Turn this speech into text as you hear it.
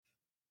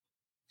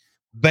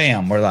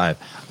Bam, we're live.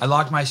 I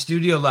locked my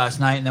studio last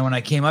night, and then when I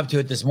came up to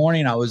it this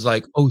morning, I was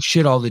like, "Oh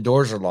shit! All the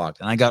doors are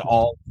locked." And I got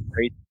all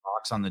crazy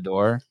locks on the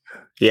door,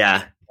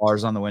 Yeah,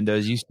 bars on the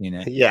windows. You've seen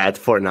it, yeah. It's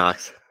Fort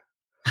Knox.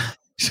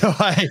 so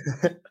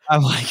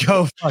I'm like,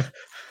 "Oh fuck!"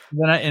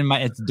 Then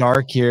it's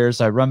dark here,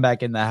 so I run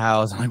back in the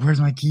house. I'm like,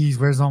 "Where's my keys?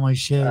 Where's all my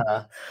shit?"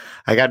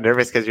 I got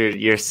nervous because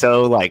you're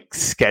so like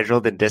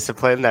scheduled and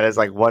disciplined that is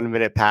like 1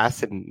 minute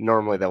past, and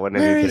normally that wouldn't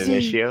have been an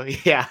issue.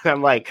 Yeah,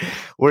 I'm like,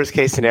 worst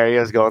case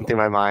scenario is going through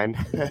my mind.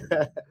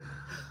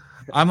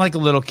 I'm like a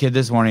little kid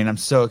this morning. I'm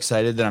so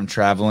excited that I'm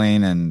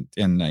traveling, and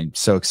I'm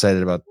so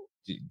excited about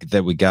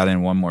that we got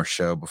in one more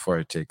show before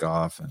I take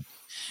off, and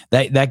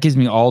that gives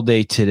me all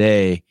day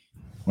today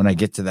when I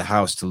get to the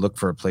house to look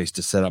for a place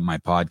to set up my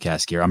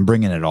podcast gear. I'm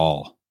bringing it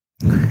all.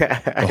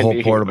 The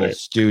whole portable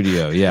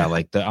studio. Yeah,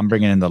 like I'm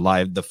bringing in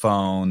the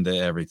phone, the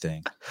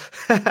everything.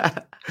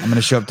 I'm going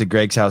to show up to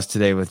Greg's house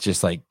today with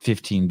just like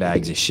 15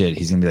 bags of shit.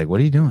 He's going to be like,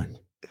 "What are you doing?"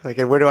 Like,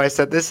 and where do I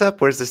set this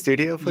up? Where's the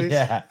studio, please?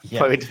 Yeah.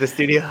 Point me to the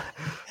studio.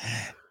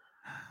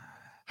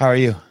 How are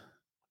you?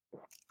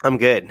 I'm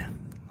good.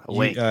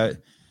 Wait.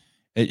 Have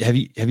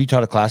you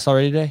taught a class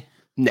already today?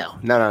 No,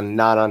 not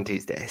on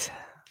Tuesdays.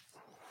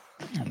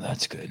 Oh,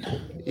 that's good.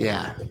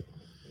 Yeah.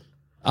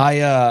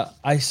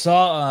 I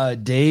saw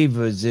Dave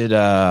was it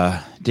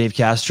Dave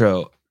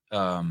Castro.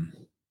 I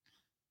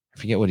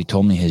forget what he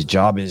told me his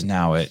job is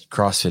now at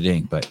CrossFit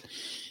Inc. But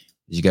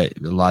you got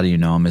a lot of you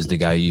know him as the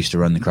guy who used to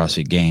run the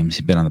CrossFit Games.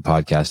 He's been on the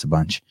podcast a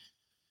bunch.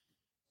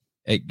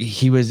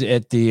 He was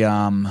at the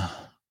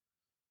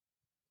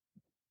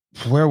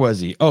where was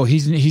he? Oh,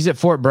 he's at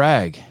Fort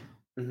Bragg.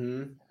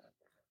 Mm-hmm.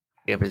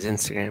 You have his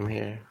Instagram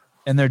here,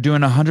 and they're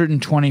doing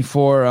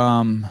 124.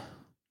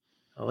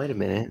 Oh, wait a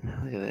minute!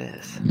 Look at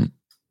this.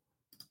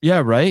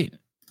 Yeah, right.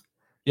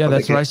 Yeah,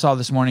 that's what I saw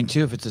this morning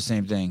too. If it's the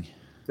same thing,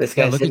 this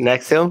guy sitting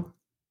next to him.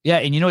 Yeah,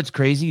 and you know what's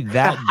crazy?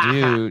 That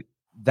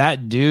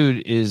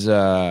dude is.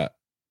 I'm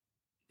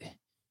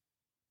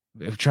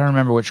trying to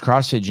remember which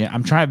CrossFit gym.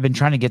 I've been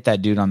trying to get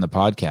that dude on the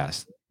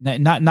podcast.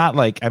 Not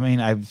like I mean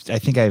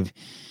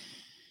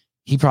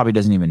he probably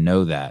doesn't even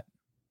know that,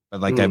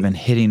 but like I've been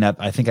hitting up.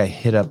 I think I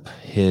hit up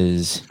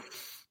his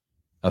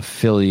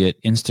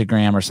affiliate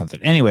Instagram or something.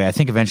 Anyway, I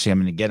think eventually I'm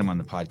going to get him on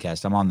the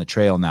podcast. I'm on the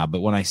trail now,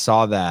 but when I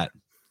saw that,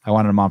 I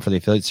wanted him on for the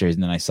affiliate series,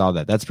 and then I saw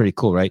that. That's pretty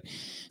cool, right?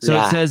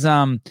 So It says,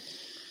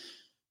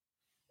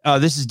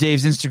 this is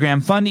Dave's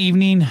Instagram. Fun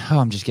evening. Oh,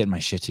 I'm just getting my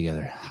shit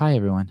together. Hi,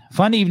 everyone.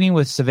 Fun evening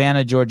with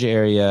Savannah, Georgia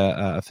area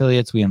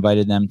affiliates. We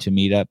invited them to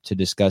meet up to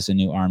discuss a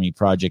new Army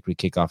project we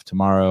kick off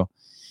tomorrow.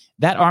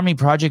 That Army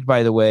project,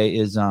 by the way,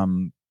 is I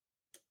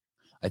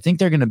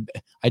think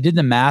I did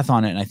the math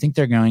on it, and I think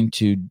they're going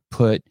to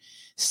put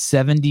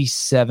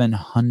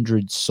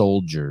 7,700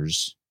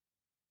 soldiers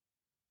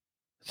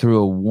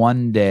through a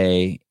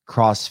 1-day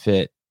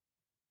CrossFit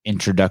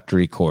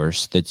introductory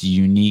course that's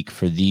unique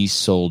for these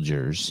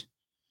soldiers.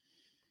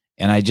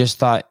 And I just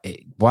thought,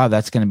 wow,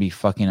 that's going to be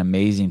fucking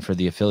amazing for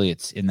the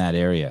affiliates in that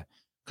area,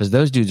 because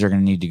those dudes are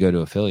going to need to go to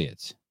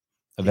affiliates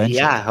eventually.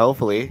 Yeah,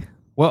 hopefully.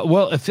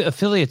 Well,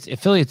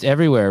 affiliates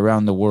everywhere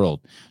around the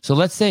world. So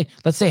let's say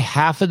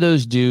half of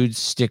those dudes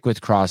stick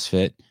with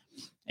CrossFit,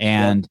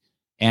 and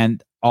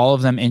all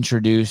of them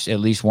introduce at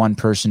least one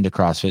person to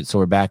CrossFit. So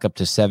we're back up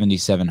to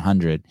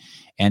 7,700.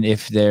 And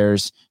if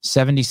there's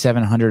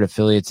 7,700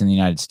 affiliates in the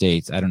United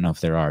States, I don't know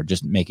if there are,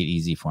 just make it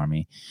easy for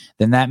me,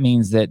 then that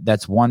means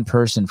that's one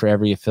person for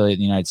every affiliate in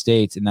the United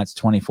States, and that's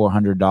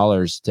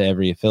 $2,400 to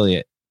every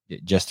affiliate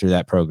just through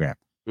that program.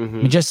 Mm-hmm. I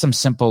mean, just some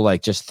simple,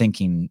 like, just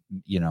thinking,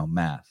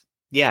 math.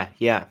 Yeah.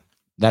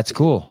 That's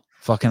cool.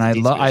 Fucking, I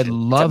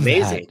love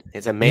amazing. That.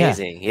 It's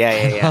amazing. Yeah.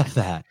 I love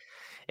that.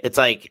 It's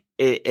like,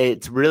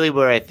 it's really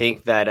where I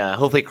think that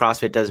hopefully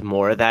CrossFit does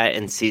more of that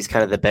and sees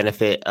kind of the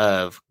benefit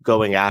of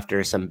going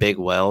after some big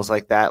whales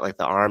like that, like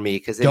the Army.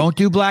 Because don't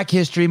do Black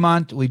History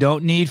Month. We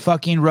don't need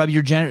fucking rub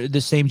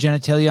the same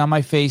genitalia on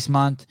my face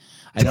month.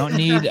 I don't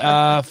need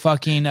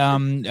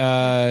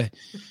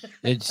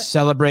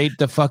celebrate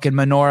the fucking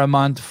menorah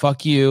month.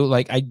 Fuck you.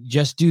 Like, I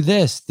just do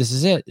this. This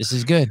is it. This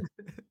is good.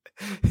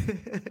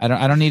 I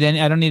don't need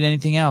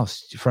anything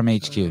else from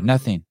HQ.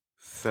 Nothing.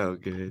 So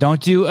good.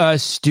 Don't do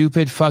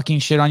stupid fucking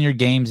shit on your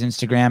games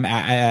Instagram.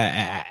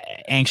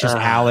 Anxious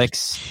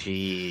Alex.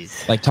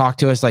 Jeez. Like, talk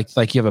to us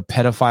like you have a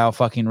pedophile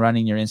fucking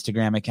running your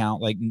Instagram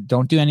account. Like,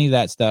 don't do any of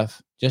that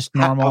stuff. Just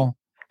normal.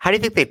 How do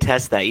you think they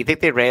test that? You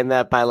think they ran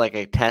that by like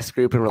a test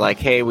group and were like,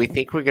 "Hey, we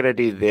think we're gonna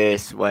do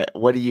this. What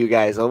do you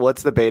guys?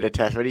 What's the beta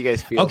test? What do you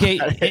guys feel?" Okay,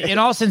 in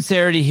all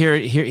sincerity,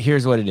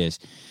 here's what it is.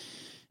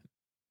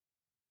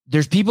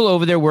 There's people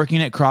over there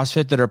working at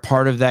CrossFit that are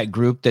part of that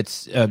group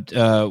that's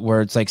where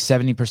it's like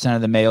 70%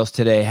 of the males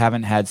today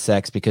haven't had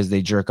sex because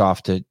they jerk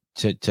off to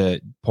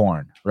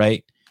porn,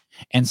 right?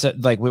 And so,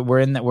 like, we're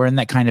in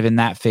that kind of in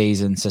that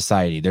phase in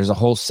society. There's a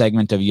whole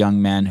segment of young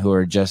men who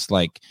are just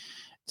like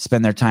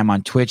spend their time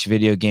on Twitch,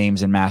 video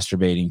games, and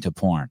masturbating to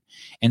porn.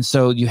 And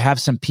so you have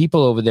some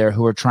people over there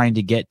who are trying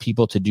to get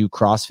people to do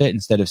CrossFit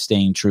instead of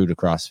staying true to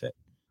CrossFit.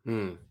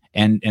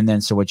 And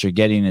then so what you're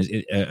getting is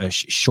a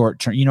short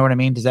term. You know what I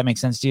mean? Does that make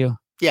sense to you?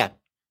 Yeah.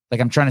 Like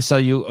I'm trying to sell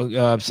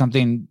you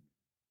something.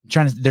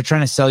 They're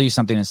trying to sell you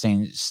something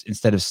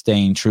instead of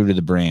staying true to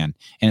the brand,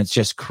 and it's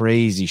just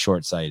crazy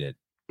short-sighted.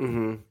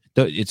 Mm-hmm.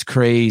 It's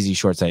crazy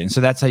short-sighted, and so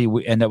that's how you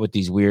end up with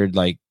these weird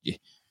like.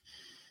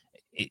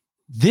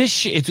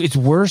 It's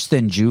worse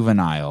than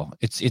juvenile.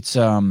 It's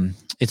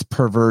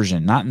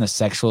perversion, not in the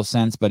sexual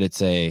sense, but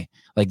it's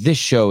like this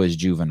show is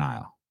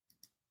juvenile.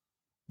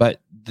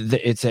 But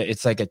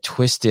it's like a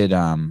twisted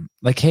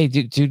like, hey,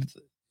 dude,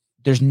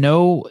 there's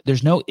no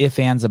ifs,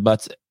 ands, or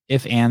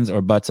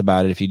buts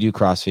about it. If you do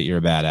CrossFit, you're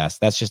a badass.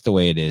 That's just the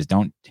way it is.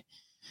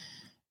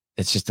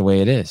 It's just the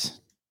way it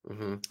is.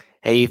 Mm-hmm.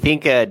 Hey, you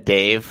think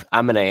Dave,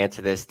 I'm going to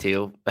answer this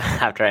too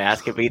after I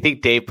ask it, but you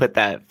think Dave put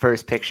that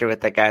first picture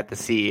with that guy at the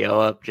CEO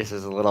up just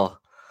as a little...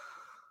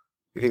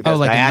 Like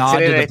a nod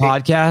to the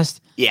podcast?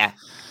 Yeah.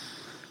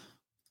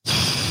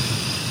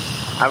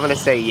 I'm going to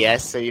say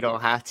yes, so you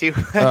don't have to.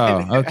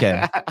 Oh,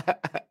 okay.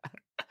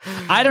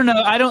 I don't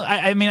know.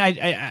 I mean,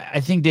 I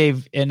think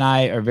Dave and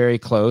I are very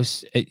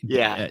close.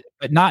 Yeah.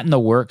 But not in the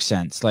work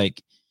sense.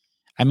 Like,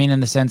 I mean,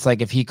 in the sense,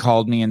 like if he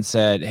called me and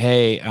said,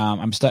 hey,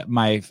 I'm stuck,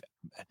 my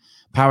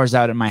power's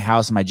out at my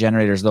house and my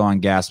generator's low on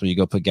gas. Will you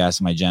go put gas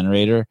in my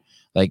generator?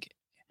 Like,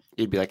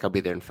 you'd be like, I'll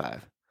be there in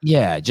 5.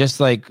 Yeah. Just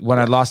like when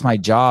I lost my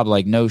job,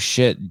 like no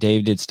shit.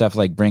 Dave did stuff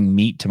like bring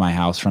meat to my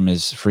house from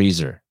his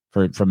freezer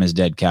from his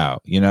dead cow.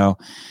 You know,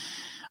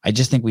 I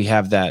just think we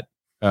have that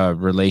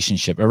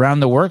relationship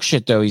around the work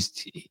shit though.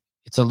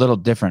 It's a little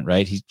different,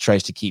 right? He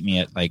tries to keep me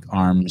at like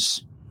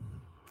arm's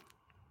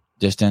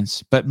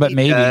distance, but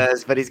maybe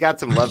does, but he's got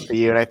some love for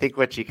you. And I think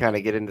once you kind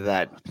of get into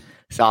that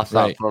soft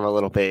spot for him a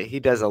little bit, he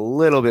does a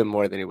little bit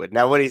more than he would.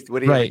 Now, what he's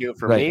doing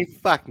for me?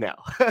 Fuck no.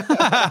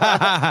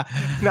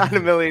 Not in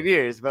a million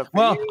years. But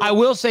you, I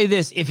will say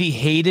this: if he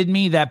hated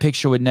me, that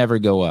picture would never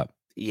go up.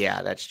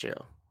 Yeah, that's true.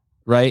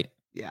 Right?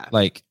 Yeah.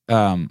 Like,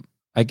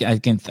 I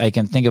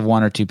can think of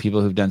one or two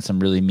people who've done some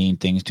really mean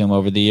things to him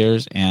over the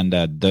years, and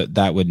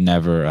that would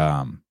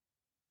never.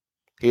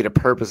 He'd have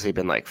purposely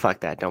been like, "Fuck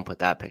that! Don't put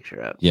that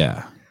picture up."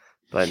 Yeah.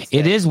 But instead,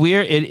 it is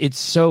weird. It's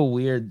so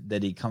weird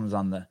that he comes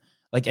on the,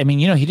 like, I mean,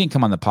 you know, he didn't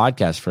come on the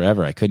podcast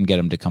forever. I couldn't get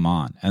him to come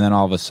on. And then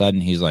all of a sudden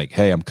he's like,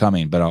 hey, I'm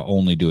coming, but I'll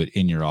only do it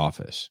in your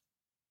office.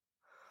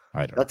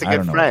 That's a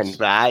good friend.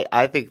 But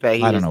I think that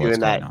he was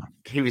doing that.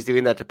 He was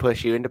doing that to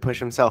push you and to push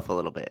himself a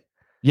little bit.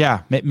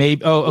 Yeah.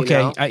 Maybe. Oh,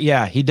 okay.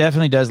 Yeah. He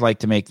definitely does like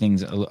to make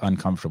things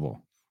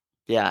uncomfortable.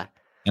 Yeah.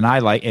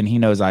 And he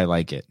knows I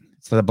like it.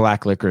 It's the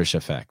black licorice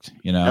effect,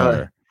 you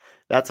know?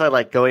 That's why,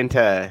 like,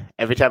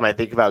 every time I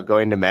think about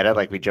going to Meta,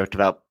 like we joked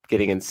about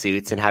getting in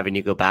suits and having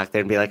you go back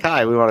there and be like,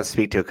 hi, we want to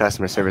speak to a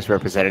customer service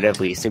representative.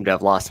 We seem to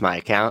have lost my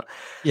account.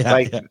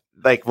 Yeah.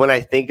 Like when I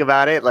think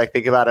about it, like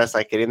think about us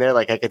like getting there,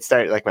 like I could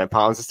start, like my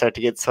palms would start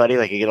to get sweaty,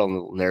 like I get a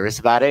little nervous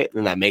about it.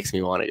 And that makes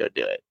me want to go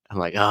do it. I'm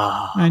like,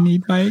 oh, I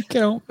need my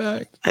account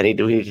back. We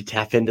need to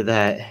tap into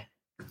that.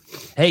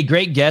 Hey,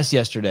 great guest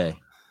yesterday.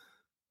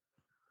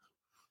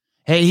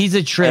 Hey, he's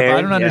a trip.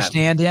 I don't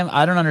understand him.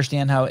 I don't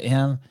understand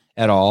him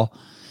at all,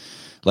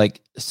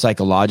 like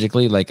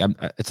psychologically, like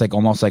it's like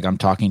almost like I'm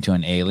talking to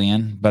an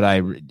alien, but I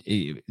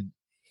really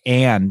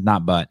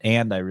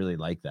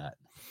like that.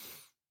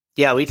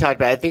 Yeah, we talked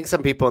about, I think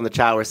some people in the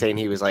chat were saying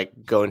he was like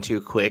going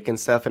too quick and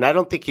stuff. And I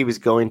don't think he was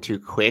going too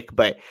quick,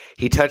 but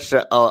he touched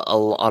on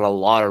a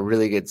lot of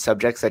really good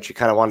subjects that you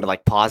kind of wanted to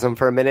like pause him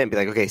for a minute and be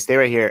like, okay, stay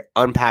right here,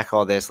 unpack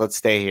all this. Let's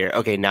stay here.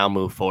 Okay, now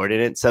move forward in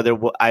it.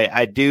 So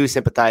I do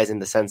sympathize in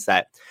the sense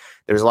that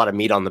there's a lot of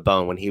meat on the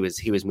bone when he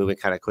was moving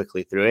kind of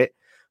quickly through it.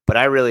 But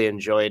I really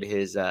enjoyed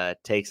his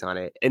takes on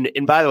it.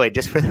 And by the way,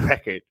 just for the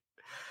record,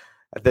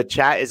 the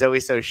chat is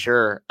always so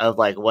sure of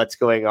like what's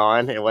going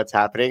on and what's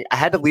happening. I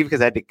had to leave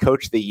because I had to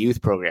coach the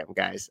youth program,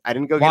 guys. I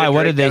didn't go. Why?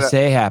 What did they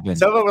say happened?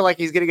 Some of them were like,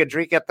 he's getting a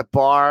drink at the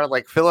bar.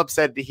 Like Philip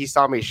said, he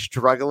saw me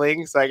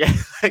struggling, so I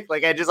just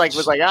like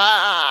was like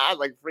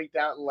like freaked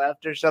out and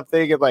left or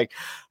something. And like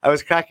I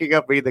was cracking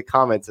up reading the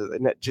comments.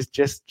 And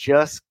just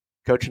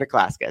coaching a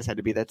class, guys. Had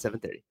to be that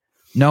 7:30.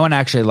 No one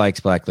actually likes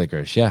black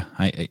licorice. Yeah,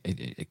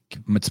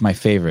 it's my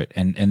favorite.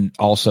 And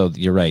also,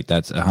 you're right.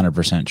 That's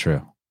 100%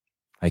 true.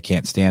 I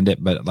can't stand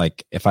it, but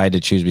like if I had to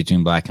choose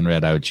between black and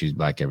red, I would choose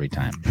black every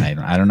time.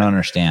 I don't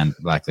understand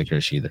black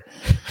licorice either.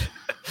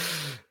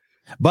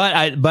 But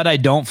I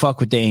don't fuck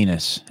with the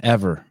anus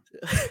ever.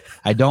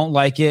 I don't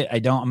like it.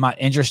 I'm not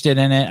interested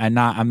in it. I'm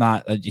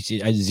not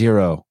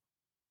zero.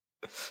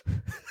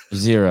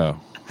 You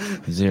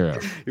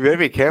better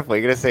be careful.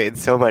 You're gonna say it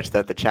so much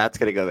that the chat's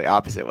gonna go the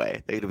opposite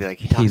way. They're gonna be like,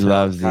 he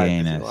loves the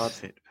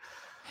anus.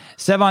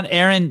 Sevon,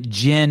 Aaron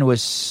Jin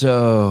was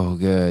so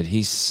good.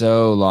 He's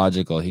so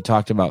logical. He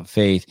talked about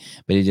faith,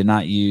 but he did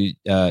not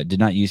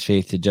use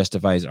faith to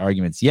justify his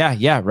arguments.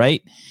 Yeah,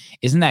 right.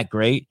 Isn't that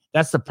great?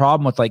 That's the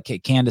problem with like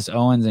Candace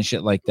Owens and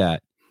shit like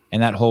that,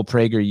 and that whole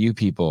PragerU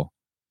people.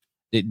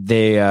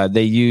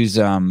 They use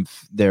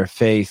their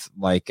faith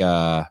like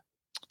the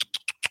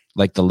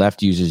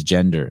left uses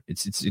gender.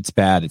 It's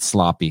bad. It's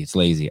sloppy. It's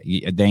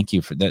lazy. Thank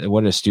you for that.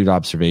 What an astute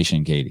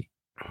observation, Katie.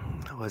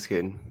 That was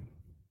good.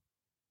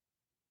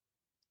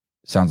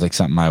 Sounds like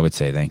something I would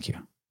say. Thank you.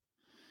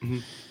 Mm-hmm.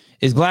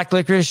 Is black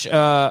licorice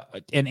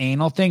an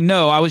anal thing?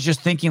 No, I was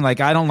just thinking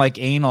like I don't like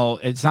anal.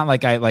 It's not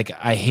like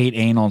I hate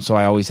anal, and so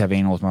I always have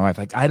anal with my wife.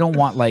 Like I don't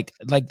want like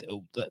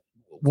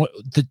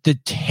the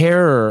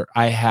terror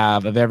I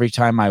have of every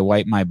time I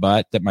wipe my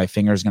butt that my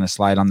finger is going to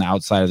slide on the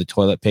outside of the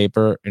toilet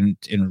paper and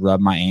rub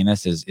my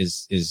anus is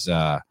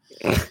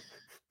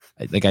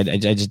like I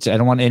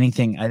don't want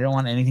anything. I don't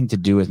want anything to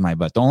do with my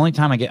butt. The only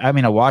time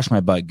I wash my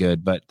butt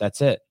good, but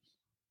that's it.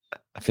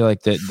 I feel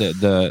like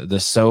the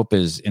soap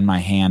is in my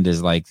hand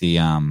is like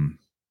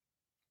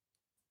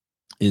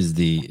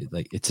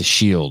it's a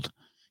shield.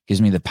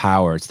 Gives me the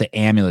power. It's the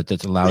amulet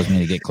that allows me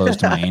to get close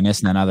to my anus.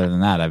 And then other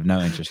than that, I have no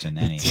interest in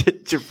any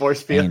your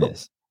force field.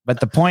 Anus. But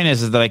the point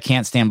is that I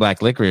can't stand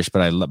black licorice,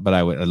 but I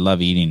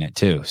love eating it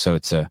too. So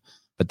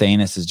but the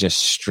anus is just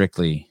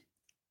strictly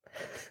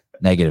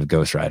negative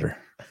Ghost Rider.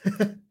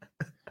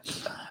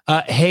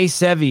 Hey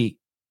Sevi,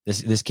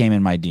 this came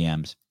in my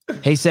DMs.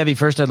 Hey Sevi,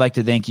 first I'd like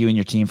to thank you and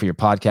your team for your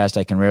podcast.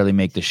 I can rarely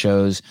make the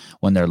shows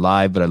when they're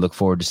live, but I look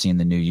forward to seeing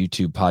the new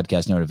YouTube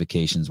podcast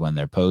notifications when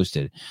they're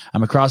posted.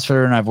 I'm a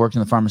CrossFitter and I've worked in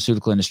the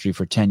pharmaceutical industry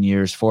for 10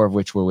 years, 4 of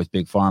which were with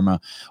Big Pharma,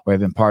 where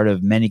I've been part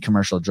of many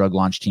commercial drug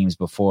launch teams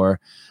before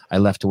I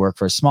left to work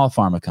for a small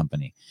pharma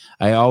company.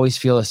 I always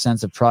feel a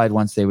sense of pride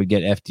once they would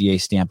get FDA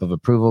stamp of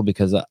approval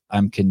because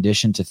I'm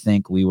conditioned to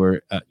think we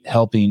were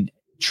helping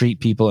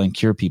treat people and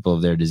cure people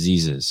of their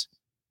diseases.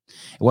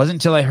 It wasn't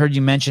until I heard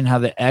you mention how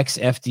the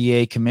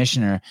ex-FDA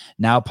commissioner,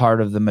 now part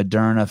of the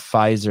Moderna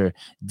Pfizer,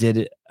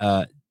 did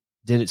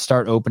it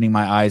start opening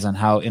my eyes on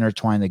how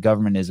intertwined the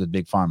government is with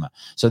Big Pharma.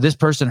 So this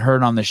person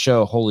heard on the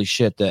show, holy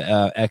shit,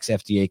 the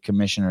ex-FDA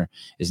commissioner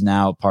is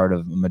now part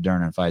of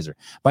Moderna and Pfizer.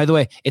 By the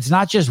way, it's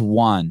not just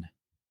one.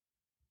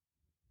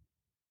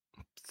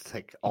 It's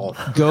like all.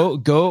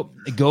 Go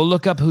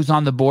look up who's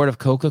on the board of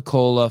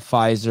Coca-Cola,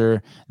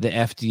 Pfizer, the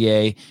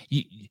FDA.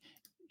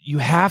 You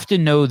have to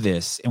know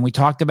this, and we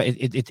talked about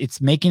it.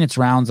 It's making its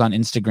rounds on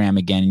Instagram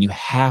again, and you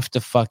have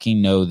to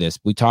fucking know this.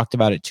 We talked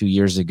about it 2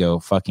 years ago,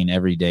 fucking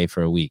every day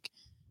for a week.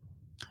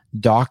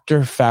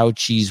 Dr.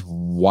 Fauci's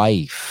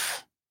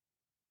wife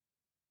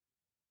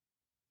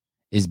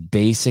is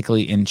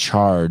basically in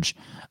charge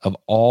of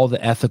all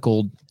the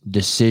ethical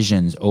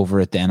decisions over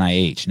at the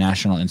NIH,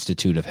 National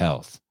Institute of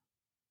Health.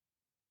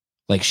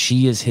 Like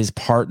she is his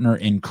partner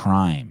in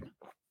crime.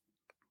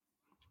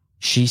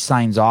 She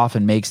signs off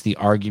and makes the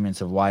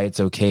arguments of why it's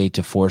okay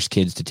to force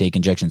kids to take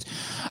injections.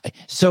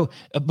 So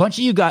a bunch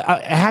of you I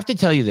have to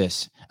tell you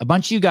this, a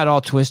bunch of you got all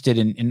twisted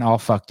and all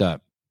fucked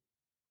up.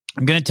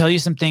 I'm going to tell you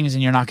some things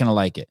and you're not going to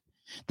like it.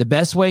 The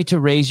best way to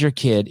raise your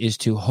kid is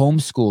to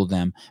homeschool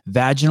them,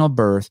 vaginal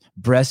birth,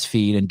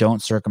 breastfeed, and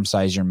don't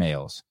circumcise your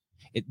males.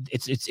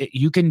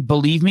 You can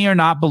believe me or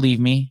not believe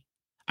me.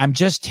 I'm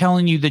just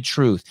telling you the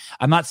truth.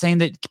 I'm not saying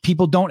that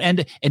people don't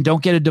end and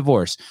don't get a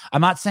divorce.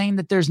 I'm not saying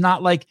that there's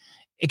not like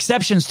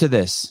exceptions to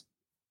this,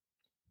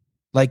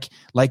 like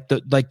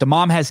the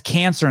mom has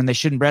cancer and they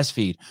shouldn't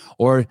breastfeed,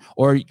 or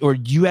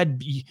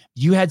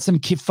you had some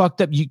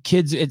fucked up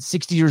kids at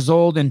 60 years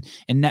old and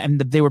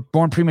they were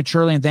born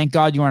prematurely and thank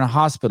God you were in a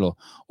hospital,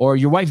 or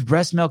your wife's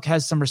breast milk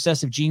has some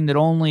recessive gene that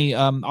only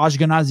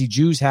Ashkenazi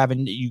Jews have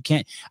and you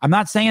can't. I'm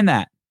not saying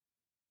that.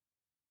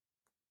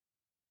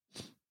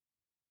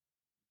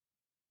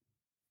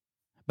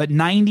 But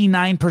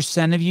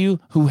 99% of you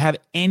who have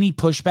any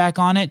pushback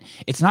on it,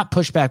 it's not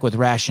pushback with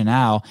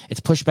rationale. It's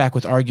pushback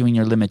with arguing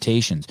your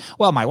limitations.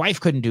 Well, my wife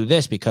couldn't do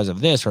this because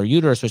of this. Her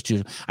uterus was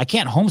too. I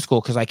can't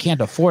homeschool because I can't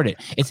afford it.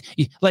 It's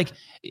like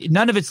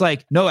none of it's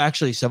like, no,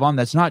 actually, Savan,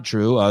 that's not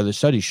true. The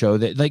studies show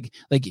that like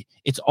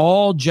it's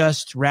all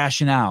just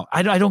rationale.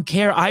 I don't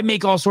care. I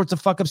make all sorts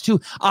of fuck ups too.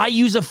 I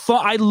use a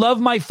phone. I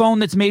love my phone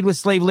that's made with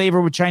slave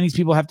labor, where Chinese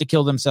people have to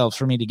kill themselves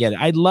for me to get it.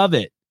 I love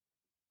it.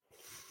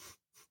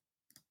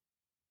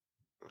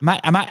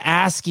 I'm not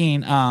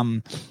asking.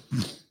 I'm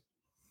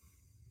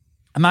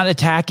not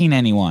attacking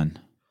anyone.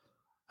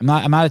 I'm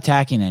not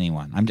attacking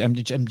anyone. I'm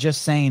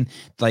just saying,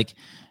 like,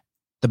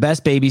 the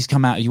best babies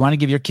come out. You want to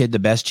give your kid the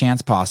best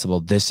chance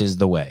possible. This is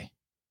the way.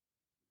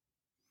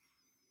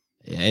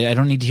 I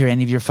don't need to hear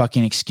any of your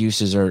fucking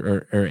excuses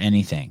or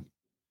anything.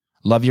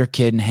 Love your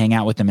kid and hang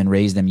out with them and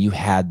raise them. You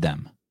had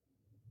them.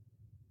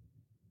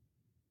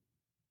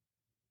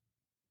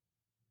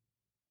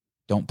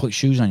 Don't put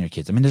shoes on your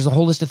kids. I mean, there's a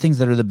whole list of things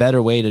that are the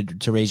better way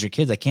to raise your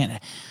kids. I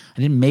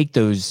didn't make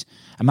those.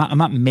 I'm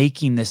not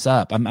making this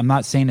up. I'm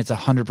not saying it's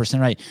 100%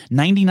 right.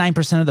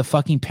 99% of the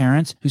fucking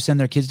parents who send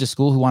their kids to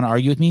school who want to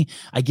argue with me,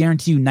 I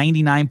guarantee you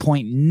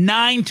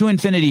 99.9 to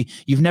infinity,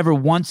 you've never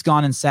once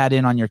gone and sat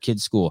in on your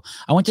kid's school.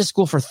 I went to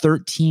school for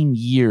 13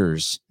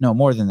 years. No,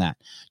 more than that.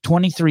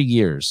 23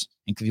 years,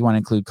 if you want to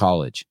include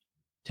college,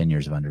 10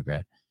 years of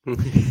undergrad.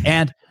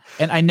 And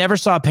I never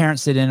saw a parent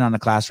sit in on a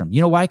classroom.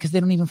 You know why? Because they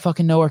don't even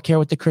fucking know or care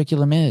what the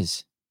curriculum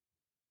is.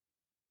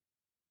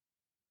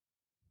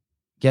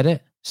 Get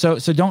it? So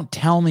don't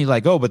tell me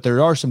like, oh, but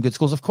there are some good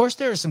schools. Of course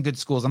there are some good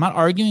schools. I'm not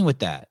arguing with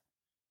that.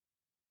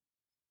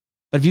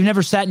 But if you've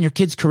never sat in your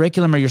kid's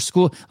curriculum or your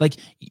school, like,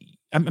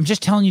 I'm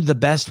just telling you the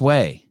best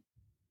way.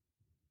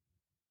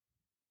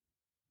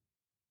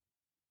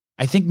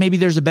 I think maybe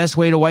there's a best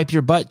way to wipe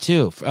your butt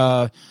too,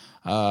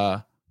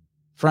 front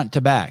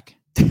to back.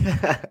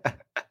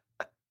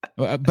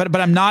 But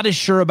I'm not as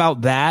sure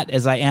about that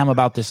as I am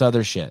about this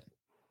other shit.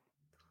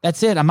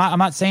 That's it. I'm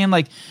not saying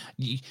like,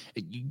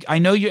 I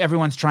know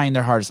everyone's trying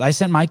their hardest. I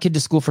sent my kid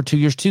to school for 2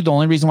 years too. The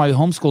only reason why we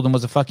homeschooled him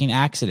was a fucking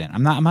accident.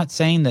 I'm not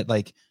saying that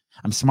like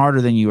I'm smarter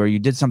than you or you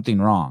did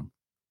something wrong.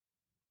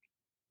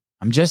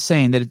 I'm just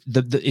saying that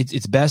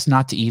it's best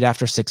not to eat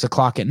after 6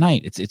 o'clock at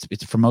night.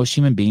 It's for most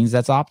human beings,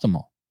 that's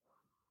optimal.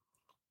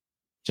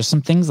 Just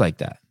some things like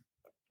that.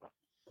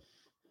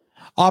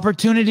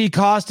 Opportunity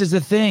cost is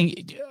a thing.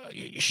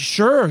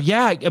 Sure,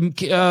 yeah.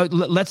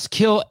 Let's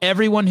kill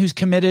everyone who's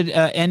committed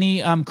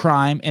any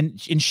crime,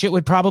 and shit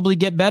would probably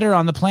get better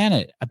on the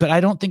planet. But I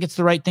don't think it's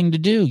the right thing to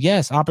do.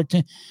 Yes,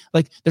 opportunity.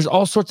 Like there's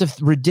all sorts of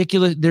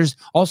ridiculous. There's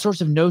all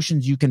sorts of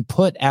notions you can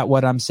put at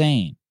what I'm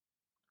saying,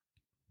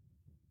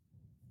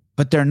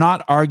 but they're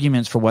not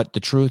arguments for what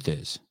the truth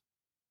is.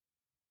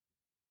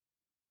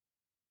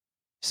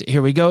 So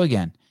here we go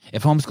again.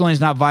 If homeschooling is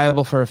not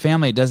viable for a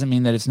family, it doesn't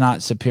mean that it's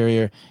not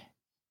superior.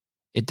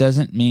 It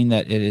doesn't mean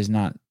that it is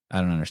not. I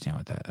don't understand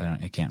what that.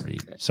 I can't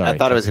read. Sorry. I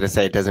thought I was going to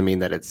say it doesn't mean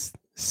that it's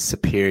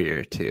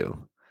superior to.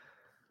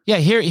 Yeah,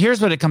 here's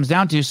what it comes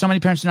down to. So many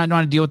parents do not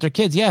want to deal with their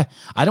kids. Yeah,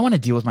 I don't want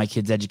to deal with my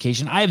kids'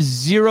 education. I have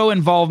zero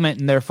involvement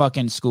in their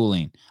fucking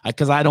schooling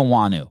because I don't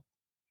want to.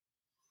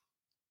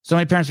 So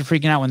many parents were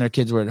freaking out when their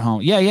kids were at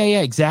home. Yeah,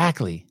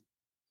 exactly.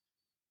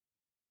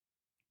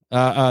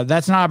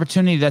 That's not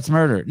opportunity. That's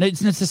murder.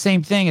 It's the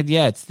same thing.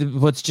 Yeah,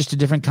 it's just a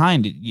different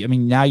kind. I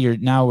mean,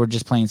 now we're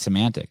just playing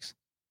semantics.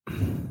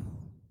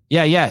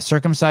 Yeah.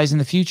 Circumcise in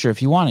the future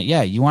if you want it.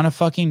 Yeah, you want to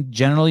fucking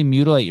generally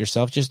mutilate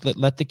yourself. Just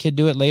let the kid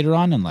do it later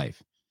on in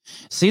life.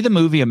 See the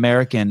movie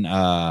American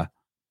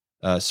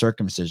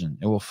Circumcision.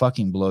 It will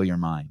fucking blow your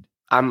mind.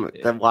 I'm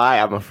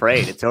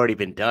afraid it's already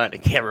been done. I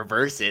can't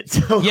reverse it.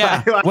 So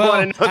yeah, I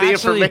want to know the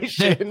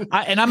information.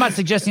 And I'm not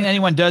suggesting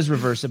anyone does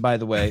reverse it, by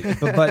the way.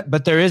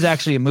 But there is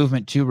actually a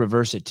movement to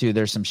reverse it too.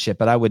 There's some shit,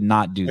 but I would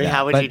not do that.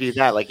 How would you do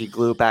that? Like you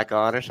glue it back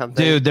on or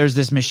something? Dude, there's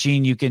this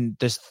machine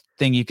this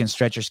thing you can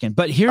stretch your skin.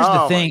 But here's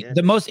the thing: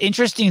 the most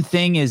interesting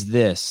thing is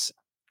this.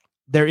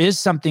 There is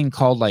something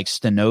called like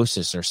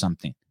stenosis or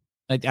something.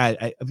 Like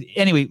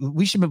anyway,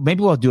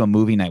 maybe we'll do a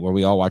movie night where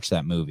we all watch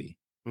that movie.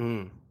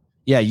 Mm.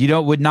 Yeah,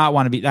 would not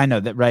want to be. I know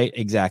that, right?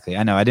 Exactly.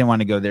 I know. I didn't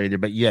want to go there either.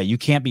 But yeah, you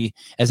can't be,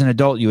 as an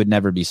adult, you would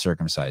never be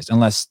circumcised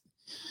unless,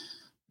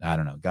 I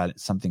don't know, God,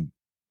 something.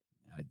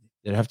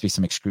 There'd have to be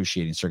some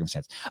excruciating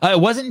circumstance.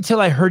 It wasn't until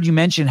I heard you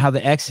mention how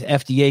the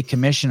ex-FDA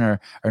commissioner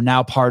are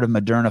now part of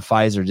Moderna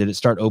Pfizer did it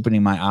start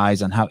opening my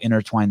eyes on how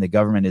intertwined the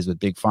government is with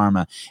big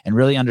pharma and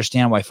really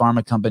understand why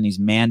pharma companies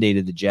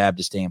mandated the jab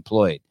to stay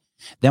employed.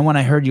 Then when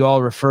I heard you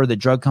all refer that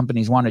drug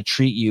companies want to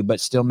treat you but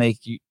still make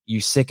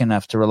you sick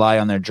enough to rely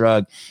on their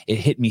drug, it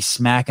hit me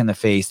smack in the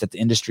face that the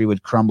industry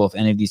would crumble if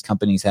any of these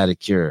companies had a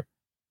cure.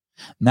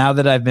 Now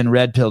that I've been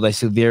red-pilled, I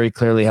see very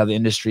clearly how the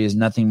industry is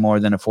nothing more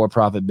than a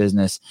for-profit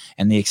business,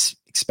 and the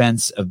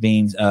expense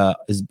being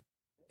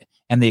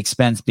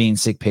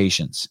sick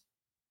patients.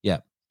 Yeah,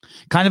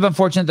 kind of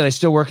unfortunate that I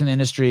still work in the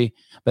industry,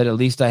 but at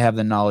least I have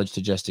the knowledge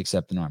to just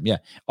accept the norm. Yeah,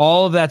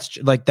 all of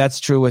that's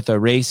true with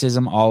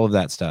racism, all of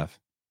that stuff.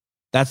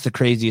 That's the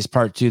craziest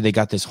part too. They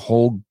got this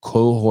whole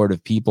cohort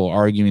of people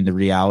arguing the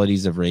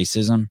realities of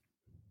racism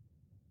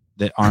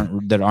that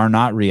are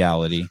not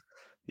reality.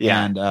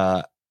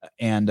 Yeah.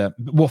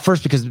 Well,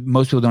 first, because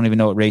most people don't even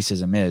know what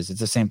racism is. It's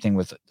the same thing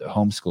with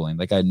homeschooling.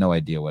 Like I had no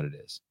idea what it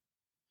is,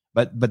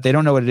 but they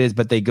don't know what it is,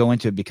 but they go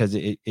into it because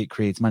it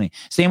creates money.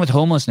 Same with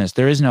homelessness.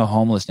 There is no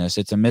homelessness.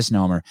 It's a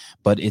misnomer,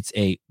 but it's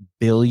a $1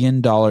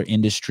 billion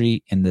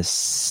industry in the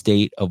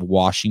state of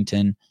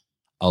Washington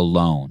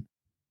alone.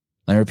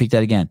 Let me repeat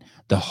that again.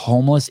 The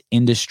homeless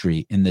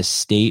industry in the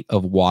state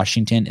of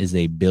Washington is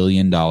a $1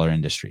 billion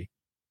industry.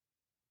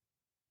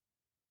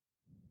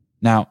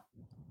 Now,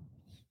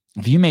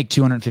 if you make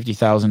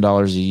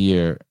 $250,000 a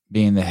year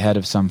being the head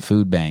of some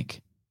food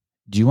bank,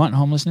 do you want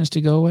homelessness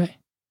to go away?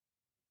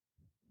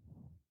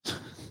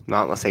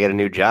 Not unless I get a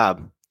new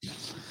job.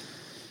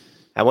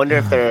 I wonder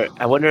if they're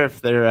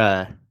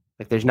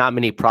like there's not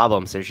many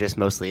problems. There's just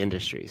mostly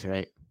industries,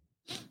 right?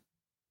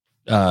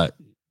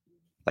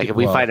 Like if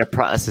we find a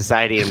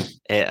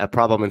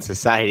problem in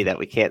society that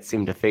we can't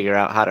seem to figure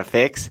out how to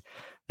fix,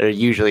 there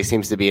usually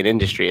seems to be an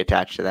industry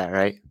attached to that,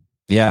 right?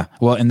 Yeah.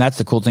 Well, and that's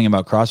the cool thing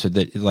about CrossFit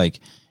that like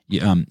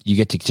you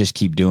get to just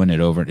keep doing it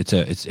over.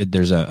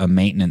 There's a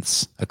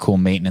cool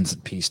maintenance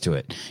piece to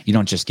it. You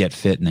don't just get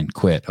fit and then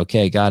quit.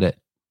 Okay, got it.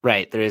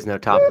 Right. There is no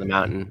top of the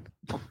mountain.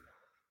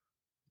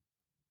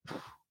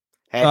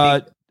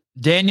 Hey,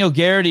 Daniel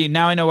Garrity.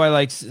 Now I know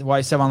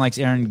why someone likes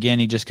Aaron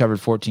Ganny just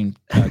covered 14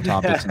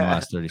 topics in the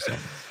last 30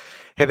 seconds.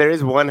 Hey, there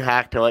is one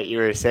hack to what you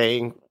were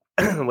saying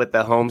with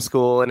the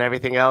homeschool and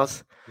everything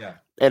else. Yeah.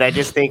 And I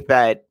just think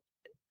that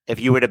if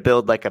you were to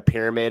build like a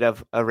pyramid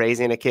of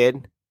raising a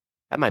kid,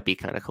 that might be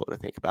kind of cool to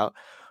think about.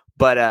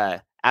 But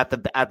at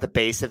the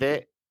base of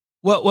it,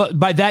 Well,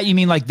 by that you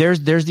mean like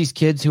there's these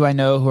kids who I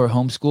know who are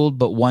homeschooled,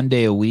 but one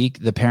day a week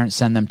the parents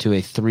send them to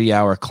a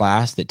 3-hour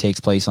class that takes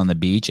place on the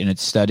beach, and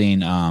it's studying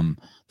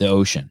the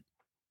ocean.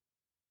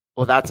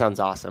 Well, that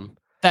sounds awesome.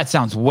 That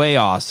sounds way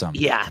awesome.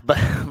 Yeah, but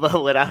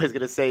what I was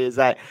gonna say is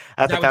that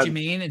what you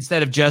mean?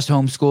 Instead of just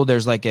homeschool,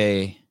 there's like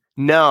a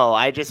No,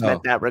 I just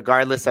meant that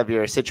regardless of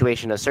your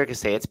situation or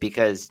circumstance,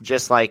 because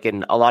just like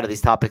in a lot of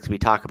these topics we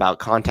talk about,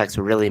 context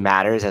really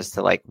matters as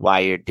to like why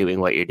you're doing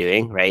what you're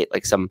doing, right?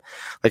 Like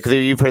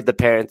you've heard the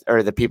parents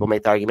or the people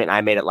make the argument,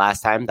 I made it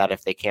last time, that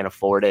if they can't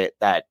afford it,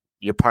 that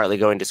you're partly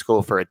going to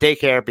school for a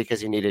daycare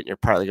because you need it, and you're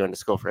partly going to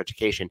school for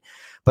education.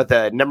 But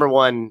the number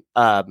one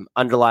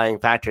underlying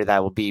factor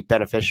that will be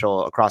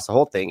beneficial across the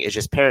whole thing is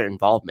just parent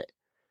involvement.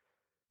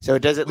 So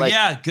it doesn't like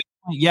good.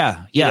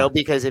 Yeah. You know,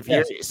 because if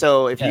you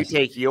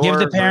take your give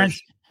the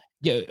parents,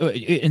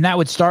 and that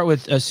would start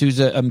with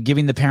Souza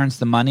giving the parents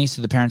the money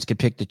so the parents could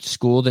pick the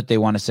school that they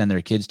want to send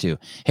their kids to.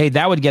 Hey,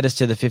 that would get us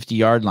to the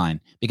 50-yard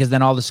line, because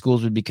then all the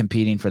schools would be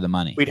competing for the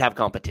money. We'd have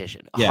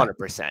competition,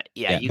 100%.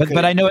 Yeah.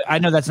 But I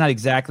know that's not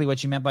exactly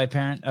what you meant by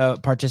parent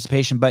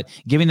participation, but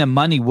giving them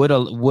money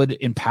would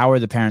empower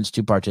the parents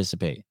to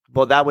participate.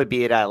 Well, that would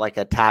be at like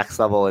a tax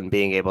level and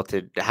being able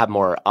to have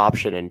more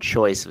option and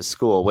choice of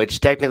school,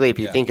 which technically, if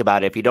you think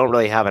about it, if you don't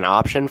really have an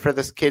option for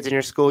the kids in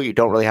your school, you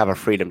don't really have a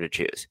freedom to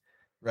choose.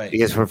 Right.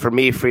 Because for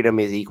me, freedom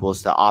is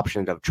equals to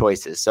options of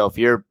choices. So if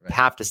you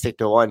have to stick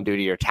to one due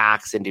to your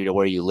tax and due to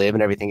where you live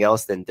and everything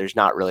else, then there's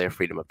not really a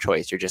freedom of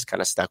choice. You're just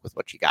kind of stuck with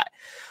what you got.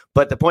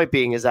 But the point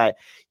being is that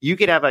you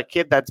could have a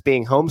kid that's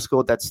being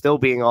homeschooled that's still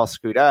being all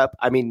screwed up.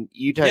 I mean,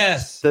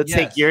 let's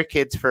take your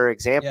kids, for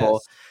example.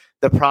 Yes.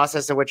 The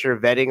process in which you're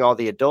vetting all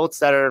the adults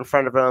that are in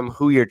front of them,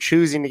 who you're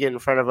choosing to get in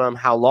front of them,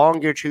 how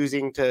long you're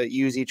choosing to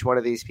use each one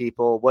of these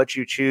people, what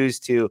you choose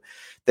to,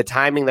 the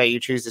timing that you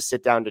choose to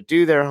sit down to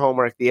do their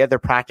homework, the other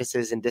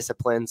practices and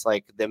disciplines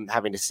like them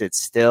having to sit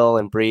still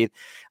and breathe.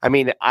 I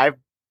mean, I've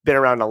been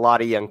around a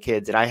lot of young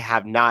kids, and I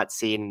have not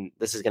seen,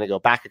 this is going to go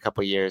back a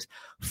couple of years,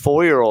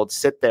 4-year-olds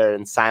sit there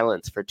in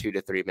silence for 2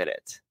 to 3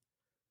 minutes.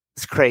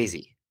 It's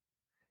crazy.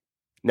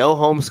 No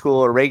homeschool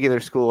or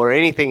regular school or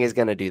anything is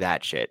going to do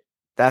that shit.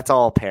 That's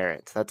all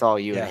parents. That's all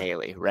you and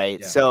Haley, right?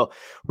 Yeah. So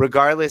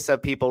regardless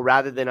of people,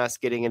 rather than us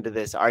getting into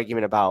this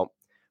argument about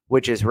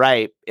which is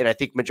right, and I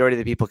think majority of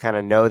the people kind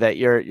of know that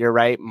you're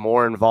right,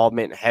 more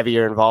involvement,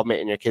 heavier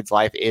involvement in your kid's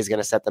life is going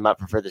to set them up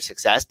for further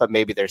success, but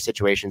maybe their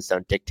situations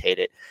don't dictate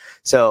it.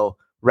 So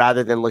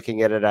rather than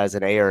looking at it as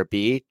an A or a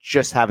B,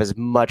 just have as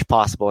much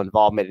possible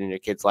involvement in your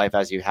kid's life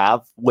as you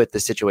have with the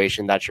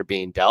situation that you're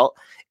being dealt,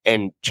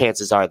 and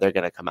chances are they're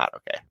going to come out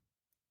okay.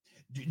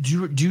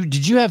 Did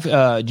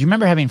you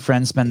remember having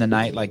friends spend the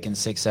night like in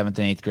 6th, 7th,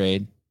 and 8th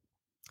grade?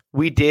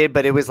 We did,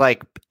 but it was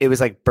like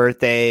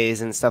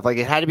birthdays and stuff. Like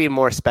it had to be a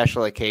more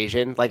special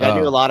occasion. Like I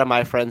knew a lot of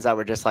my friends that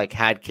were just like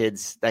had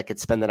kids that could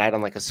spend the night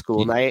on like a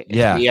school night. And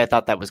to me, I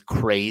thought that was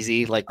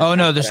crazy. Like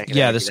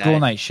the school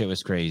night shit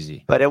was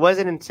crazy. But it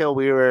wasn't until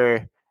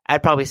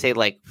I'd probably say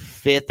like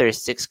 5th or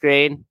 6th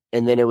grade,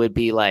 and then it would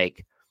be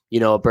like, you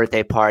know, a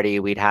birthday party.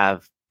 We'd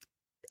have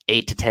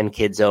 8 to 10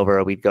 kids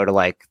over. We'd go to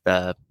like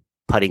the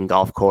putting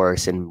golf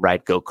course and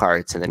ride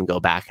go-karts and then go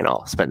back and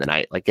all spend the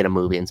night, like get a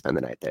movie and spend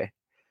the night there.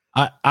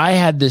 I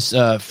had this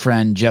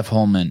friend, Jeff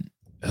Holman,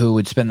 who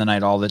would spend the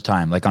night all the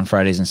time, like on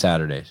Fridays and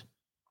Saturdays,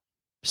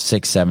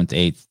 6th, 7th,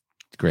 8th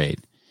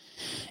grade.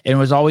 And it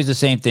was always the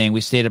same thing.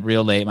 We stayed up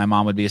real late. My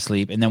mom would be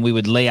asleep, and then we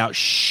would lay out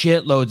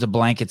shitloads of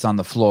blankets on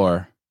the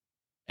floor,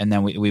 and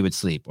then we would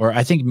sleep. Or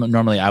I think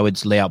normally I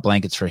would lay out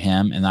blankets for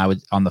him, and I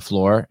would on the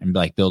floor and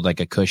like build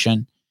like a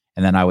cushion,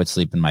 and then I would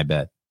sleep in my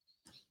bed.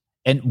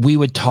 And we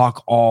would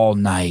talk all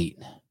night.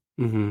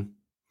 Mm-hmm.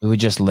 We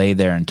would just lay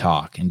there and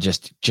talk, and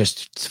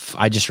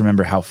I just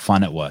remember how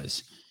fun it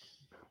was.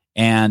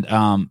 And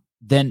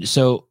then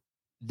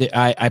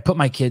I put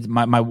my kids,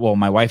 my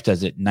wife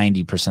does it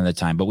 90% of the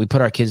time, but we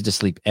put our kids to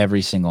sleep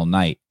every single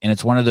night. And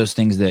it's one of those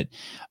things that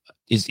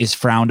is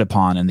frowned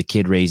upon in the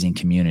kid raising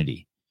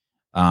community.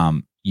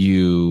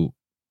 You're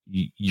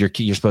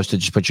supposed to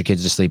just put your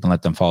kids to sleep and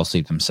let them fall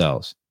asleep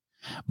themselves.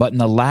 But in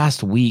the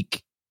last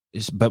week,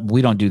 but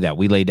we don't do that.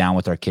 We lay down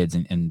with our kids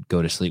and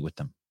go to sleep with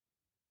them.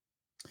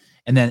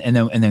 And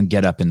then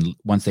get up, and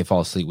once they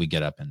fall asleep, we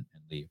get up and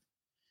leave.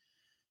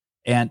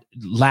 And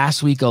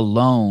last week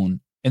alone,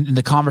 and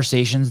the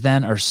conversations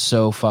then are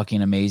so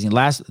fucking amazing.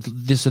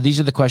 So these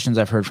are the questions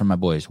I've heard from my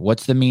boys.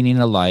 What's the meaning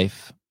of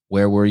life?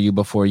 Where were you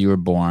before you were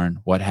born?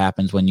 What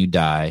happens when you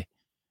die?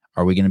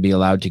 Are we going to be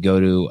allowed to go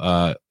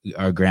to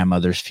our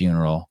grandmother's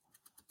funeral?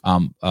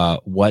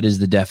 What is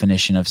the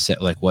definition of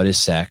what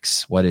is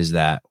sex? What is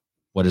that?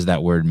 What does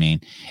that word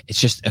mean? It's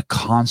just a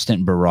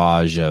constant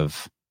barrage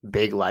of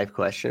big life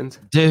questions.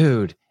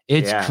 Dude,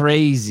 it's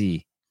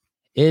crazy.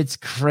 It's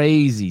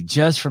crazy.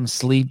 Just from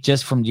sleep,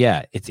 it's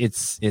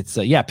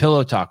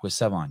pillow talk with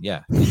Sevan.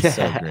 Yeah. It's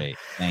so great.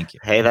 Thank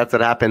you. Hey, that's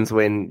what happens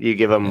when you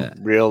give them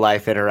real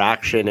life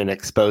interaction and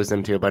expose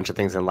them to a bunch of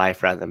things in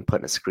life rather than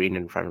putting a screen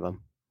in front of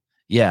them.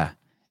 Yeah.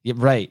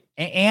 Right.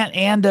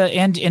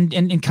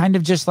 And kind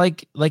of just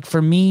like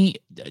for me,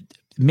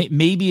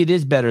 maybe it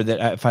is better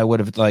that if I would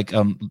have like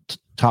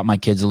taught my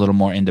kids a little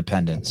more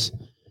independence,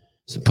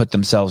 so put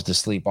themselves to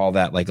sleep, all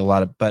that, like a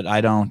lot of, but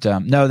I don't,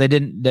 no, they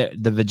didn't,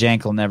 the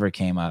vajankle never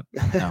came up.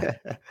 No.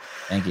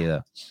 Thank you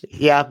though.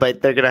 Yeah,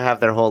 but they're going to have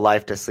their whole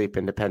life to sleep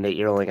independent.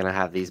 You're only going to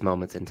have these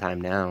moments in time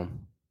now.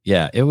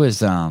 Yeah, it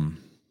was, I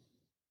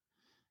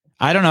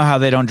don't know how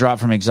they don't drop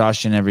from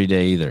exhaustion every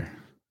day either.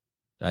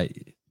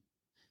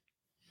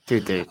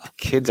 Dude, the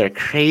kids are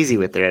crazy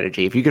with their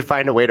energy. If you could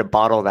find a way to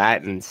bottle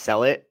that and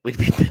sell it, we'd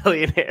be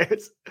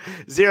billionaires.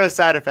 0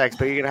 side effects,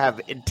 but you're going to have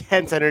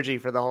intense energy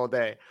for the whole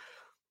day.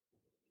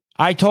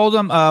 I told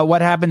him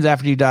what happens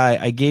after you die.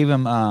 I gave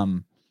him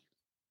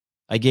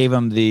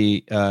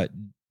the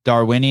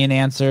Darwinian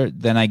answer.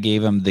 Then I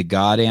gave him the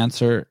God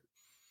answer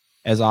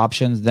as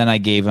options. Then I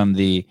gave him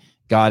the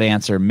God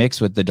answer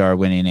mixed with the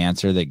Darwinian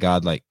answer, that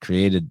God like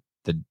created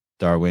the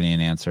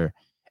Darwinian answer.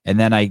 And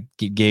then I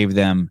gave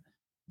them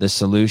the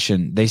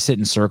solution. They sit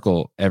in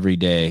circle every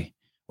day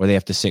where they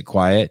have to sit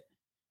quiet.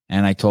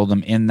 And I told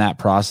them in that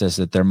process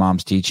that their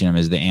mom's teaching them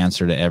is the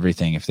answer to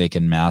everything if they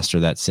can master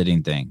that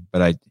sitting thing.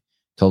 But I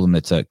told them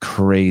it's a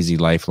crazy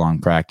lifelong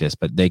practice,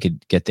 but they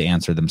could get the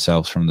answer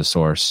themselves from the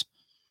source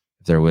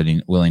if they're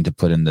willing to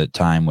put in the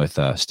time with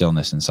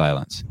stillness and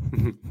silence.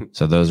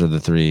 So those are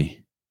the 3.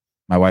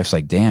 My wife's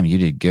like, damn, you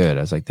did good.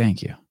 I was like,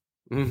 thank you.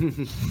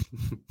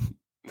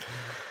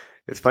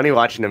 It's funny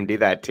watching them do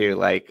that too.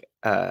 Like,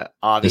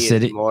 Avi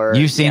is more.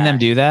 You've seen them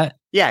do that?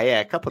 Yeah,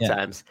 a couple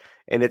times.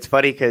 And it's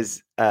funny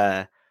because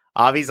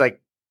Avi's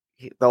like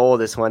the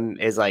oldest one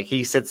is like,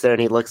 he sits there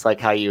and he looks like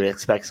how you would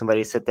expect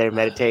somebody to sit there and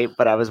meditate.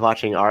 But I was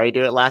watching Ari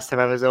do it last time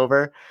I was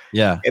over.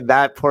 Yeah. And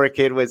that poor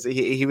kid was,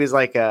 he was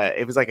like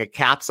it was like a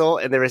capsule,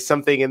 and there was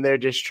something in there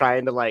just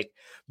trying to like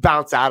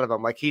bounce out of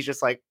him. Like he's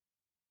just like,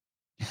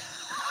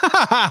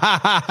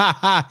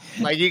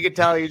 like you could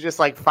tell he's just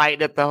like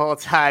fighting it the whole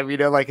time, you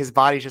know, like his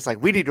body's just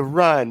like, we need to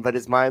run, but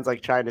his mind's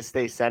like trying to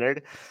stay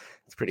centered.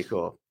 It's pretty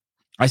cool.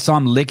 I saw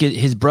him lick it.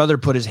 His brother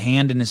put his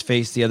hand in his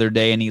face the other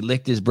day, and he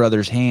licked his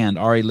brother's hand.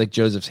 Ari licked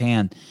Joseph's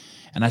hand,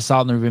 and I saw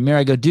it in the rearview mirror.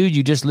 I go, dude,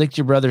 you just licked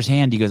your brother's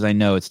hand. He goes, I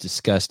know, it's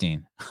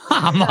disgusting.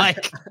 I'm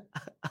like,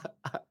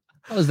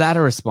 how is that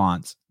a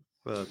response?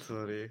 Well, that's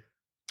funny.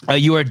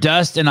 You are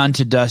dust, and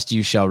unto dust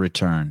you shall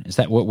return. Is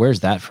that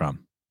where's that from?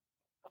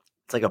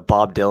 It's like a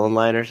Bob Dylan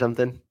line or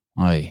something.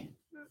 Oy.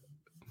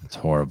 It's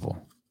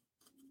horrible.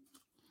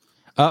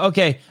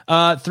 Okay.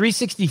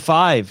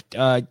 365.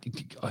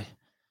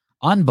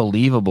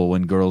 Unbelievable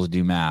when girls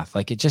do math.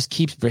 Like it just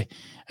keeps.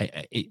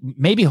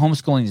 Maybe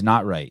homeschooling is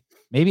not right.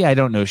 Maybe I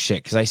don't know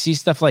shit because I see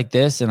stuff like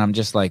this and I'm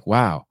just like,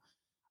 wow,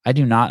 I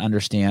do not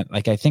understand.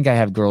 Like I think I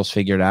have girls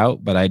figured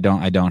out, but I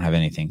don't have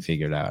anything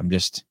figured out. I'm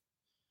just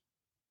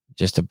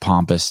a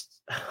pompous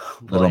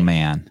little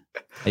man.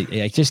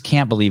 I just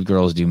can't believe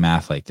girls do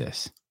math like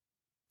this.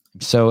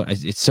 So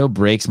it so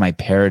breaks my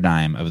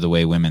paradigm of the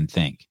way women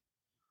think.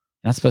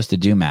 You're not supposed to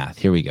do math.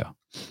 Here we go.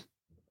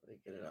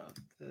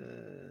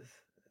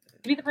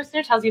 Be the person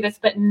who tells you this,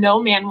 but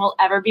no man will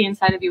ever be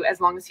inside of you as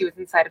long as he was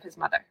inside of his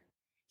mother.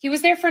 He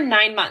was there for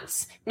 9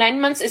 months. 9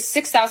 months is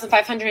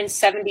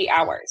 6,570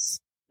 hours.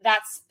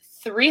 That's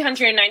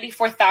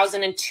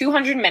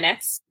 394,200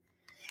 minutes.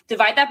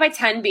 Divide that by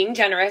 10, being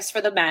generous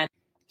for the men.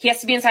 He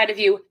has to be inside of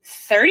you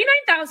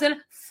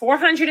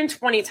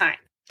 39,420 times.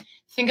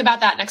 Think about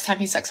that next time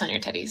he sucks on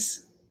your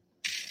titties.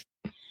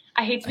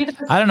 I hate to be the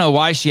person. I don't know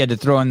why she had to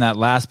throw in that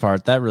last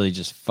part. That really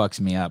just fucks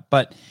me up.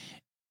 But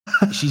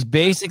she's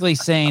basically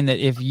saying that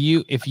if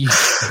you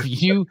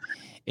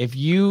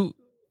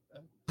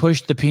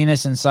push the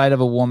penis inside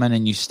of a woman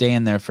and you stay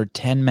in there for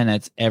 10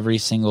 minutes every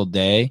single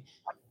day,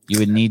 you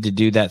would need to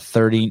do that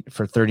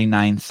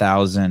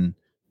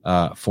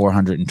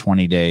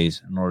 39,420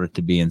 days in order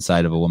to be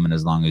inside of a woman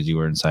as long as you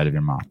were inside of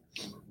your mom.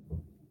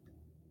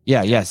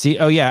 Yeah. See,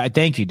 oh yeah.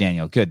 Thank you,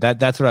 Daniel. Good.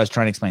 That's what I was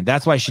trying to explain.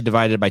 That's why she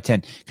divided it by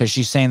 10, because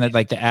she's saying that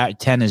like the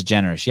 10 is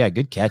generous. Yeah.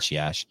 Good catch,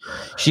 Yash.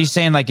 She's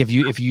saying like if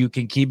you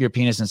can keep your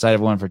penis inside of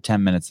a woman for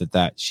 10 minutes,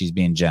 that she's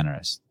being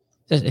generous.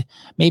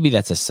 Maybe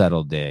that's a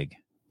subtle dig.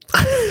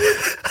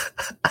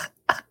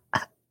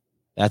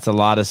 That's a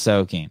lot of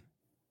soaking.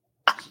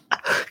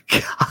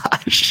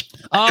 Gosh.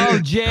 Oh,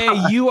 Jay,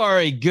 you are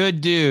a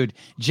good dude.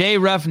 Jay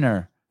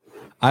Ruffner.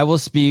 I will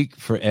speak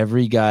for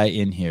every guy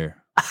in here.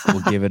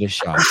 We'll give it a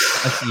shot.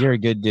 You're a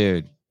good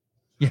dude.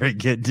 You're a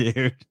good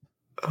dude.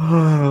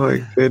 Oh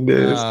my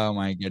goodness. Oh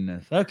my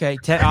goodness. Okay.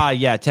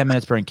 10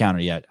 minutes per encounter.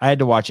 Yeah. I had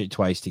to watch it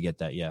twice to get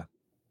that. Yeah.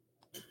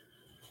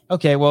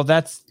 Okay. Well,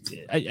 it's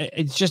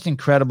just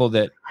incredible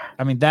that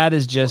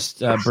is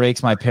just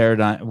breaks my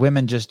paradigm.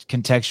 Women just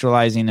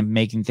contextualizing and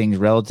making things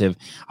relative.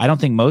 I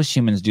don't think most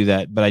humans do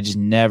that, but I just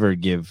never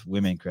give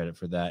women credit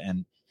for that.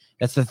 And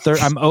that's the third.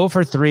 I'm 0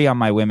 for 3 on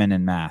my women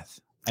in math.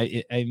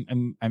 I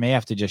may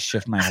have to just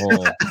shift my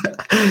whole.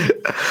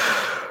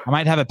 I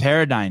might have a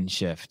paradigm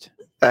shift.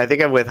 I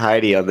think I'm with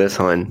Heidi on this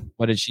one.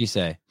 What did she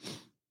say?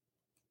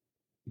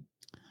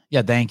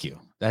 Yeah, thank you.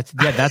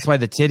 That's why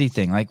the titty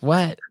thing. Like,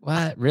 what?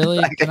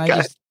 Really? Can I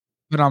just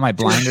put on my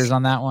blinders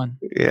on that one?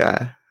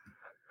 Yeah.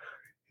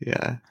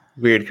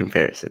 Weird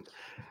comparison.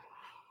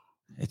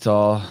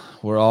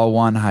 we're all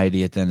one,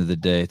 Heidi, at the end of the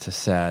day. It's a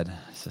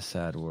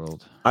sad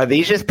world. Are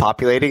these just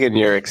populating in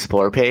your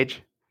explore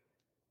page?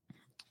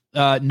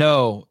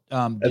 No.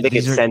 I think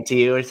it's sent to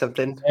you or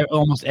something.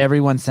 Almost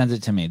everyone sends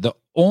it to me. The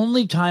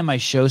only time I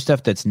show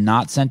stuff that's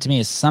not sent to me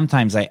is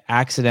sometimes I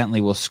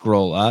accidentally will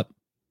scroll up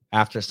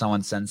after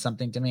someone sends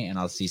something to me and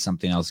I'll see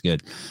something else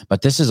good.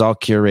 But this is all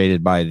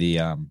curated by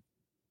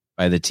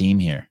the team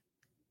here.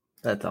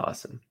 That's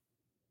awesome.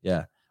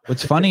 Yeah.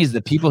 What's funny is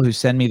the people who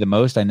send me the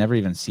most, I never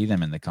even see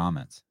them in the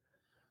comments.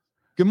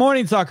 Good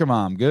morning, soccer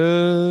mom.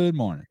 Good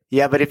morning.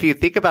 Yeah, but if you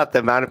think about the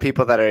amount of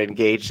people that are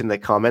engaged in the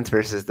comments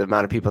versus the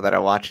amount of people that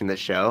are watching the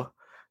show,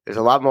 there's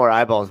a lot more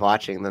eyeballs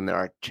watching than there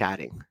are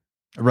chatting.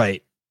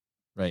 Right.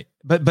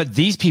 But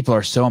these people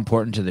are so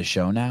important to the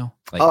show now.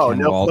 Like Ken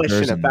no Walters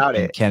question about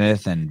it. And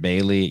Kenneth and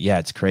Bailey. Yeah,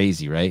 it's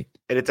crazy, right?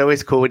 And it's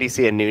always cool when you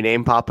see a new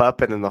name pop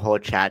up and then the whole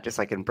chat just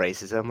like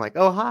embraces them. Like,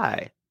 oh,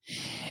 hi.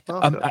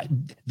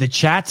 The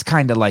chat's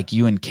kind of like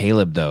you and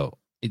Caleb, though,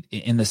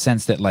 in the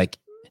sense that like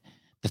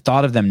the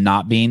thought of them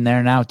not being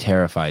there now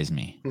terrifies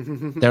me.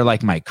 They're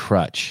like my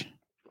crutch.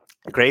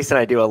 Grace and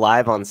I do a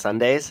live on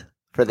Sundays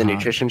for the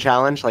nutrition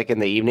challenge, like in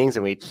the evenings,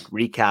 and we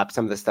recap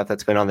some of the stuff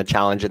that's going on in the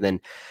challenge, and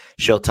then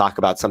she'll talk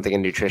about something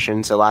in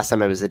nutrition. So last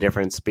time it was the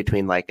difference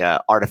between like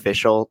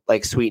artificial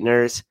like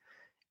sweeteners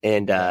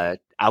and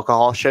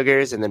alcohol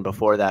sugars, and then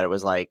before that it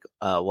was like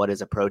what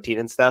is a protein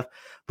and stuff.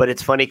 But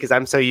it's funny because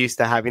I'm so used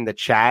to having the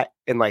chat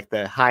and like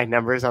the high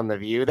numbers on the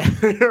view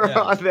that are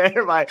on there.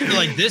 You're like,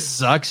 this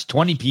sucks.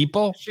 20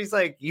 people. She's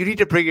like, you need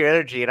to bring your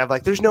energy, and I'm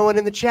like, there's no one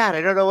in the chat.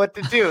 I don't know what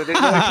to do. There's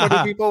only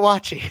 20 people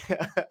watching.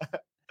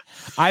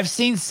 I've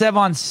seen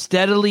Sevan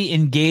steadily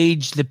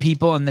engage the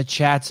people in the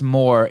chats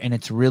more, and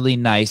it's really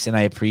nice, and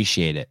I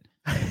appreciate it.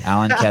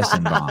 Alan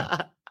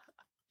Kessenbaum.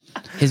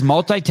 His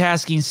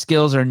multitasking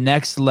skills are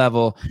next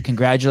level.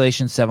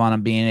 Congratulations, Sevan,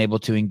 on being able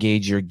to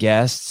engage your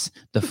guests,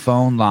 the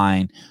phone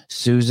line,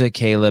 Souza,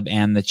 Caleb,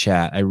 and the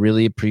chat. I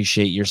really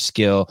appreciate your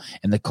skill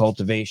and the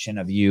cultivation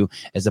of you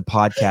as a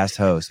podcast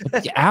host.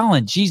 But,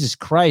 Alan, Jesus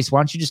Christ, why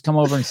don't you just come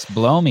over and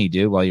blow me,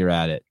 dude, while you're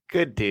at it?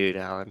 Good dude,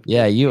 Alan.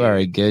 Yeah, you are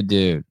a good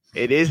dude.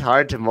 It is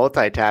hard to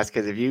multitask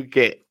because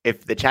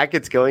if the chat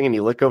gets going and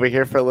you look over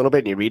here for a little bit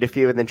and you read a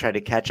few and then try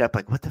to catch up,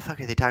 like, what the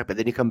fuck are they talking about?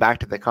 Then you come back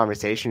to the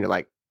conversation, you're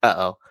like,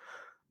 uh-oh,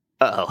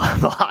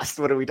 I'm lost.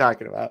 What are we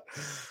talking about?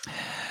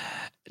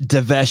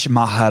 Devesh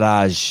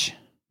Mahara.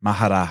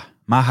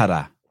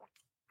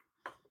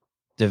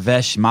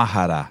 Devesh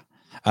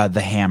Mahara,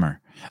 the hammer.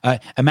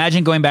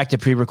 Imagine going back to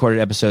pre-recorded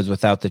episodes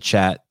without the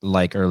chat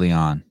like early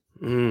on.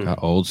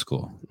 Old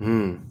school.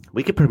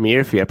 We could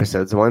premiere a few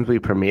episodes. The ones we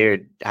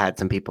premiered had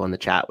some people in the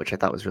chat, which I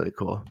thought was really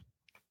cool.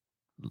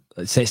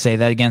 Say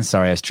that again.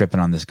 Sorry, I was tripping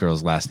on this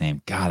girl's last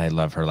name. God, I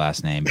love her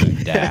last name.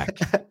 Dak.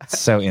 It's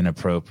so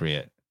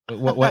inappropriate.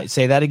 What?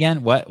 Say that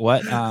again. What?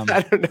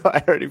 I don't know.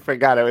 I already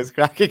forgot. I was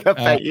cracking up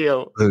at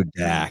you.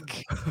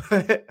 Dak.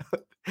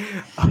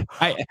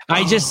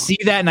 I just see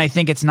that and I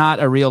think it's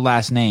not a real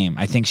last name.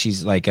 I think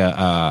she's like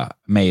a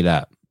made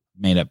up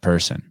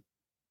person.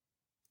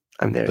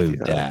 I'm there.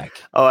 Dak.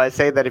 Oh, I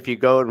say that if you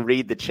go and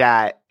read the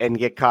chat and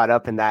get caught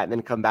up in that and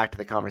then come back to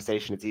the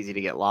conversation, it's easy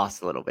to get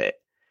lost a little bit.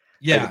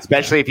 Yeah. Like,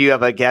 especially if you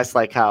have a guest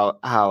like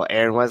how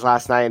Aaron was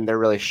last night and they're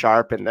really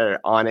sharp and they're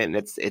on it and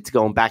it's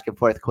going back and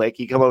forth quick.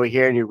 You come over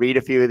here and you read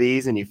a few of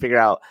these and you figure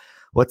out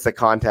what's the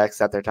context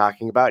that they're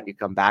talking about. And you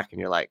come back and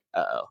you're like,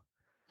 uh-oh.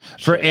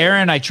 For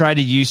Aaron, I try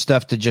to use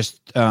stuff to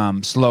just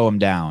slow him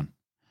down.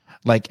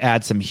 Like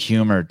add some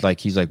humor.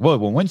 Like he's like, well,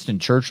 Winston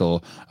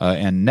Churchill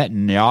and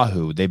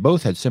Netanyahu, they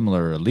both had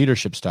similar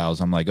leadership styles.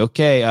 I'm like,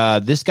 okay,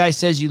 this guy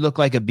says you look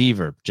like a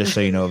beaver, just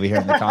so you know over here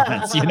in the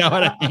comments. You know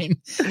what I mean?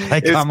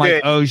 Like I'm good.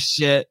 Like, oh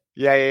shit.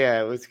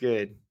 Yeah, it was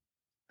good.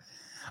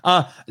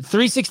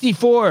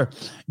 364,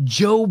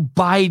 Joe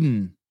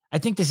Biden. I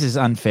think this is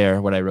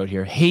unfair what I wrote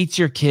here. Hates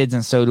your kids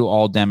and so do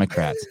all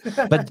Democrats.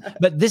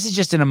 But this is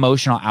just an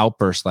emotional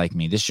outburst like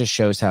me. This just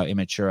shows how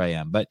immature I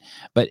am. But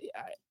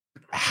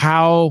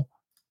how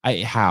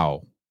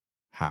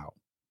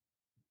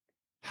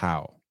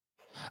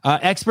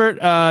expert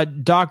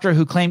doctor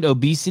who claimed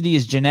obesity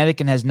is genetic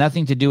and has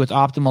nothing to do with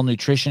optimal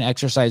nutrition,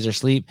 exercise, or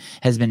sleep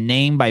has been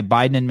named by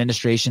Biden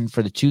administration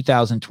for the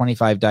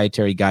 2025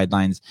 Dietary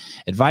Guidelines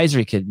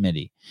Advisory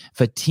Committee.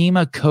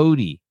 Fatima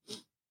Cody.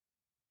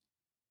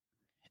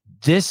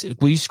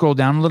 Will you scroll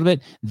down a little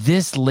bit?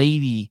 This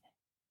lady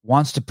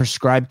wants to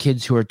prescribe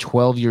kids who are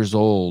 12 years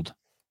old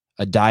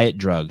a diet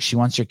drug. She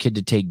wants your kid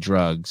to take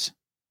drugs.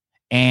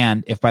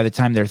 And if by the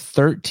time they're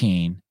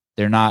 13,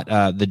 they're not,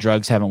 the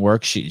drugs haven't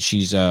worked,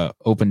 she's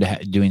open to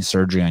doing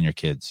surgery on your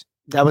kids.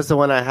 That was the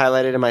one I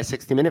highlighted in my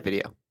 60-minute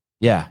video.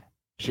 Yeah.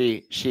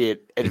 She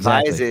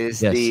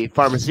advises the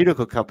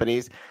pharmaceutical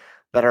companies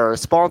that are a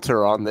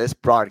sponsor on this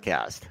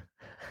broadcast.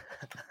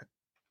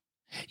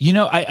 You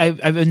know,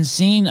 I've been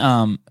seeing,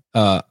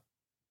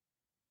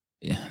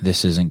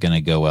 this isn't going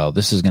to go well.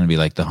 This is going to be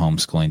like the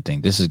homeschooling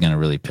thing. This is going to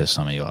really piss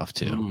some of you off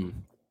too.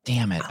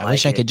 Damn it. I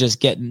wish I could just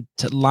get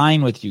into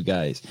line with you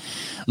guys.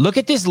 Look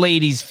at this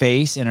lady's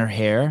face and her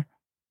hair.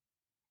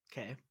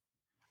 Okay.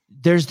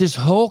 there's this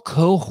whole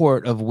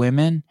cohort of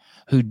women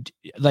who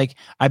like,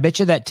 I bet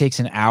you that takes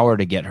an hour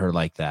to get her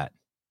like that.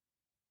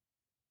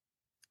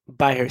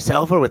 By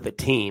herself or with the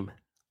team?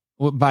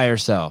 By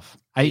herself.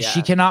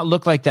 She cannot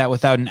look like that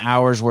without an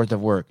hour's worth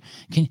of work.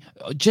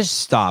 Just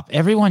stop.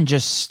 Everyone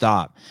just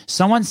stop.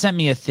 Someone sent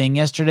me a thing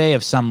yesterday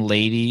of some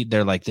lady.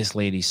 They're like, this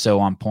lady's so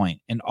on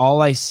point. And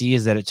all I see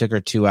is that it took her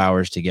 2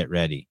 hours to get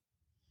ready.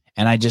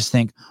 And I just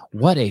think,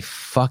 what a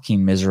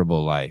fucking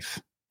miserable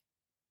life.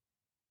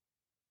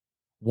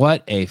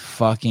 What a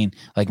fucking,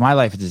 like, my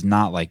life is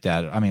not like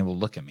that. I mean, well,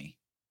 look at me.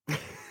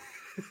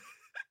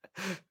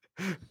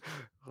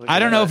 I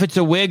don't know if it's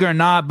a wig or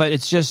not, but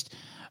it's just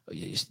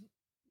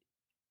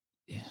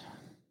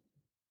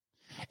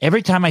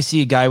every time I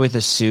see a guy with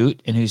a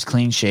suit and who's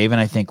clean shaven,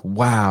 I think,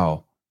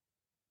 wow,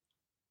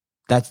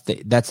 that's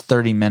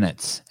 30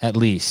 minutes at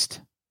least.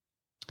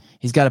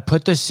 He's got to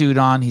put the suit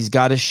on. He's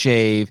got to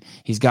shave.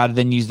 He's got to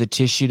then use the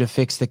tissue to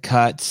fix the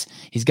cuts.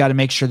 He's got to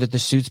make sure that the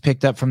suit's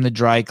picked up from the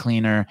dry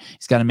cleaner.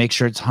 He's got to make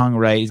sure it's hung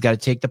right. He's got to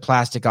take the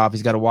plastic off.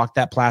 He's got to walk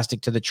that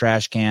plastic to the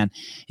trash can.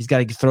 He's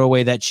got to throw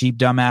away that cheap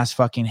dumbass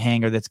fucking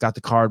hanger that's got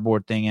the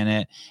cardboard thing in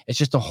it. It's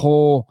just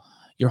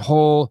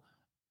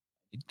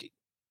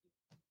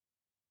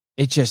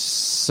it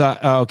just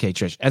okay,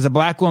 Trish. As a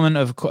black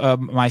woman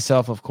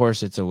myself, of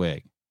course, it's a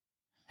wig.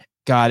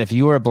 God, if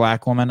you were a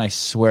black woman, I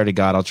swear to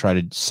God, I'll try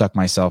to suck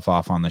myself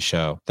off on the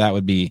show. That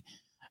would be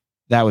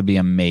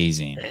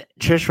amazing.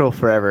 Trish will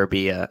forever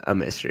be a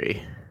mystery.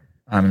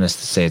 I'm going to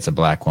say it's a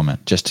black woman,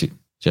 just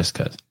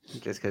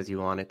because you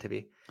want it to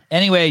be.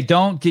 Anyway,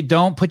 don't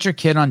put your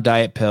kid on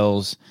diet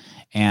pills.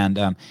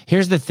 And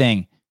here's the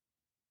thing.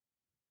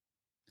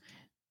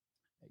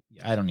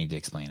 I don't need to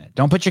explain it.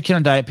 Don't put your kid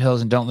on diet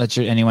pills and don't let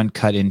anyone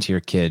cut into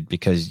your kid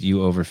because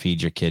you overfeed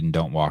your kid and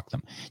don't walk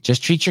them.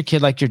 Just treat your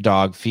kid like your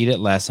dog, feed it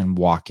less and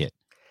walk it.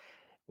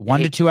 1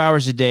 to 2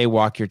 hours a day,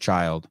 walk your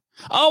child.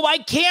 Oh, I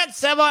can't,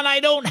 Sevan.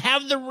 I don't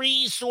have the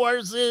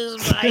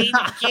resources. I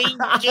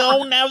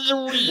don't have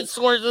the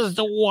resources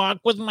to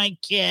walk with my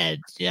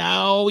kids.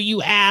 Oh,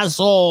 you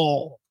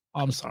asshole.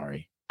 I'm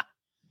sorry.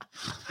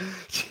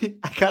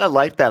 I kind of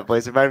like that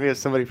voice. It reminded me of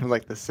somebody from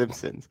like The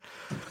Simpsons.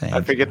 I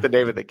forget the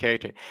name of the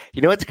character.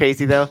 You know what's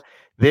crazy though?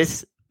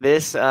 This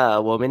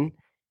woman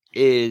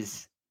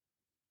is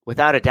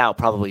without a doubt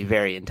probably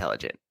very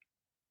intelligent.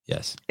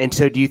 Yes. And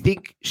so do you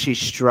think she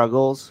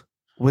struggles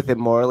with it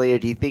morally, or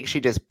do you think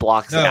she just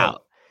blocks it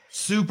out?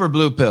 Super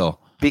blue pill.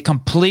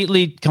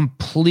 Completely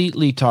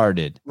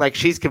tarded. Like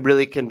she's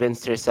really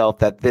convinced herself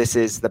that this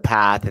is the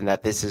path and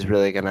that this is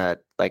really gonna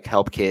like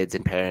help kids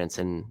and parents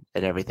and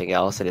everything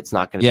else, and it's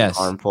not gonna be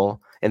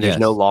harmful, and there's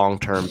no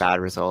long-term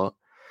bad result.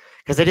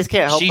 Because I just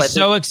can't help. She's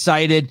so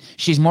excited.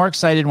 She's more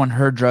excited when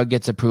her drug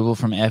gets approval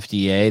from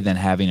FDA than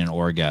having an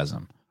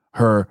orgasm.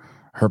 Her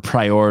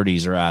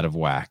priorities are out of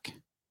whack.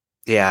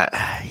 Yeah,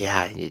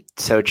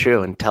 it's so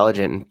true.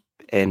 Intelligent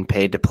and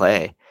paid to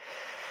play.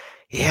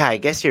 Yeah, I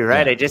guess you're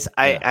right. Yeah.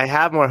 I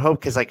have more hope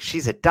because like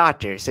she's a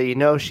doctor,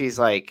 so she's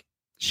like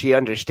she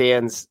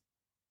understands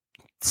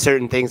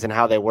certain things and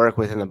how they work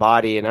within the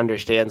body, and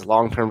understands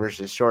long-term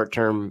versus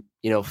short-term,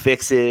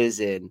 fixes,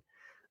 and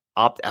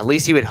at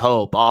least you would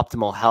hope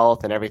optimal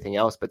health and everything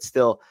else. But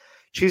still,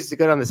 chooses to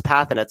go down this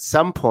path, and at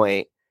some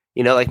point,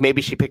 like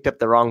maybe she picked up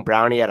the wrong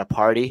brownie at a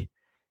party,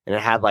 and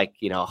it had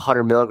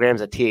 100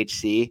 milligrams of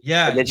THC.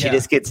 Yeah, and then she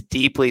just gets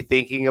deeply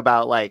thinking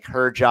about like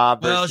her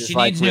job. Well, she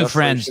needs new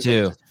friends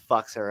too.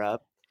 Fucks her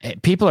up.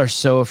 People are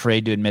so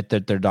afraid to admit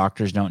that their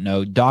doctors don't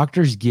know.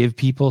 Doctors give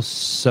people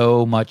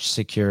so much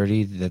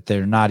security that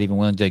they're not even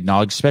willing to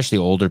acknowledge, especially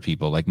older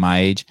people like my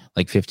age,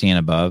 like 50 and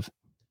above.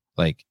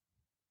 Like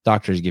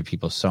doctors give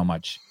people so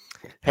much.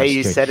 Hey,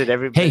 you said it.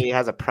 Everybody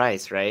has a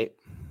price, right?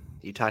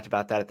 You talked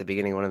about that at the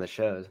beginning of one of the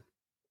shows.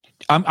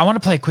 I want to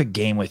play a quick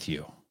game with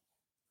you.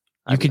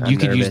 You could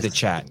nervous. use the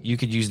chat. You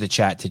could use the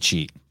chat to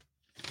cheat.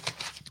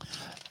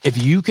 If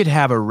you could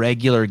have a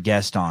regular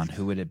guest on,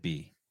 who would it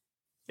be?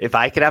 If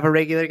I could have a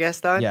regular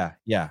guest on? Yeah.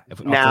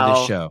 For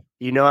this show.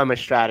 I'm a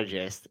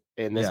strategist,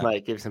 and this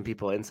might give some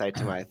people insight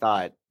to my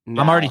thought.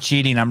 I'm already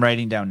cheating. I'm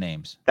writing down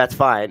names. That's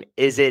fine.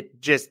 Is it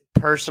just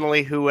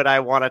personally who would I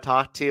want to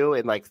talk to,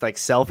 and like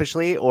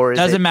selfishly, or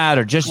doesn't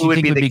matter? Just who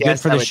you think would be good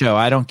for the show.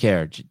 I don't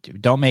care.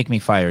 Don't make me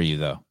fire you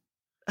though.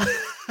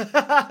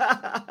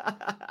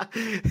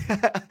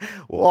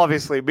 Well,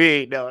 obviously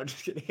me. No, I'm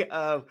just kidding.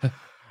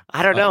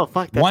 I don't know.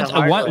 Fuck. That's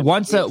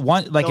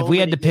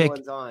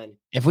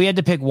if we had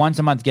to pick once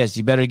a month guests,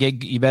 I'm going to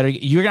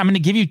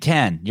give you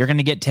 10. You're going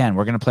to get 10.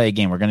 We're going to play a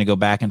game. We're going to go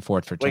back and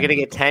forth for 10. We're going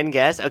to get 10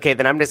 guests. Okay.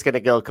 Then I'm just going to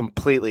go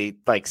completely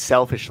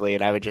selfishly,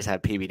 and I would just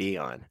have PBD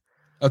on.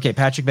 Okay.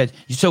 Patrick Bed.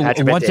 So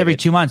once every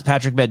 2 months,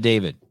 Patrick Bed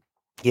David.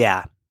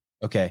 Yeah.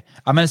 Okay.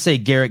 I'm going to say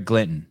Garrett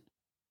Glinton.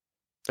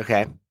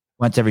 Okay.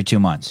 Once every 2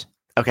 months.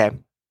 Okay.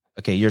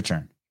 Okay. Your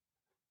turn.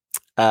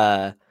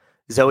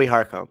 Zoe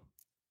Harcombe.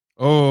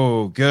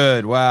 Oh,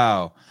 good.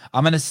 Wow.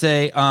 I'm going to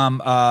say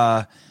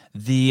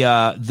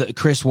the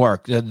Chris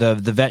Wark, the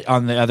vet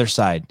on the other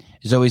side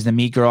is always the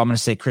meat girl. I'm going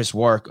to say Chris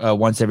Wark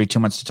once every 2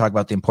 months to talk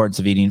about the importance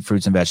of eating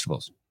fruits and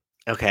vegetables.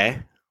 Okay.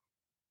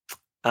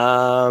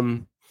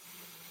 I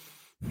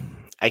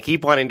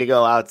keep wanting to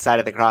go outside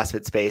of the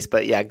CrossFit space,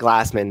 but yeah,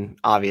 Glassman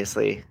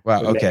obviously.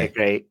 Wow. would make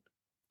Okay.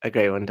 a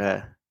great one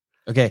to.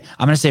 Okay.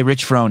 I'm going to say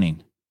Rich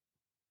Froning.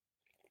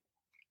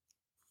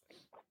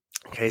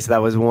 Okay, so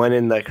that was one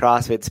in the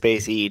CrossFit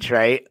space each,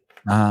 right?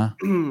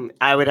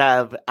 I would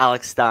have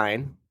Alex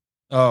Stein.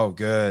 Oh,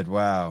 good.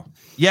 Wow.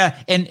 Yeah.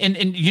 And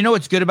you know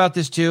what's good about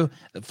this too?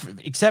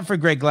 Except for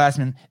Greg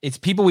Glassman, it's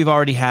people we've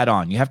already had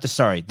on. You have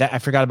to, I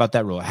forgot about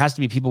that rule. It has to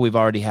be people we've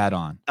already had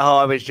on. Oh,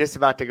 I was just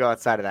about to go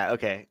outside of that.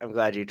 Okay. I'm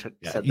glad you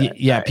said that.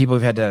 Yeah. Right. People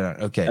we've had that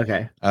on. Okay.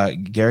 Okay.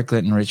 Garrett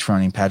Clinton, Rich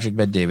Froning, Patrick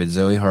Bet-David,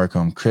 Zoe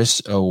Harcombe,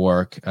 Chris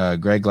O'Rourke,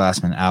 Greg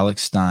Glassman,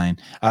 Alex Stein.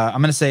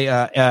 I'm going to say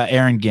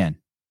Aaron Ginn.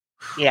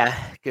 Yeah.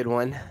 Good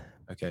one.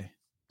 Okay.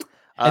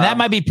 And that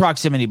might be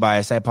proximity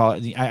bias. I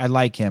apologize. I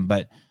like him,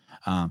 but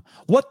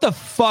what the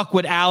fuck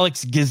would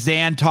Alex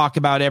Gazan talk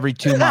about every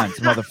 2 months,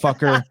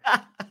 motherfucker?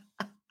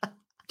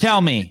 Tell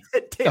me,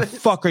 what the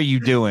fuck are you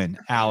doing,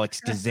 Alex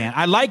Gazan?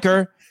 I like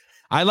her.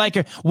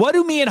 What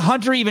do me and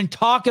Hunter even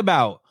talk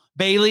about,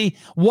 Bailey?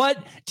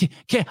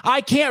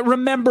 I can't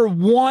remember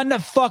one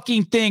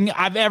fucking thing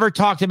I've ever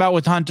talked about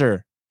with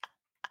Hunter.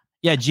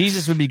 Yeah,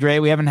 Jesus would be great.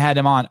 We haven't had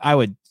him on. I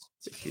would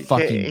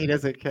fucking. He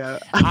doesn't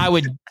count.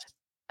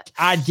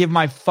 I'd give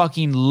my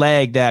fucking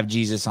leg to have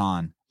Jesus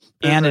on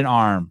and an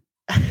arm.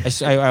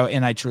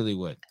 And I truly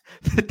would.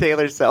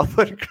 Taylor Self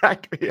would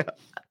crack me up.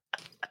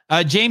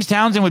 James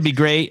Townsend would be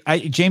great.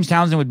 James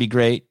Townsend would be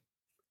great.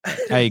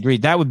 I agree.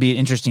 That would be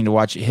interesting to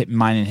watch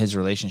mine and his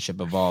relationship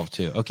evolve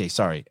too. Okay,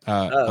 sorry.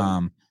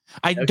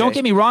 Don't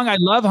get me wrong. I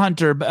love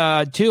Hunter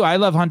too. I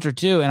love Hunter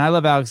too, and I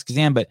love Alex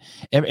Kazan. But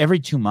every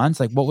 2 months,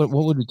 like what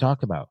would we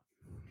talk about?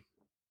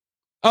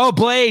 Oh,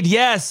 Blade.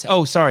 Yes.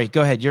 Oh, sorry.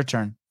 Go ahead. Your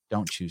turn.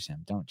 Don't choose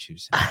him.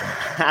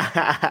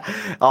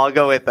 I'll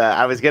go with.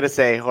 I was gonna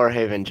say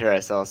Jorge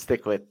Ventura, so I'll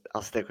stick with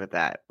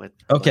that.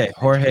 Okay,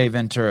 Jorge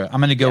Ventura. I'm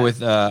gonna go with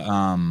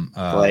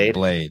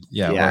Blade.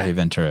 Yeah, Jorge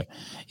Ventura.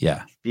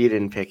 Yeah. You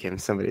didn't pick him.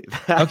 Somebody.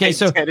 Okay,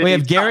 so we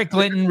have Garrett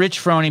Clinton, Rich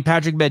Froning,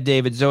 Patrick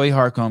Bet-David, Zoe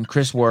Harcombe,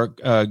 Chris Work,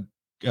 Greg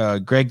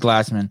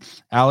Glassman,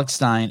 Alex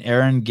Stein,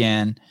 Aaron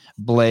Ginn,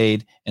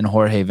 Blade, and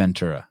Jorge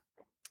Ventura.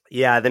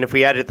 Yeah. Then if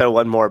we had to throw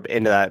one more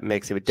into that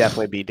mix, it would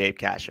definitely be Dave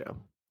Castro.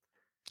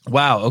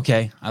 Wow.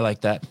 Okay. I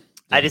like that.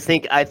 I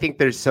think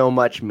there's so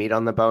much meat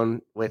on the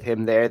bone with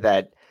him there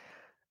that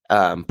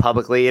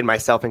publicly, and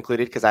myself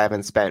included, because I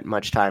haven't spent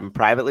much time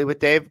privately with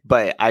Dave,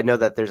 but I know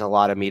that there's a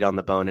lot of meat on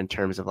the bone in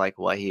terms of like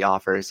what he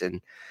offers and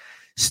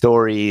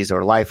stories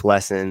or life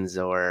lessons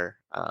or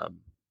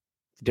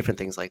different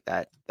things like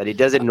that he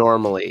doesn't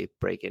normally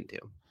break into.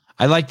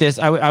 I like this.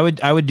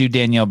 I would do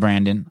Danielle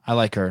Brandon. I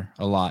like her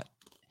a lot.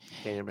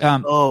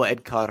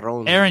 Ed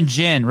Caron. Aaron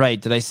Ginn, right?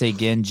 Did I say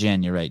Ginn?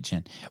 Ginn, you're right,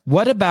 Ginn.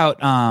 What about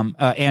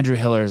Andrew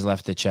Hiller has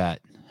left the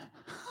chat?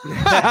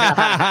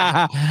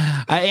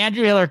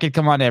 Andrew Hiller could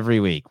come on every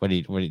week.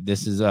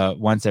 This is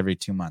once every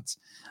 2 months.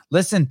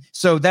 Listen,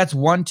 so that's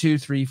 1, 2,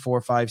 3,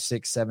 4, 5,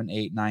 6, 7,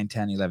 8, 9,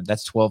 10, 11.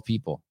 That's 12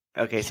 people.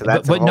 Okay, so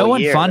that's but no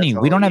one funny.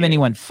 We don't have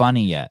anyone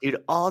funny yet. Dude,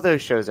 all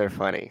those shows are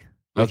funny.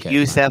 Okay.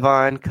 You,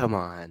 Sevon, come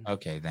on.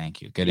 Okay,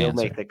 thank you. Good You'll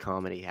answer. Make the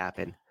comedy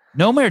happen.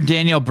 No more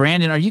Danielle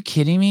Brandon. Are you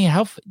kidding me?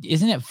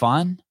 Isn't it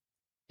fun?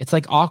 It's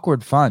like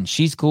awkward fun.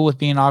 She's cool with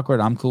being awkward.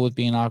 I'm cool with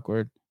being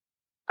awkward.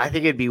 I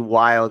think it'd be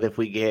wild if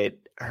we get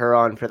her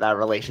on for that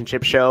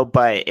relationship show,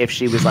 but if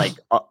she was like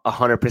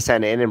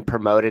 100% in and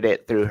promoted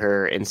it through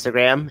her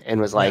Instagram and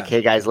was like,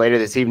 hey guys, later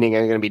this evening,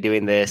 I'm going to be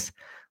doing this,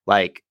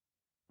 like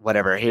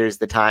whatever, here's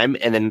the time.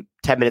 And then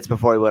 10 minutes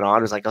before we went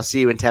on, was like, I'll see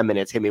you in 10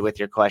 minutes. Hit me with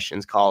your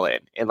questions, call in,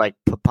 and like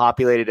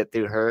populated it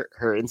through her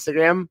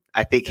Instagram.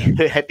 I think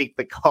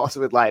the calls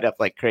would light up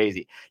like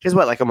crazy. She's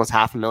like almost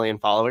 500,000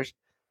 followers.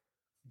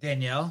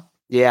 Danielle?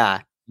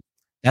 Yeah.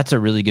 That's a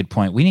really good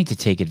point. We need to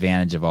take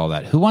advantage of all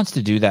that. Who wants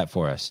to do that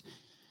for us?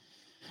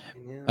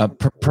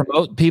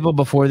 Promote people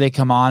before they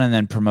come on and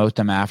then promote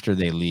them after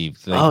they leave.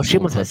 She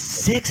almost has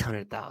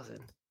 600,000.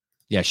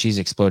 Yeah, she's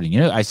exploding. You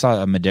know, I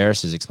saw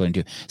Medeiros is exploding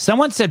too.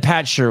 Someone said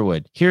Pat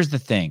Sherwood. Here's the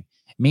thing.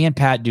 Me and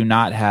Pat do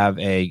not have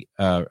a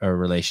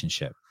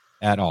relationship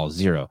at all.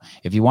 Zero.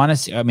 If you want to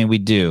see, I mean, we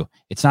do.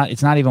 It's not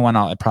even one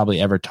I'll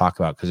probably ever talk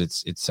about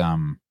because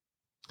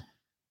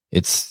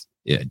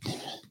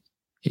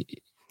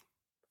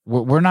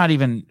we're not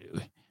even,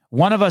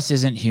 one of us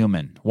isn't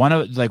human.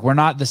 We're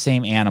not the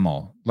same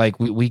animal. Like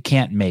we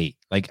can't mate.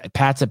 Like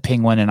Pat's a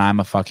penguin and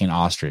I'm a fucking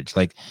ostrich.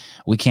 Like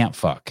we can't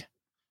fuck.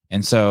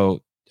 And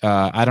so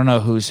I don't know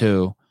who's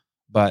who,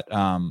 but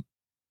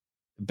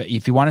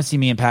if you want to see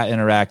me and Pat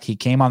interact, he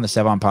came on the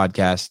Sevon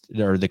podcast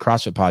or the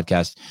CrossFit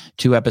podcast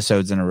 2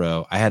 episodes in a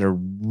row. I had a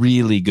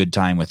really good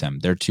time with him.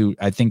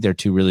 I think they're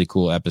 2 really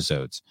cool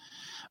episodes.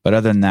 But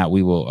other than that,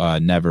 we will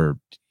never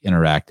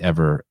interact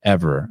ever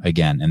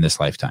again in this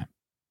lifetime.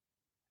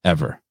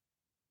 Ever.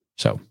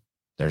 So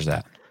there's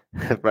that.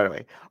 By the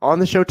way, on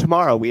the show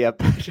tomorrow, we have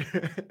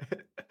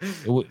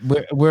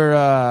we're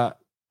I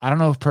don't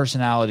know if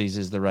personalities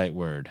is the right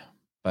word,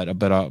 but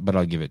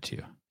I'll give it to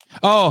you.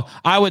 Oh,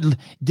 I would.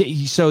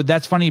 So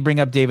that's funny you bring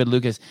up David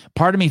Lucas.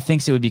 Part of me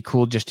thinks it would be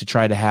cool just to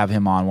try to have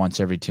him on once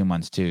every 2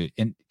 months too.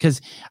 And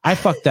because I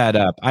fucked that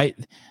up.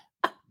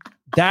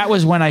 That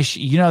was when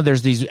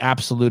there's these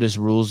absolutist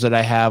rules that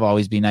I have.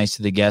 Always be nice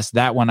to the guests.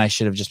 That one I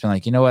should have just been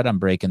like, you know what? I'm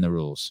breaking the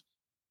rules.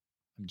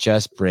 I'm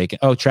just breaking.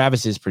 Oh,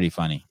 Travis is pretty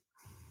funny.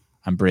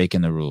 I'm breaking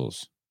the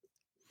rules.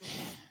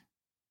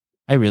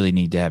 I really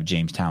need to have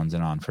James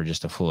Townsend on for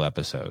just a full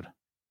episode.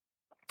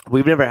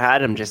 We've never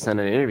had him just on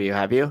an interview,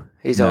 have you?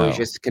 He's always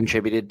just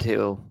contributed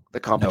to the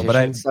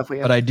competition stuff we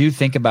have. But I do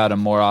think about him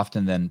more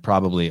often than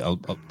probably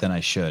than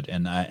I should,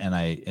 and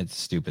it's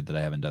stupid that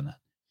I haven't done that.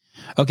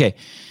 Okay.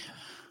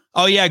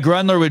 Oh yeah,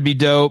 Grundler would be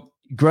dope.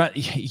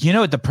 You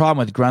know what the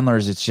problem with Grundler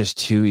is? It's just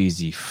too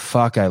easy.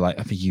 Fuck, I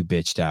think you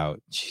bitched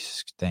out.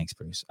 Jesus, thanks,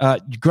 Bruce.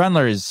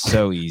 Grundler is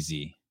so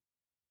easy.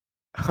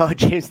 Oh,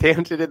 James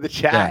Townsend in the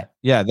chat.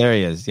 Yeah, there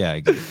he is. Yeah,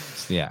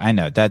 I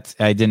know.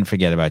 I didn't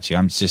forget about you.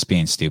 I'm just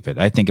being stupid.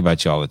 I think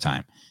about you all the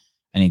time.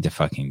 I need to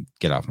fucking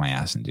get off my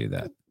ass and do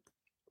that.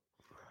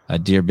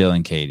 Dear Bill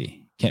and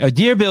Katie.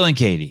 Dear Bill and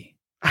Katie,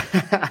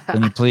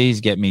 can you please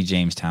get me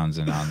James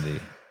Townsend on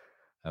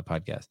the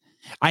podcast?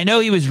 I know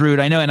he was rude.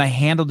 I know, and I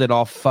handled it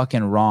all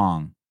fucking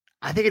wrong.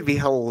 I think it'd be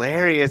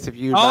hilarious if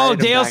you. Oh,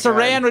 Dale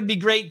Saran would be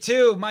great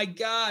too. My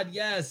God,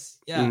 yes.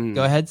 Yeah.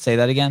 Go ahead. Say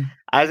that again.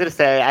 I was going to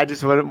say, I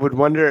just would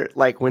wonder,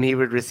 like, when he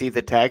would receive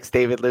the text,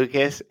 David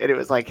Lucas, and it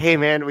was like, hey,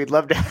 man, we'd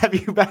love to have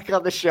you back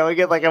on the show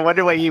again. Like, I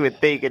wonder what he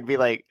would think and be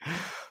like,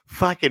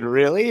 fucking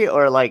really?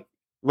 Or, like,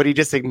 would he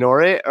just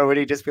ignore it? Or would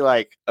he just be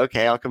like,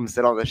 okay, I'll come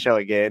sit on the show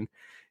again?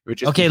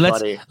 Okay,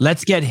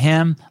 let's get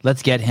him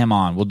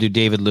on. We'll do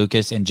David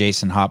Lucas and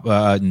James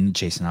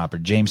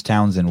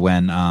Townsend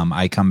when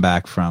I come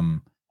back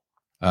from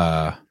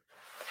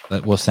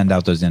we'll send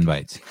out those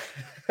invites.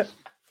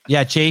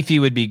 Yeah,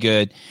 Chafee would be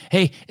good.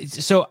 Hey,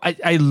 so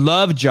I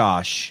love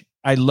Josh.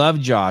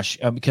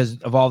 Because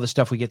of all the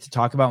stuff we get to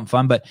talk about and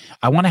fun, but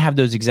I want to have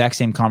those exact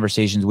same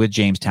conversations with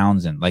James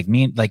Townsend. Like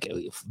me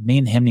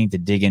and him need to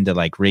dig into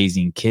like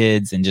raising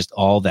kids and just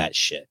all that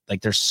shit.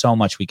 Like there's so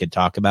much we could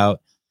talk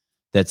about.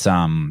 That's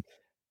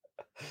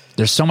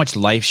there's so much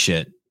life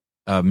shit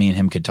me and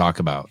him could talk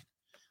about.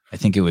 I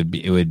think it would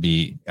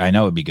be I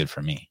know it'd be good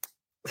for me.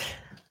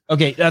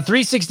 Okay,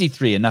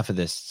 363, enough of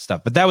this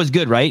stuff. But that was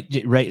good, right?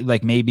 Right,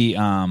 like maybe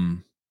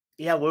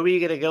yeah, where were you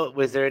gonna go?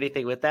 Was there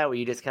anything with that? Were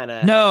you just kind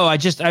of No, I've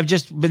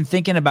just been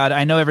thinking about it.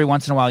 I know every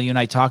once in a while you and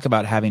I talk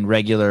about having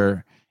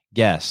regular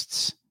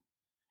guests.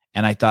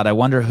 And I thought I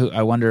wonder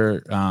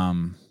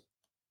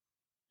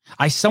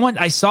I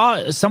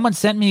saw someone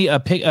sent me a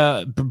pic,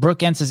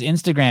 Brooke Ence's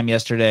Instagram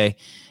yesterday,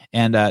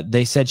 and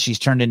they said she's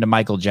turned into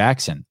Michael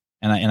Jackson,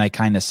 and I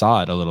kind of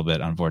saw it a little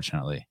bit,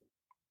 unfortunately.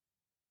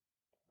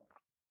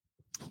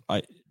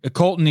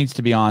 Colton needs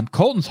to be on.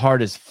 Colton's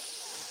hard as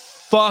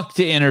fuck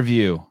to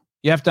interview.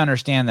 You have to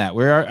understand that.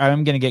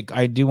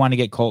 I do want to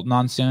get Colton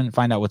on soon and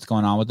find out what's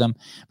going on with them,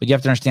 but you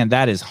have to understand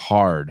that is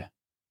hard.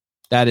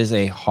 That is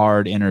a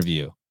hard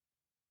interview.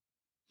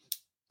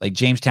 Like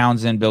James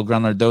Townsend, Bill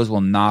Grundler, those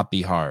will not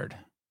be hard.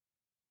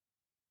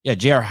 Yeah,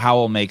 J.R.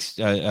 Howell makes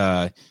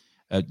Colton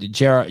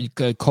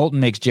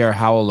makes J.R.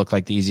 Howell look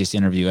like the easiest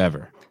interview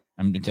ever.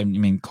 I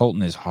mean,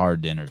 Colton is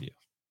hard to interview.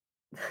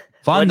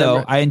 Fun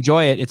though, I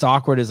enjoy it. It's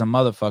awkward as a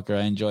motherfucker.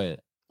 I enjoy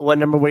it. What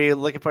number were you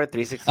looking for?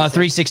 363.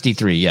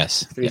 363.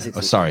 Yes. 363. Yeah.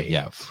 Oh, sorry.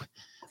 Yeah,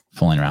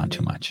 fooling around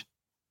too much.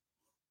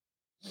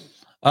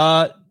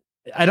 I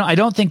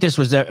don't think this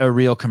was a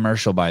real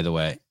commercial, by the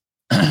way.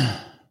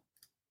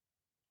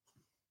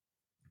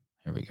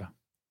 Here we go.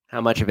 How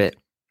much of it?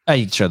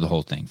 I show the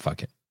whole thing.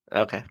 Fuck it.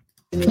 Okay.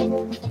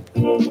 Girls,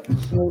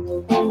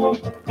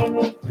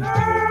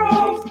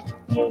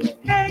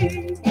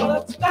 hey,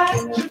 what's that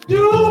you're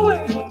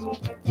doing?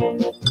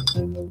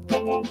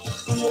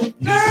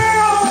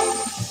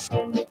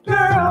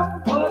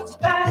 Girl, what's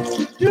that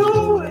you're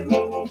doing?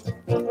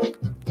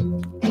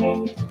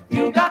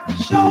 You got to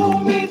show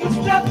me the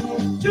steps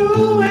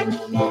to it.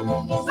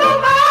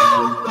 Somehow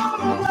I'm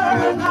gonna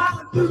learn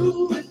how to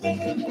do it.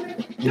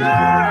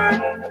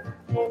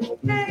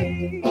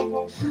 Hey,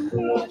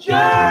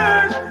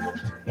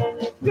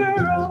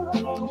 girl,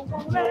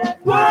 that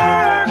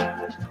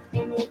work.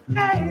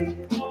 Hey,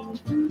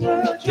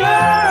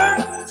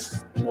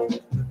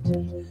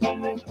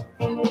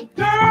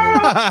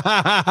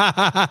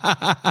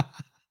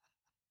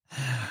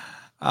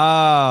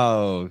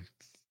 Oh,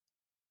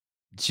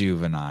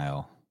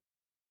 juvenile.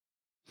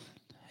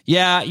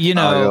 Yeah,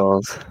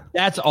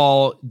 that's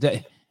all.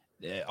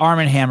 Arm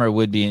 & Hammer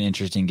would be an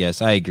interesting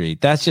guest. I agree.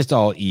 That's just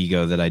all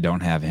ego that I don't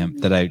have him,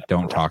 that I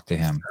don't talk to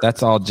him.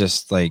 That's all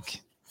just like.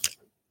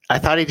 I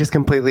thought he just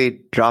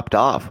completely dropped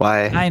off.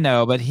 Why? I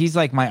know, but he's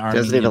like my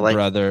Armenian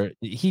brother.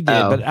 He did,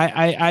 but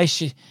I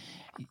should.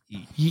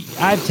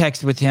 I've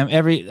texted with him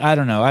I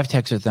don't know. I've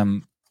texted with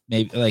him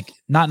maybe like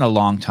not in a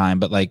long time,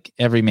 but like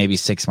every maybe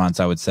 6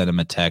 months I would send him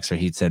a text or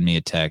he'd send me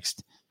a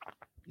text.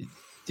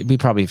 We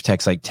probably have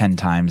texted like 10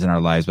 times in our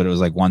lives, but it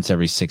was like once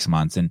every 6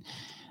 months. And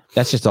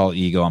that's just all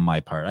ego on my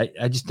part.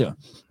 I just do.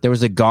 There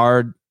was a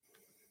guard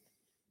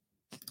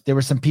there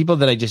were some people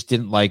that I just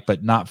didn't like,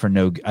 but not for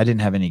no. I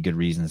didn't have any good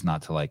reasons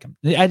not to like him.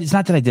 It's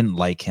not that I didn't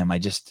like him. I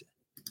didn't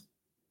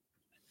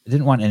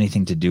want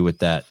anything to do with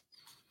that.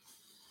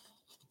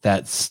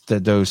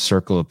 Those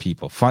circle of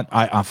people.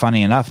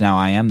 Funny enough, now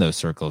I am those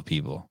circle of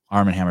people.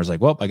 Arm & Hammer's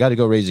like, well, I got to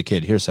go raise a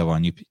kid. Here,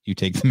 Sevon, you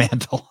take the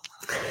mantle.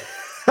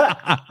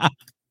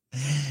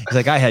 He's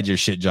like, I had your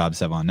shit job,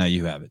 Sevon. No,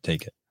 you have it.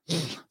 Take it.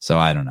 So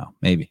I don't know.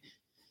 Maybe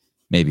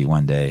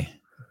one day.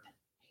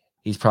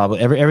 He's probably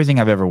everything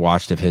I've ever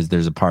watched of his.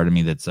 There's a part of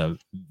me that's a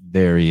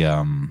very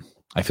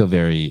I feel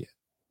very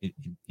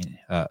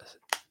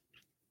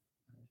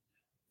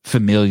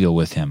familial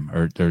with him,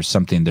 or there's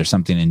something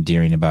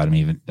endearing about him.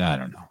 Even I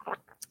don't know,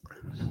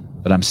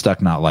 but I'm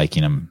stuck not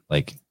liking him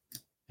like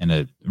in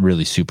a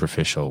really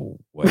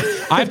superficial way.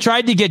 I've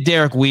tried to get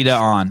Derek Weida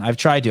on. I've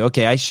tried to.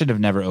 Okay, I should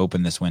have never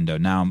opened this window.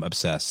 Now I'm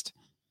obsessed.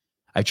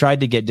 I tried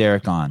to get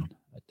Derek on.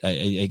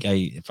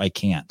 If I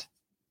can't,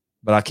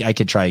 but I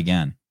could try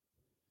again.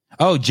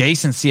 Oh,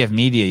 Jason CF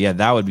Media. Yeah,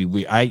 that would be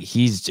weird.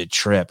 He's a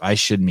trip. I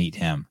should meet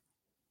him.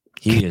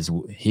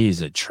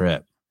 He's a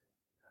trip.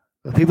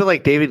 People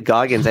like David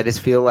Goggins, I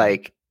just feel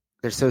like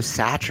they're so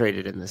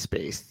saturated in this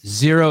space.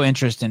 Zero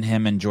interest in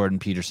him and Jordan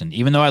Peterson,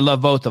 even though I love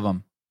both of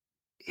them.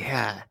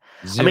 Yeah.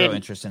 Zero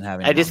interest in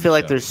having. I just feel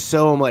like there's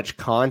so much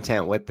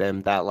content with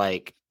them that,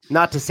 like,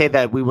 not to say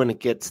that we wouldn't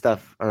get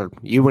stuff or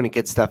you wouldn't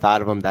get stuff out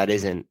of them that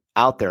isn't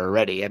out there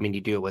already. I mean, you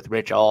do it with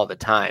Rich all the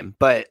time,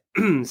 but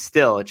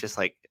still, it's just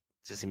like,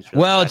 it just seems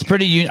really well, it's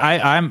pretty.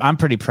 I'm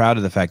pretty proud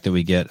of the fact that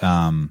we get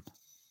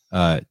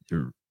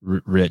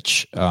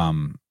Rich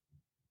on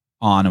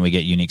and we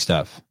get unique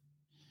stuff.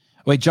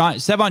 Wait, John,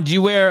 Sevon, do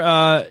you wear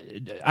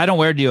I don't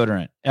wear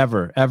deodorant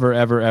ever.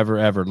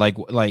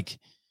 Like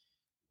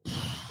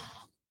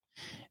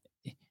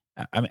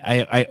I mean,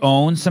 I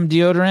own some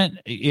deodorant.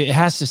 It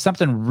has to,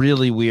 something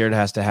really weird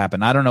has to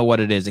happen. I don't know what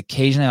it is.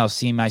 Occasionally I'll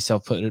see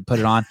myself put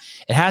it on.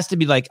 It has to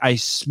be like I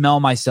smell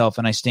myself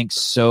and I stink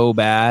so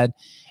bad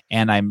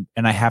and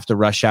I have to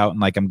rush out and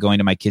like I'm going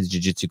to my kids'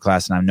 jiu-jitsu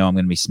class and I know I'm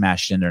going to be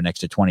smashed in there next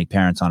to 20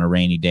 parents on a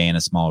rainy day in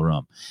a small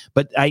room.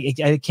 But I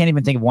can't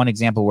even think of one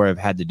example where I've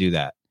had to do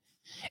that.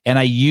 And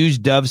I use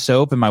Dove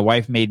soap and my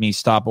wife made me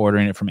stop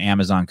ordering it from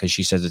Amazon because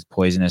she says it's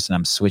poisonous and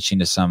I'm switching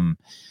to some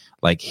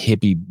like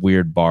hippie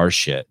weird bar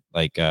shit.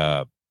 Like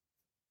has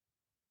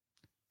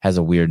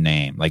a weird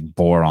name, like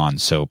boron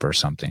soap or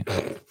something.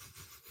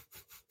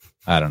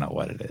 I don't know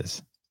what it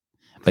is.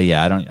 But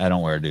yeah, I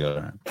don't wear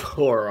deodorant.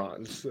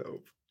 Boron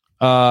soap.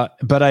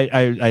 But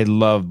I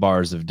love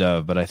bars of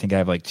Dove, but I think I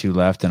have like 2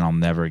 left and I'll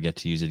never get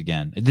to use it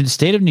again. The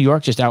state of New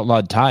York just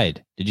outlawed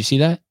Tide. Did you see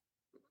that?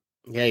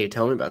 Yeah, you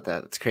told me about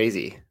that. It's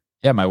crazy.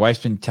 Yeah, my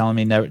wife's been telling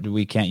me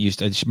we can't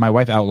use. My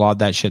wife outlawed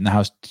that shit in the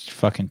house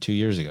fucking 2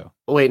 years ago.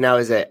 Wait, now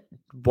is it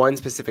one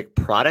specific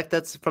product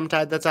that's from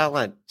Tide that's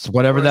outlawed? So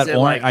whatever that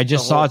orange, like I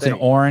just saw it's an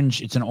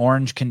orange. It's an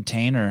orange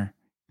container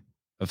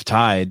of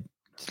Tide.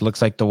 It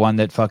looks like the one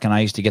that fucking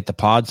I used to get the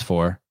pods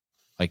for,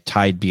 like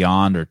Tide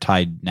Beyond or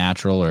Tide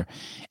Natural,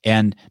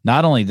 and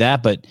not only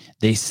that, but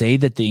they say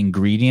that the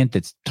ingredient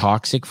that's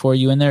toxic for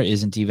you in there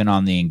isn't even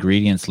on the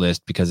ingredients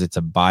list because it's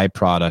a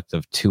byproduct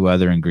of 2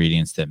 other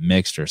ingredients that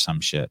mixed or some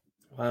shit.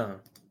 Wow.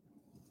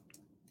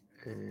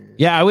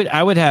 Yeah, I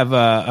would have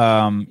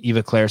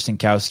Eva Claire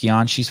Sinkowski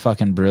on. She's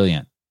fucking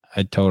brilliant.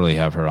 I'd totally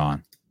have her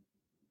on.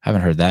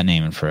 Haven't heard that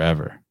name in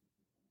forever.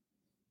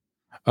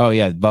 Oh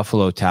yeah,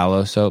 Buffalo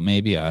Tallow soap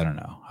maybe. I don't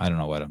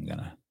know what I'm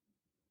gonna.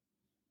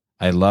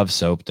 I love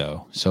soap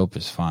though. Soap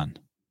is fun.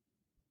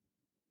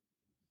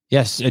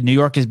 Yes, New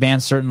York has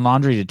banned certain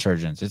laundry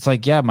detergents. It's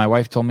like, yeah, my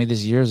wife told me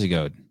this years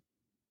ago.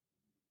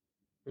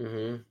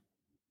 Mm-hmm.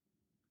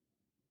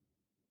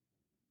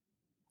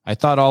 I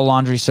thought all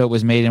laundry soap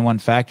was made in one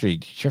factory.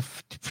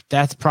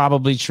 That's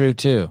probably true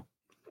too.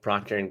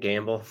 Procter and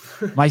Gamble.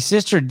 My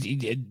sister,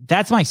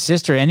 that's my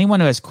sister.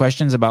 Anyone who has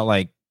questions about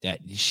like that,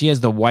 she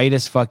has the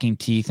whitest fucking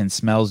teeth and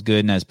smells good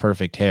and has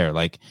perfect hair.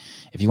 Like,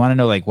 if you want to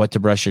know like what to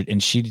brush her,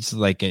 and she's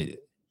like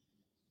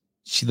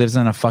she lives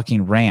on a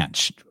fucking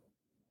ranch,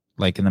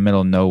 like in the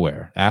middle of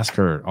nowhere. Ask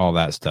her all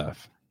that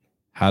stuff.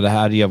 How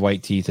do you have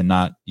white teeth and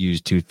not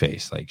use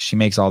toothpaste? Like, she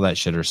makes all that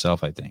shit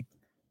herself, I think.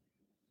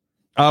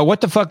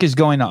 What the fuck is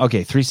going on?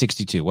 Okay,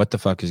 362. What the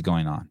fuck is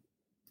going on?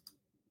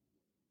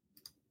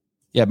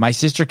 Yeah, my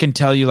sister can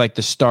tell you like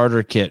the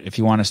starter kit if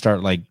you want to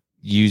start like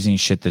using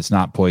shit that's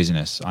not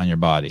poisonous on your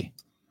body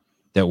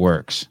that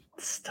works.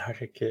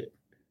 Starter kit.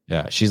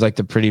 Yeah, she's like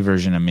the pretty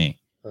version of me.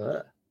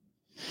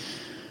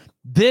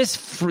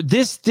 This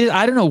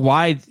I don't know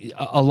why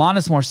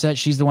Alanis Morissette,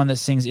 she's the one that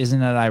sings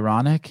Isn't It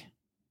Ironic?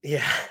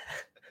 Yeah.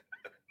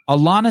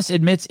 Alanis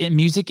admits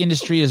music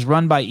industry is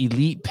run by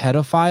elite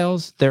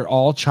pedophiles. They're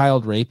all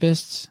child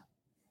rapists.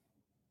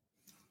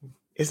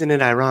 Isn't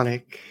it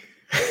ironic?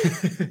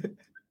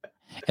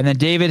 And then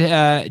David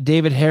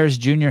Harris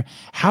Jr.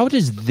 How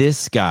does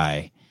this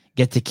guy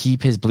get to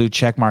keep his blue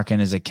check mark in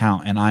his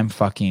account and I'm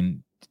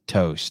fucking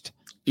toast?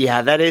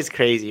 Yeah, that is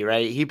crazy,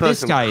 right? He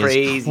posts this guy some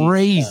crazy is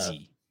crazy. Stuff.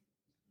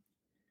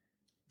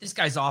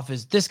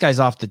 This guy's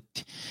off the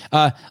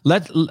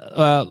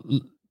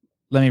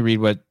let me read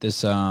what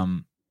this.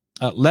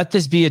 Let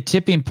this be a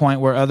tipping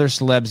point where other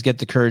celebs get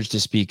the courage to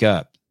speak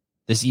up.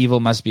 This evil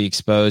must be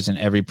exposed and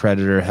every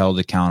predator held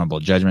accountable.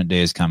 Judgment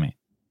Day is coming.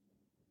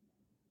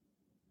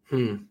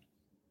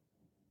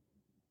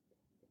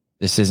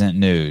 This isn't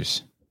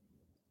news.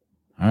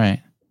 All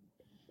right.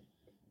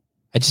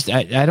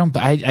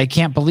 I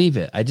can't believe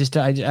it. I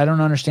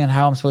don't understand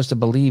how I'm supposed to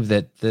believe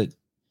that.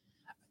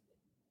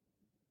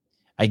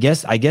 I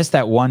guess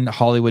that one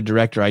Hollywood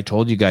director I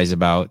told you guys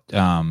about,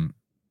 the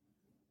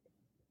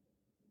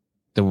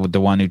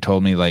one who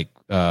told me like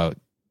to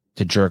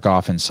jerk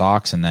off in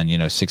socks, and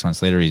then 6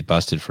 months later he's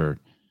busted for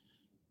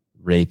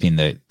raping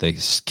the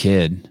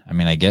kid. I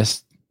mean, I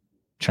guess I'm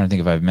trying to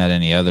think if I've met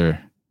any other.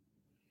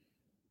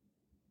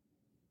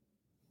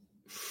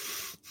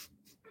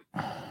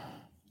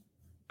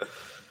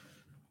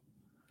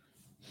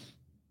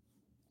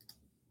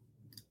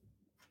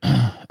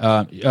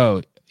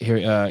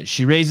 Here,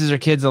 she raises her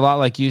kids a lot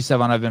like you,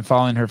 Sevan. I've been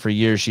following her for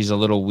years. She's a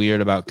little weird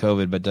about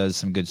COVID, but does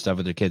some good stuff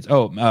with her kids.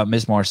 Oh,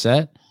 Miss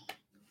Morissette.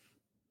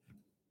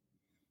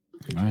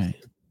 All right.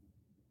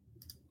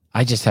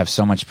 I just have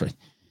so much.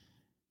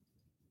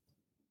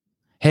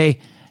 Hey,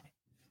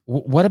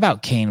 what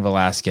about Cain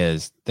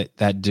Velasquez?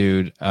 That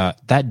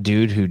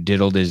dude who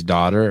diddled his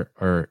daughter,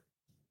 or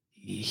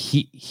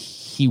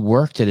he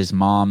worked at his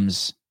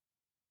mom's.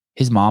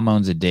 His mom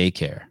owns a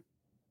daycare.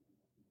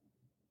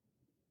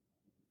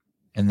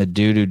 And the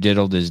dude who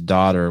diddled his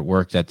daughter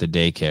worked at the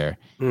daycare,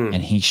 and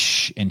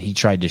he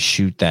tried to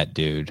shoot that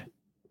dude,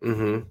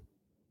 and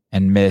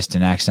missed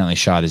and accidentally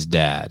shot his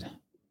dad.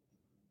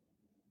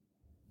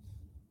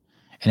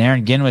 And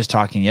Aaron Ginn was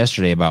talking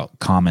yesterday about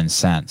common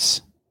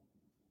sense.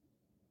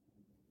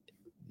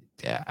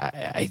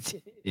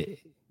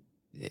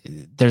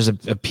 There's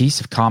a piece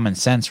of common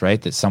sense,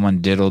 right? That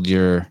someone diddled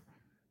your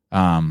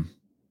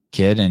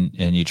kid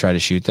and you try to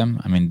shoot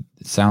them. I mean,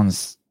 it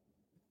sounds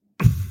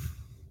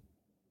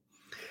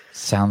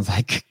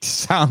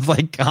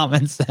like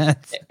common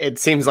sense. It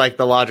seems like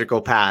the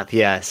logical path.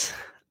 Yes.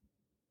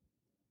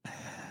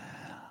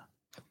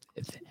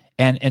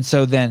 And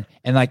so then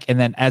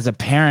as a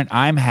parent,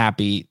 I'm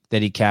happy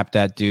that he capped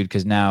that dude,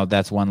 because now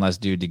that's one less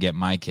dude to get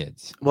my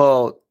kids.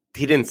 Well,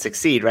 he didn't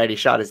succeed, right? He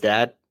shot his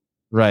dad.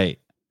 Right.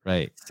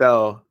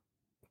 So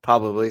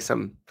probably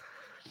some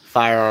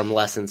firearm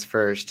lessons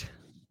first.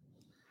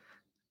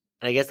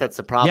 And I guess that's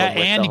the problem. Yeah,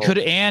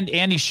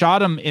 and he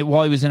shot him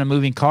while he was in a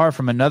moving car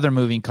from another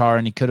moving car,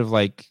 and he could have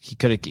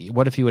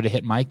what if he would have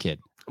hit my kid?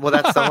 Well,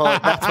 that's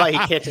why he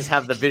can't just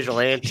have the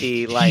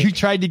vigilante, like you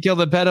tried to kill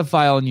the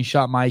pedophile and you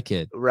shot my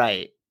kid.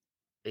 Right.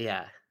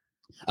 Yeah.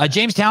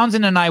 James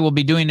Townsend and I will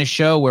be doing a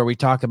show where we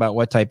talk about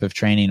what type of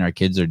training our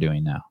kids are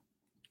doing now.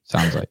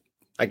 Sounds like.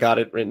 I got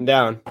it written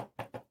down.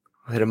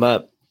 I'll hit him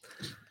up.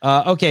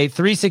 Okay,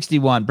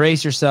 361.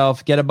 Brace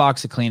yourself. Get a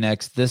box of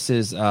Kleenex. This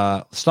is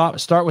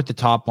start with the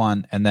top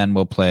one, and then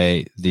we'll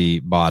play the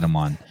bottom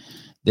one.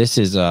 This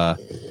is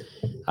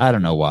I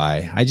don't know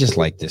why. I just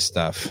like this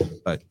stuff,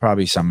 but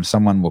probably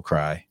someone will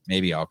cry.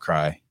 Maybe I'll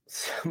cry.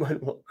 Someone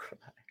will cry.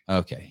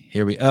 Okay,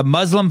 here we a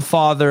Muslim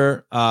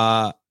father.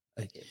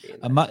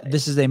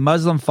 This is a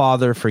Muslim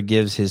father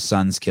forgives his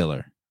son's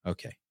killer.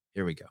 Okay,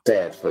 here we go.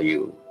 Sad for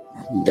you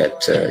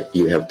that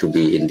you have to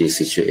be in this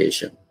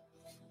situation.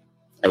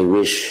 I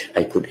wish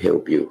I could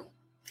help you,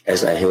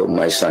 as I help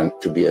my son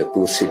to be a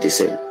good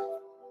citizen.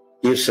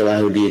 If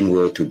Salahuddin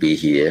were to be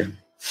here,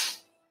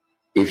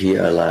 if he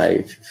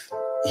alive,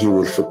 he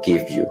will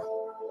forgive you.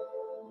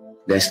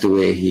 That's the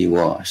way he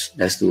was.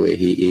 That's the way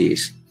he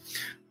is.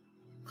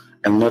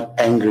 I'm not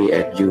angry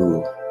at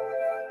you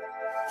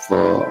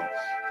for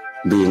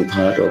being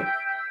part of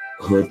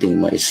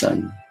hurting my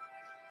son.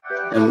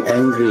 I'm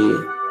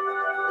angry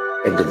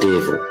at the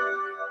devil.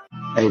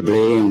 I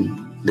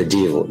blame the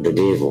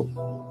devil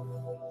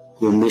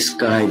who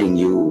misguiding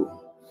you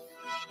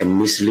and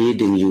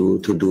misleading you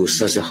to do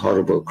such a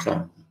horrible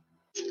crime.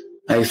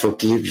 I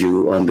forgive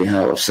you on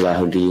behalf of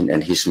Salahuddin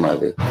and his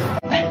mother.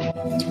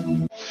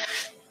 I'm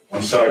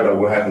sorry about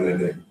what happened that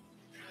day,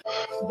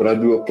 but I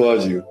do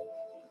applaud you,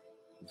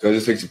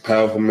 because it takes a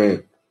powerful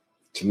man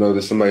to know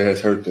that somebody has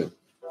hurt them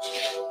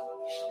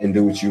and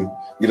do what you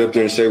get up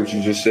there and say what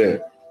you just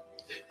said.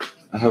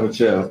 I have a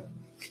child.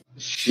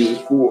 She was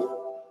 4.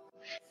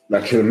 And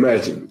I can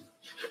imagine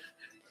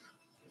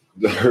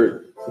the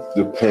hurt,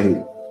 the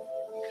pain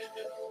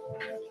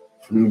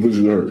from what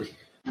you learned.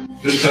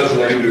 Just tell us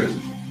how you do it.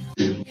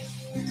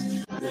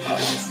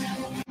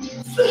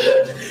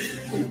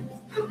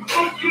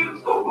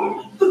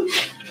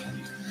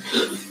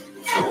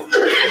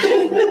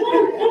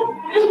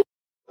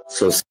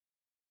 So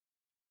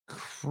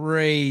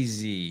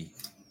crazy.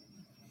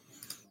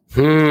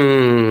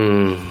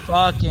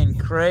 Fucking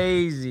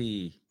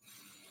crazy.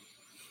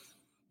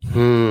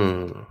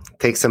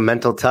 Take some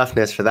mental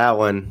toughness for that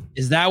one.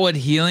 Is that what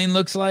healing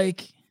looks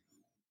like?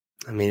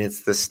 I mean,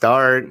 it's the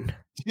start.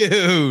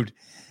 Dude.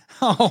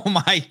 Oh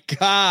my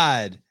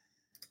God.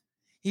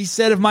 He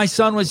said if my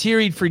son was here,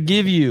 he'd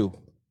forgive you.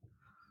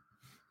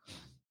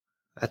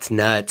 That's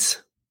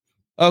nuts.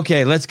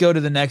 Okay, let's go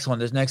to the next one.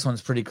 This next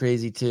one's pretty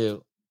crazy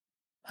too.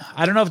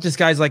 I don't know if this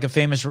guy's like a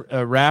famous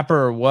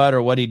rapper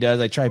or what he does.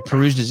 I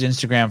perused his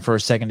Instagram for a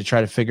second to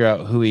try to figure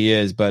out who he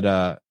is, but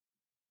I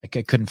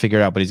couldn't figure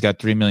it out. But he's got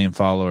 3 million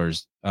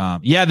followers.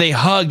 Yeah, they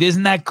hugged.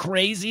 Isn't that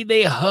crazy?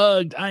 They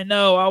hugged. I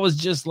know. I was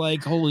just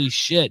like, holy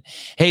shit.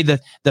 Hey, the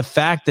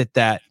fact that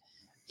that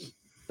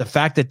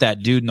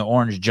dude in the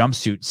orange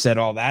jumpsuit said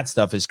all that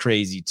stuff is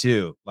crazy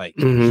too. Like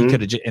he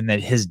could have, and that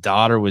his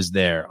daughter was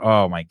there.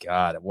 Oh my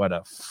God, what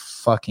a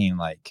fucking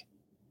like.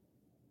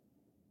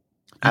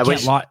 I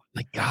wish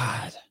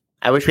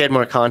we had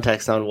more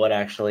context on what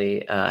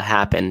actually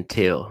happened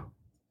too.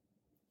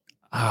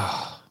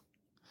 Oh,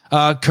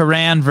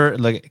 Quran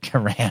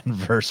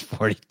verse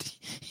 40.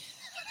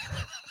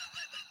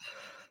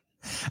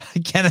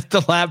 Kenneth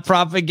the Lap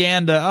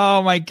propaganda.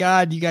 Oh my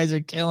God, you guys are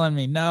killing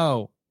me.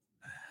 No.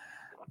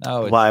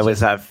 Why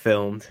was that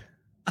filmed?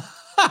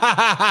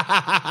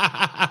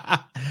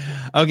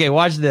 Okay,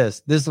 watch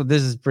this. This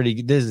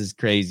is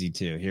crazy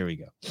too. Here we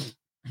go.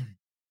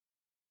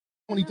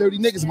 20, 30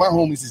 niggas, my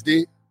homies is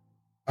dead.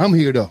 I'm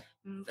here though.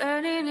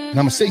 And I'm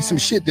gonna say some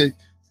shit that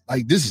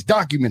like this is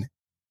documented.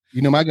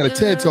 You know, I got a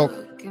TED talk.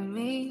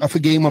 I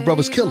forgave my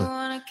brother's killer.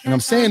 And I'm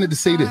saying it to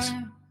say this.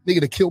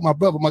 Nigga that killed my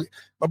brother. My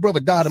brother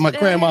died in my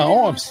grandma's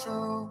arms.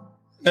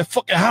 That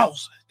fucking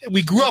house that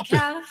we grew up in.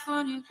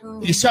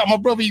 He shot my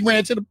brother, he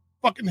ran to the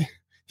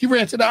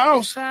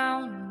house.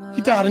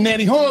 He died in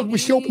Nanny arms when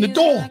she opened the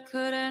door.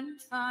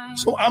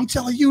 So I'm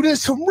telling you,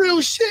 there's some real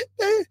shit,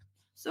 man.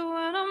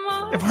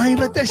 If I ain't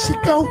let that shit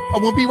go, I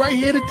won't be right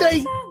here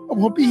today. I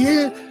won't be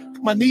here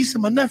for my niece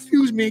and my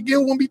nephews. Me and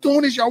Gil won't be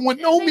doing this. Y'all won't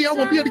know me. I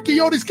won't be able to give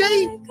y'all this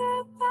game.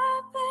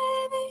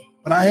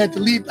 But I had to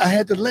leave. I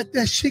had to let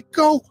that shit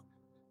go.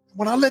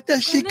 When I let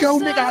that shit go,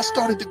 nigga, I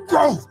started to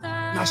grow.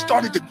 And I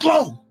started to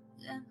glow.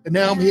 And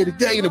now I'm here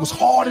today, and it was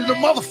hard as a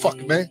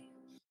motherfucker, man.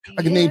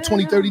 I can name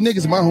 20, 30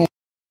 niggas in my home.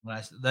 When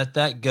I let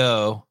that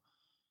go,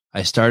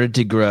 I started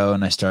to grow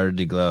and I started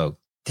to glow.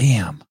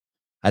 Damn.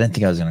 I didn't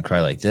think I was going to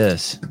cry like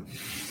this.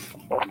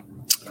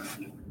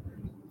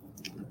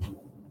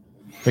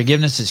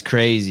 Forgiveness is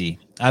crazy.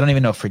 I don't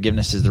even know if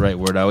forgiveness is the right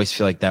word. I always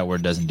feel like that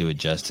word doesn't do it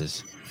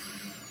justice.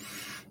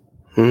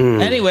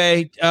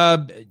 Anyway,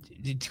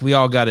 we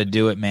all got to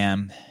do it,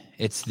 man.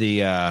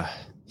 We all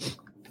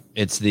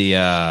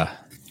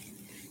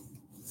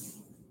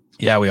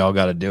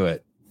got to do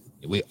it.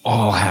 We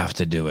all have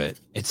to do it.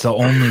 It's the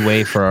only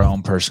way for our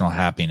own personal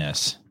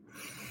happiness.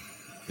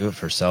 Do it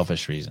for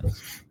selfish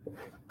reasons.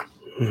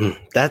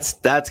 That's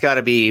got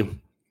to be.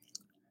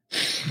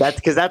 That's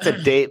because that's a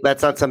date.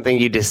 That's not something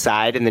you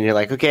decide and then you're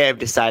like, okay, I've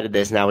decided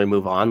this. Now we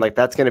move on. Like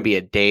that's going to be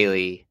a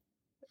daily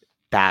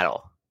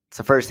battle. It's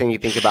the first thing you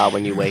think about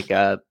when you wake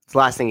up. It's the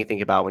last thing you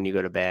think about when you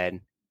go to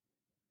bed.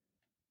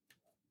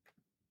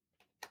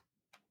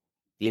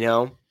 You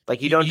know,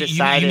 like you don't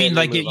decide.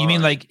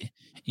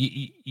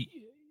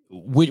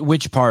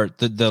 Which part?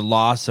 The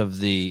loss of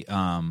the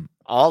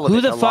all of who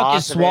it, the fuck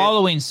is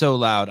swallowing so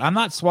loud? I'm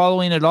not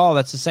swallowing at all.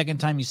 That's the second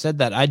time you said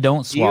that. I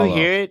don't swallow. Do you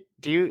hear it?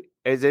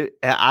 Is it?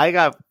 I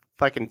got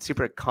fucking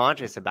super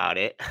conscious about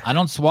it. I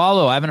don't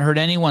swallow. I haven't heard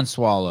anyone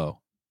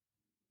swallow.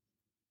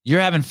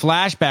 You're having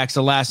flashbacks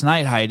of last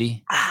night,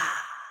 Heidi.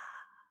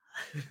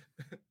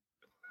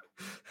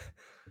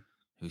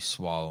 Who's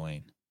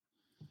swallowing?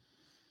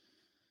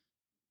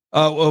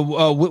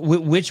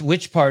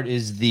 Which part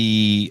is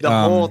the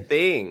whole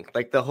thing?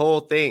 Like the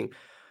whole thing.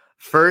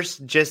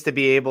 First, just to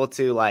be able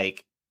to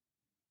like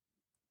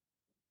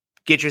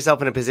get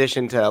yourself in a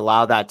position to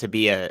allow that to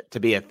be a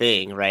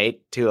thing,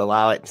 right? To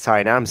allow it.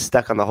 Sorry, now I'm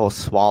stuck on the whole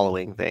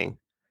swallowing thing.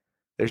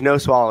 There's no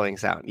swallowing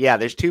sound. Yeah,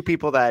 there's two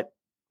people that.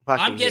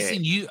 I'm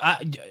guessing you.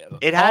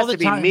 It has to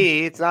be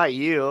me. It's not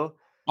you.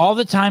 All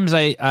the times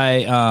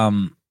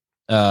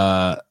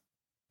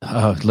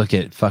oh, look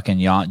at fucking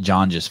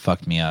John just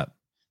fucked me up.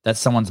 That's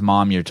someone's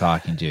mom you're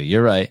talking to.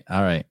 You're right.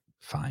 All right.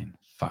 Fine.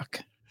 Fuck.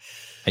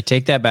 I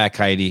take that back,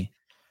 Heidi.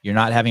 You're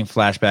not having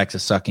flashbacks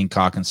of sucking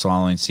cock and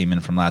swallowing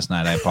semen from last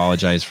night. I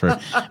apologize for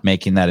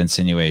making that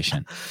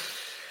insinuation.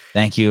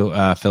 Thank you,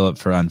 Philip,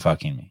 for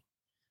unfucking me.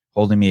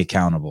 Holding me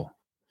accountable.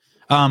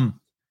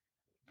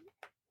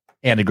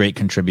 And a great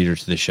contributor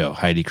to the show,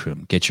 Heidi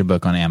Kroom. Get your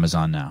book on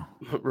Amazon now.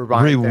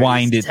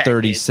 Rewind it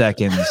 30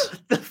 seconds.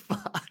 What the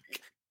fuck?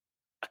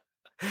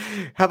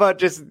 How about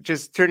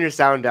just turn your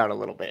sound down a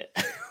little bit?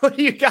 What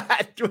do you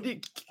got?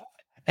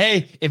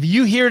 Hey, if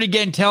you hear it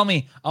again, tell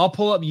me. I'll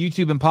pull up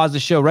YouTube and pause the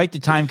show. Write the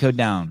time code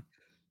down.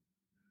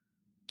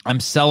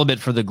 I'm celibate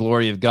for the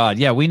glory of God.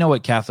 Yeah, we know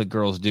what Catholic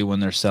girls do when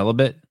they're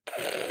celibate.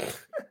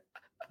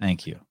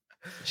 Thank you.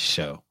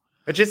 Show.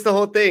 But just the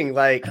whole thing,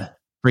 like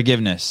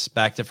forgiveness.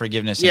 Back to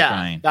forgiveness. And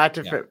crying. Back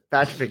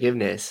to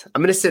forgiveness.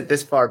 I'm gonna sit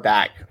this far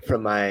back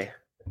from my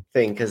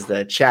thing because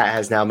the chat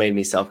has now made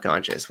me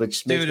self-conscious.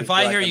 Which dude, if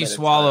I hear you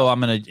swallow, I'm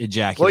gonna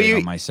ejaculate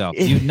on myself.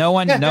 No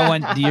one.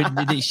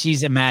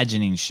 She's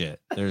imagining shit.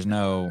 There's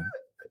no.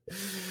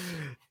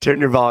 Turn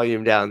your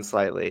volume down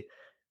slightly,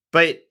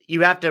 but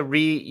you have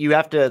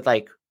to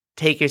like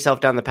take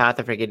yourself down the path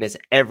of forgiveness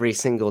every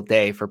single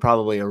day for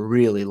probably a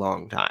really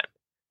long time.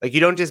 Like you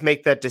don't just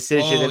make that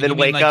decision Oh, and then you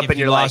mean wake like up if and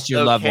you you're lost like,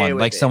 your loved okay one,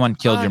 with like it. someone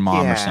killed your Fuck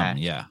mom or yeah.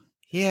 something. Yeah.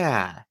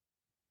 Yeah.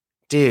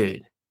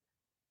 Dude.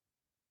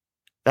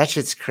 That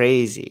shit's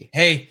crazy.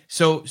 Hey,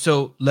 so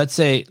let's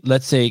say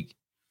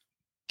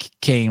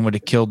Cain would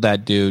have killed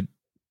that dude.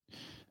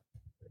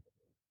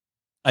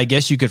 I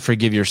guess you could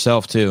forgive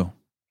yourself too.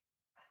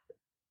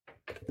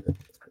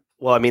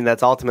 Well, I mean,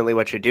 that's ultimately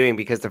what you're doing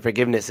because the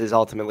forgiveness is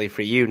ultimately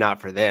for you,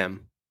 not for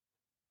them.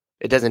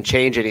 It doesn't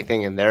change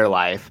anything in their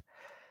life.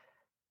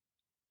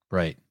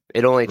 Right.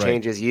 It only Right.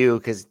 changes you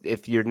because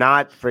if you're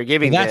not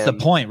forgiving Well, that's them,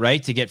 the point,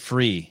 right? To get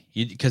free,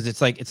 because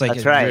it's like That's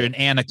if right. you're an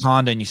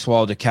anaconda and you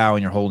swallowed a cow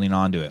and you're holding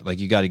on to it. Like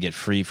you got to get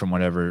free from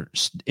whatever.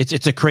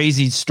 It's a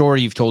crazy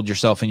story you've told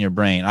yourself in your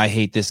brain. I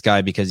hate this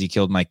guy because he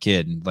killed my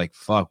kid. And like,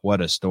 fuck,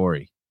 what a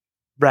story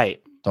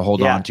right. to hold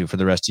Yeah. on to for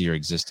the rest of your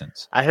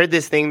existence. I heard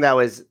this thing that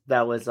was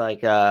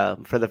like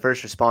for the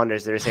first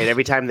responders. They were saying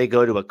every time they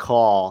go to a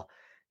call,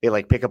 they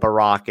like pick up a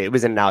rock. It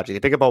was an analogy. They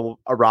pick up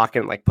a rock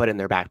and like put it in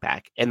their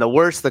backpack. And the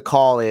worse the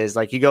call is,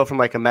 like you go from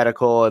like a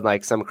medical and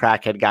like some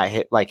crackhead got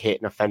hit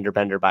in a fender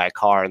bender by a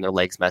car and their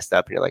legs messed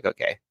up, and you're like,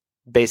 okay,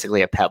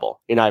 basically a pebble.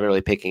 You're not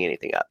really picking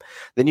anything up.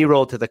 Then you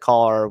roll to the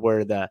car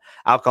where the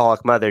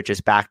alcoholic mother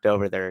just backed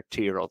over their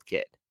 2-year-old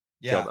kid,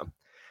 killed them.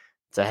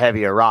 It's a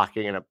heavier rock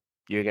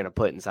you're gonna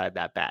put inside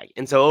that bag.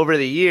 And so over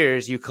the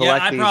years, you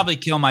collect. I'd probably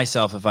kill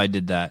myself if I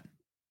did that.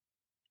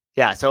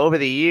 Yeah. So over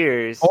the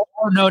years, Or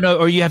no,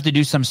 or you have to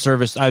do some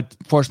service. I'd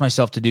force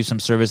myself to do some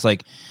service.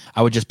 Like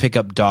I would just pick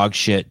up dog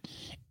shit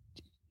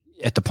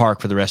at the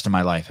park for the rest of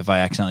my life if I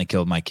accidentally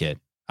killed my kid.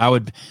 I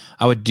would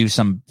do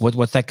some.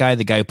 What's that guy?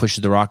 The guy who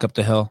pushes the rock up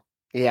the hill.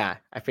 yeah,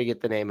 I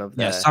forget the name of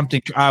the. Yeah,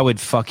 something I would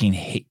fucking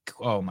hate.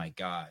 Oh my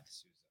god.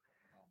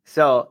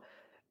 So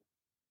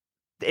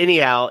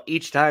anyhow,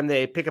 each time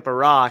they pick up a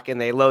rock and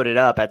they load it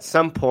up, at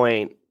some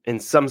point in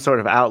some sort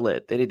of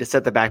outlet, they need to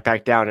set the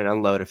backpack down and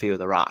unload a few of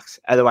the rocks.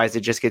 Otherwise,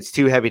 it just gets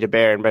too heavy to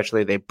bear, and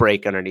eventually they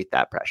break underneath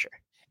that pressure.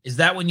 Is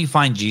that when you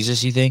find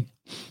Jesus, you think?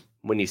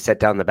 When you set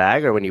down the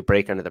bag or when you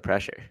break under the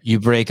pressure? You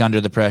break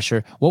under the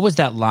pressure. What was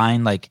that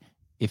line? Like,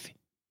 if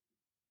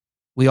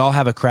we all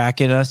have a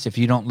crack in us, if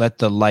you don't let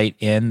the light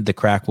in, the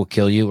crack will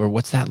kill you. Or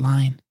what's that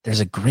line?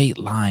 There's a great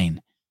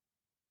line.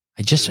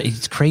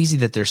 It's crazy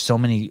that there's so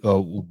many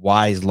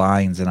wise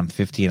lines, and I'm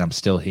 50 and I'm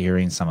still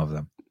hearing some of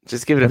them.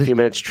 Just give it a few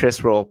minutes.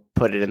 Tris will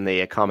put it in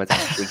the comments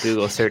after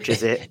Google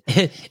searches it.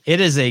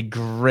 It is a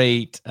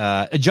great.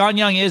 John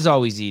Young is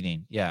always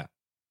eating. Yeah.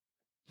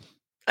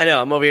 I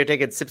know. I'm over here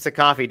taking sips of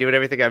coffee, doing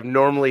everything I've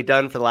normally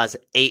done for the last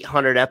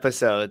 800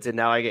 episodes, and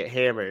now I get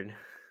hammered.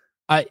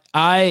 I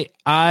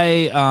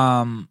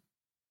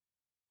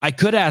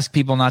could ask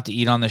people not to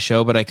eat on the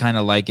show, but I kind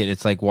of like it.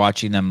 It's like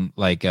watching them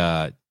like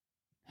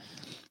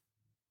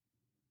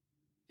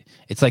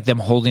it's like them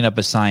holding up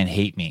a sign,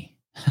 "Hate me."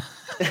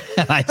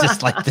 And I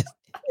just like this.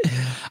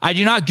 I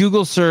do not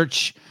Google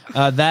search.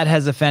 That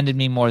has offended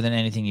me more than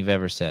anything you've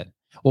ever said.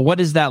 Well,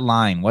 what is that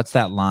line? What's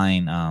that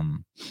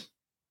line?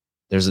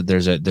 There's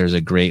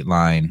a great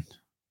line.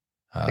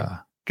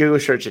 Google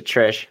search it,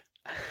 Trish.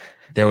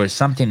 There was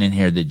something in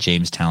here that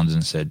James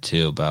Townsend said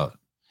too about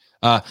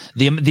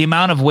the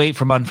amount of weight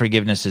from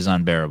unforgiveness is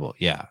unbearable.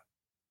 Yeah.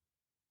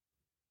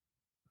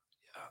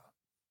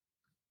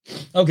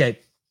 Okay.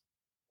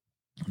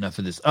 Enough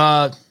of this.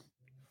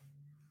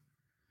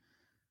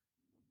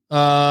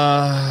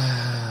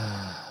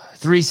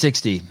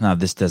 360. No,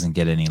 this doesn't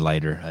get any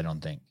lighter, I don't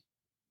think.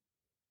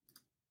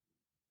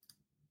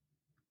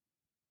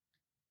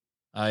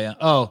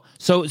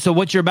 So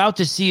what you're about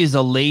to see is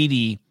a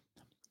lady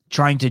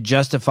trying to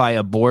justify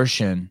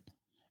abortion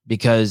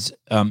because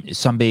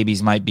some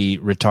babies might be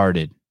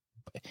retarded.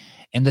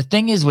 And the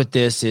thing is with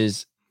this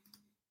is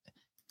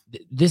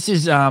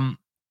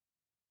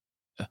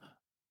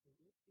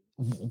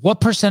what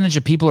percentage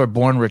of people are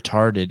born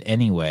retarded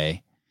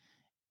anyway?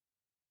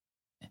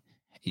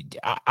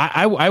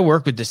 I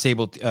work with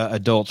disabled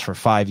adults for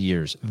 5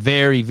 years,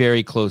 very,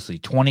 very closely,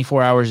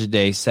 24 hours a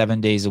day,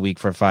 7 days a week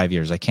for 5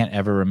 years. I can't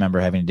ever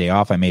remember having a day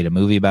off. I made a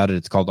movie about it.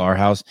 It's called Our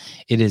House.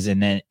 It is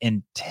an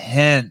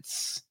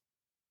intense.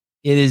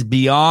 It is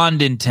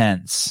beyond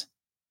intense.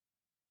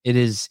 It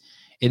is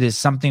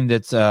something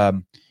that's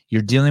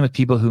you're dealing with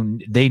people who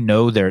they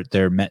know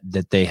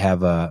that they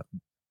have a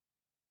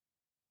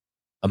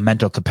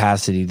mental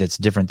capacity that's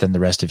different than the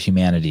rest of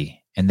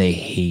humanity, and they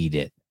hate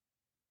it.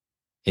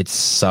 It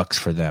sucks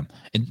for them.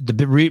 And the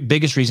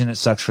biggest reason it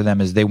sucks for them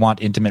is they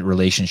want intimate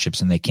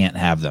relationships and they can't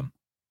have them.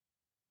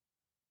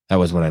 That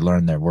was what I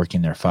learned there,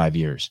 working there 5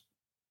 years.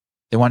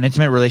 They want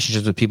intimate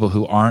relationships with people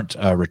who aren't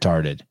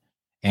retarded,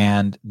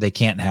 and they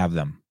can't have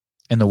them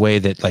in the way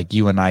that like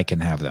you and I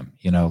can have them.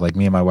 You know, like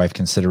me and my wife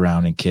can sit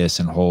around and kiss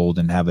and hold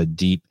and have a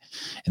deep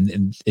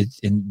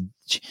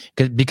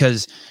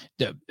because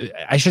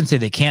I shouldn't say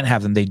they can't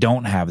have them. They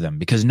don't have them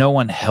because no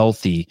one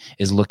healthy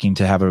is looking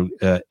to have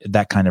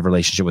that kind of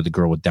relationship with a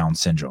girl with Down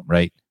syndrome,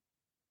 right?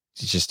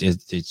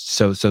 It's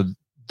so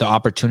the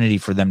opportunity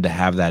for them to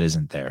have that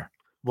isn't there.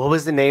 What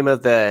was the name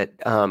of the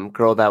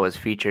girl that was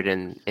featured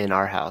in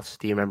Our House?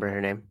 Do you remember her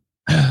name?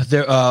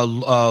 There,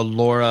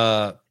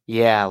 Laura.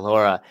 Yeah,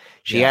 Laura.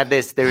 She Yeah. had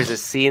this. There was a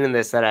scene in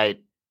this that I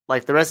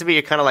like. The rest of it,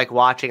 you're kind of like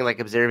watching, like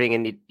observing,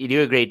 and you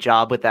do a great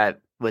job with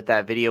that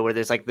video where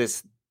there's like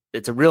this.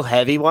 It's a real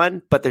heavy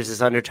one, but there's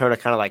this undertone of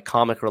kind of like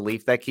comic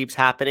relief that keeps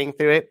happening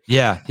through it.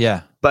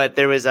 Yeah. But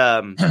there was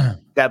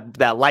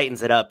that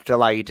lightens it up to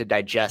allow you to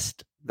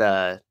digest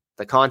the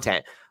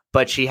content.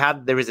 But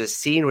there was a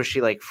scene where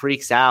she like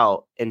freaks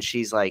out and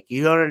she's like,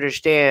 "You don't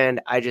understand.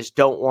 I just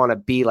don't want to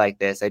be like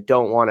this. I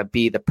don't want to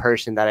be the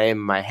person that I am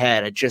in my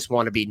head. I just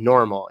want to be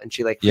normal." And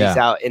she like freaks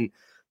out. And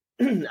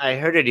I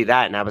heard her do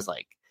that. And I was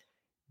like,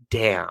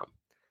 damn,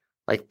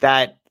 like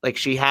that, like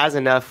she has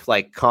enough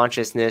like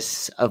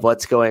consciousness of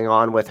what's going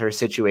on with her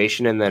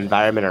situation and the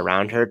environment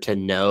around her to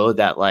know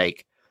that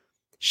like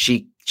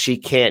she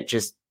can't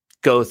just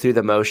go through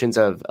the motions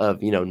of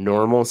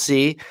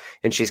normalcy,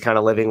 and she's kind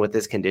of living with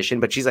this condition,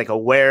 but she's like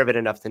aware of it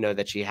enough to know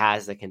that she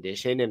has the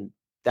condition and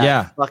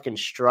that fucking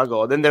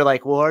struggle. And then they're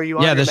like, "Well, are you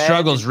on your the meds?"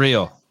 struggle's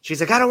real.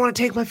 She's like, "I don't want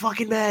to take my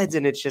fucking meds."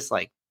 And it's just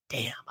like,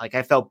 damn, like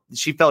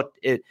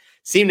it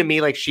seemed to me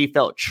like she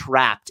felt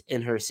trapped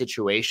in her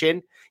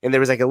situation, and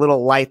there was like a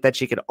little light that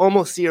she could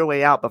almost see her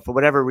way out, but for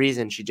whatever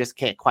reason, she just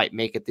can't quite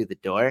make it through the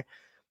door.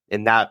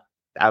 And that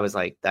I was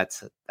like,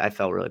 I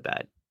felt really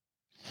bad.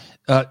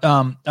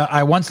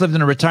 I once lived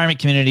in a retirement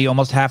community.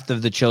 Almost half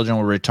of the children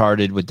were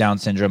retarded with Down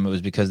syndrome. It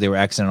was because they were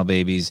accidental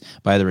babies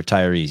by the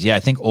retirees. Yeah, I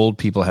think old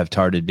people have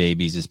tarded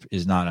babies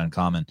is not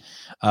uncommon.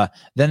 But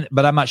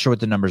I'm not sure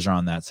what the numbers are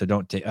on that. So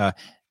don't take.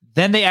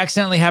 Then they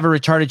accidentally have a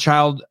retarded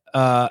child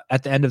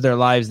at the end of their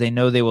lives. They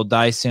know they will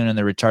die soon, and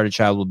the retarded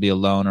child will be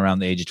alone around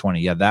the age of 20.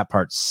 Yeah, that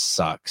part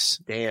sucks.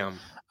 Damn.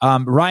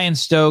 Ryan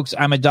Stokes,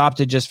 I'm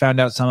adopted, just found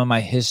out some of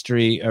my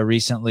history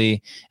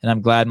recently, and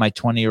I'm glad my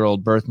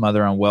 20-year-old birth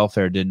mother on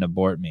welfare didn't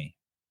abort me.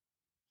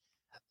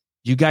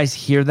 You guys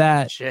hear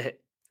that?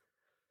 Shit.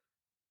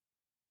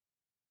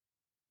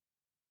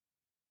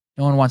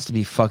 No one wants to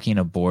be fucking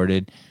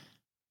aborted.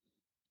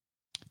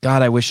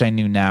 God, I wish I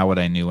knew now what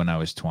I knew when I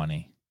was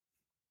 20.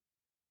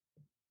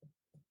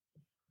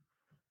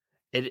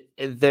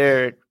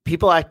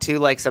 People act too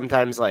like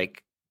sometimes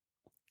like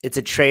it's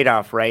a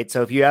trade-off, right?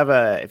 So if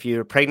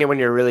you're pregnant when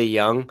you're really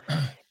young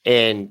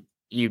and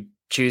you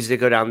choose to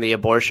go down the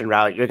abortion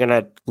route, you're going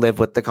to live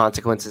with the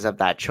consequences of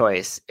that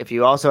choice. If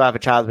you also have a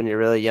child when you're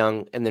really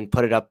young and then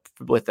put it up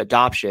with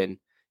adoption,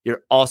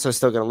 you're also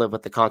still going to live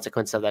with the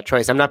consequence of that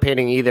choice. I'm not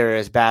painting either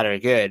as bad or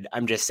good.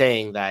 I'm just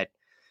saying that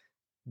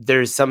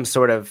there's some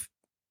sort of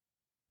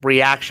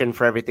reaction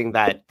for everything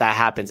that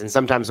happens. And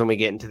sometimes when we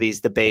get into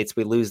these debates,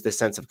 we lose the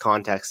sense of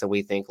context and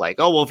we think like,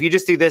 oh, well, if you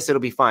just do this,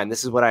 it'll be fine.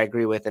 This is what I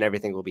agree with and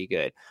everything will be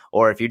good.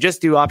 Or if you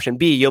just do option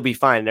B, you'll be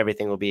fine and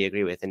everything will be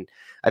agree with. And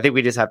I think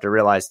we just have to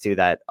realize too,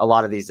 that a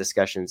lot of these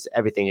discussions,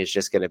 everything is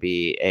just going to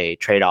be a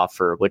trade-off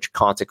for which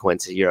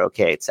consequences you're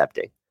okay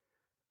accepting.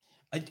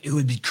 It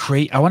would be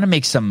great. I want to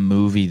make some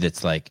movie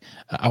that's like,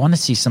 I want to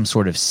see some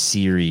sort of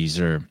series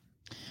or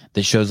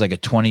that shows like a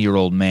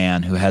 20-year-old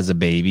man who has a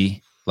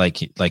baby. Like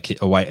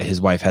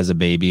his wife has a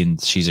baby and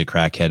she's a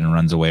crackhead and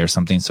runs away or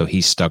something. So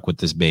he's stuck with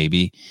this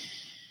baby,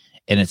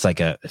 and it's like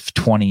a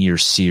 20-year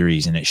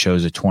series, and it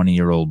shows a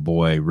 20-year-old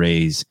boy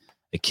raise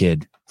a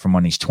kid from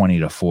when he's 20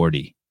 to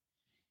 40.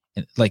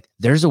 And like,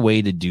 there's a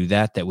way to do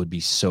that would be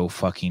so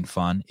fucking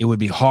fun. It would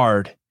be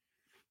hard,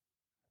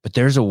 but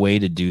there's a way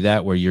to do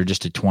that where you're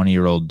just a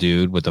 20-year-old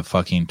dude with a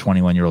fucking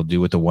 21-year-old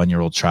dude with a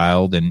 1-year-old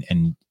child,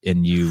 and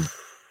you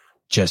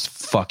just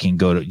fucking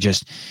go to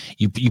just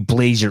you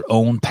blaze your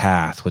own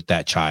path with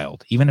that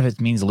child, even if it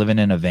means living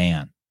in a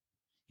van.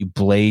 You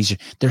blaze.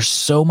 There's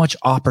so much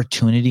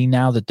opportunity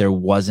now that there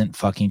wasn't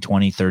fucking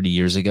 20, 30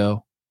 years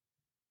ago.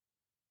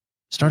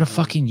 Start a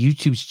fucking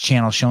YouTube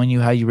channel showing you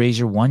how you raise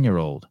your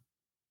 1-year-old.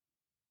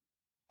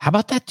 How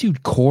about that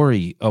dude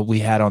Corey we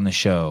had on the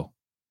show?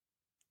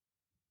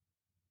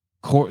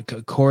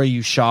 Corey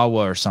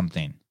Ushawa or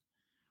something.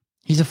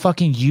 He's a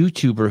fucking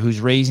YouTuber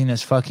who's raising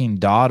his fucking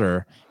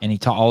daughter,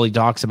 and all he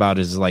talks about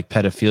is like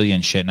pedophilia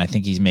and shit. And I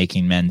think he's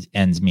making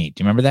ends meet.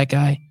 Do you remember that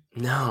guy?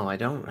 No, I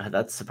don't.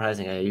 That's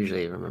surprising. I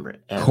usually remember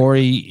it.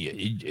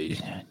 Corey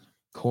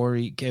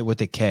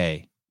with a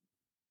K.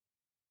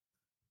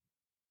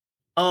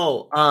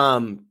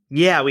 Oh,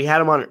 yeah, we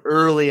had him on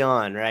early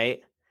on,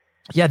 right?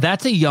 Yeah,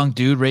 that's a young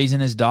dude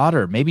raising his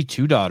daughter, maybe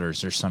 2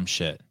 daughters or some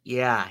shit.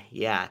 Yeah.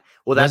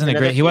 Well,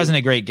 he wasn't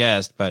a great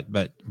guest, but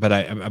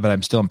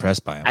I'm still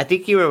impressed by him. I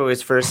think you were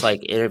his first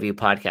like interview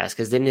podcast,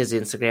 because didn't his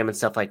Instagram and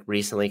stuff like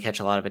recently catch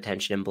a lot of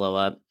attention and blow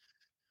up?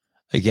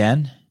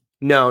 Again?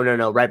 No.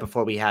 Right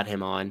before we had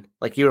him on,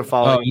 like you were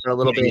following for a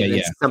little bit.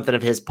 Yeah. Something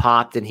of his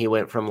popped, and he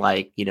went from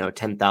like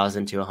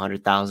 10,000 to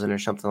 100,000 or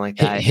something like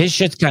that. His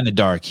shit's kind of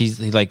dark. He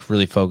like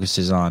really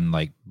focuses on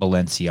like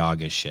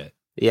Balenciaga shit.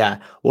 Yeah.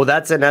 Well,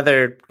 that's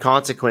another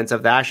consequence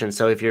of the action.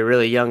 So if you're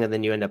really young and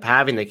then you end up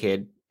having the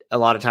kid, a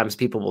lot of times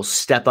people will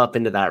step up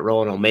into that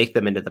role and will make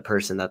them into the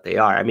person that they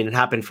are. I mean, it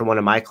happened from one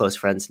of my close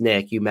friends,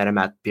 Nick. You met him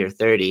at Beer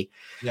 30.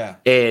 Yeah.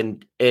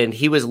 And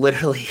he was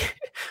literally,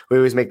 we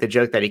always make the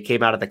joke that he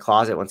came out of the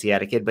closet once he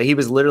had a kid, but he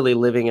was literally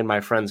living in my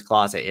friend's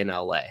closet in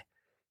LA,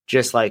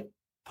 just like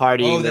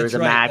partying. There was a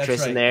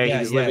mattress in there. He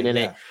was living in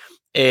it.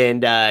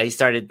 And he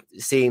started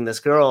seeing this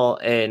girl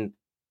and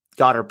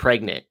got her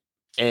pregnant.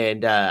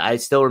 And I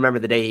still remember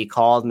the day he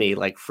called me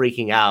like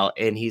freaking out.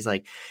 And he's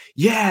like,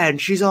 yeah, and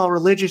she's all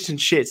religious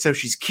and shit. So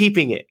she's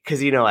keeping it.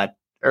 Because, at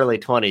early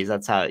 20s,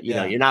 that's how,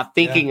 you're not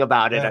thinking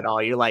about it at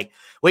all. You're like,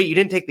 wait, you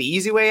didn't take the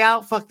easy way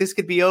out? Fuck, this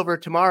could be over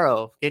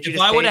tomorrow. If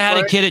I would have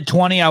had a kid at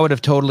 20, I would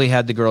have totally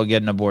had the girl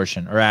get an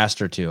abortion or asked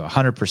her to.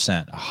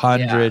 100%.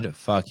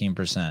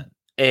 100%.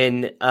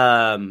 And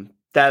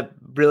that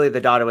really,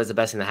 the daughter was the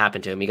best thing that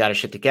happened to him. He got his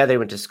shit together,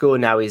 went to school,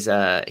 and now he's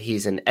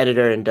an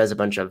editor and does a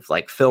bunch of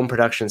like film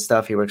production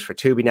stuff. He works for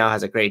Tubi now,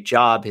 has a great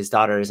job. His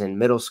daughter is in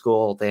middle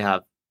school. They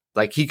have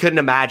he couldn't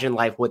imagine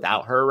life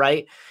without her,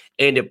 right?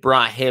 And it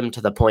brought him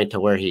to the point to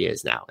where he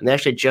is now. And they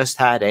actually just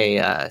had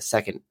a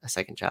second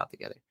child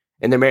together,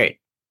 and they're married.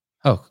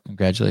 Oh,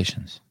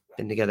 congratulations!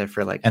 Been together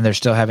for and they're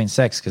still having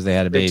sex because they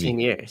had a baby. 15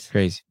 years.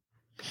 Crazy.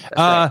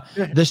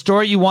 The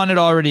story you wanted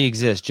already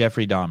exists.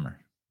 Jeffrey Dahmer.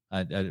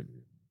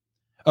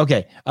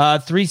 Okay,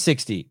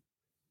 360.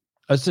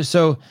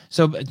 So,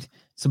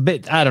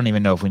 I don't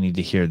even know if we need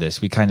to hear this.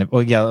 We kind of. Oh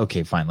yeah.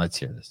 Okay, fine. Let's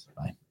hear this.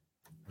 Fine.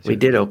 We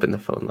did open the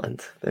phone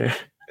lines there.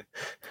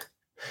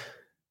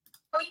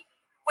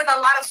 With a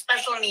lot of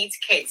special needs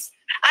kids.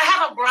 I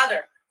have a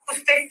brother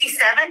who's 57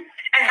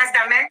 and has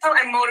the mental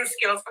and motor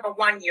skills for the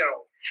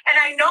 1-year-old.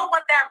 And I know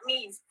what that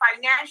means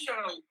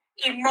financially,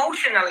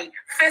 emotionally,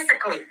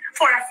 physically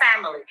for a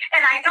family.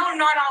 And I know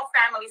not all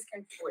families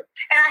can do it.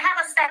 And I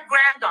have a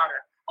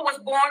step-granddaughter who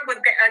was born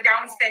with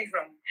Down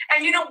syndrome.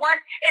 And you know what?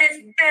 It is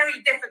very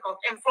difficult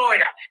in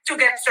Florida to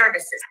get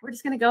services. We're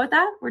just going to go with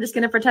that? We're just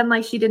going to pretend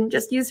like she didn't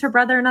just use her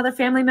brother and other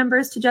family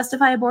members to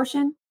justify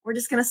abortion? We're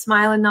just going to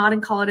smile and nod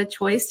and call it a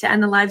choice to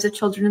end the lives of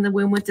children in the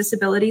womb with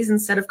disabilities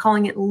instead of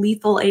calling it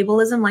lethal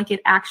ableism like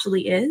it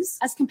actually is.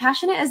 As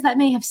compassionate as that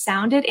may have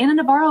sounded, Ana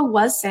Navarro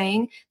was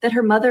saying that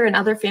her mother and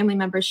other family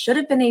members should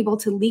have been able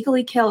to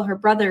legally kill her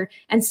brother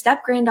and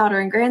step-granddaughter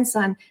and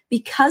grandson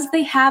because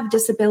they have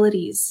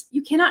disabilities.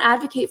 You cannot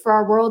advocate for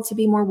our world to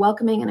be more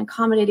welcoming and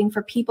accommodating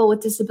for people with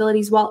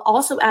disabilities while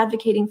also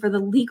advocating for the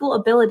legal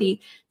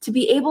ability to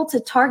be able to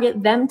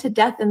target them to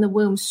death in the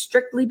womb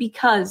strictly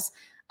because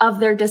of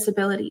their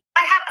disability.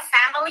 I have a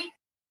family.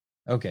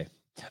 Okay.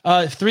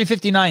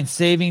 359,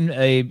 saving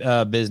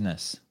a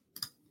business.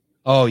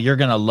 Oh, you're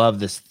going to love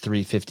this.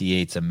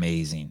 358's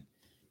amazing.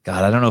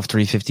 God, I don't know if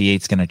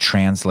 358's going to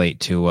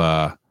translate to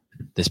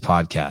this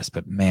podcast,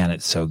 but man,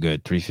 it's so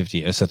good.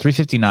 350. So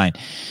 359.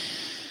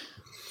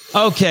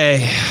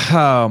 Okay.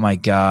 Oh my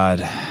God.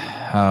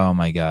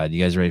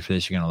 You guys ready for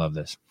this? You're going to love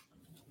this.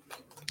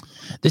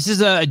 This is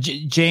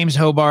James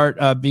Hobart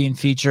being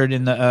featured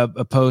in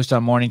a post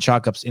on Morning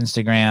Chalk Up's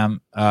Instagram.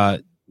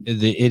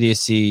 The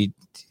idiocy,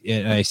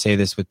 and I say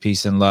this with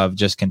peace and love,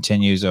 just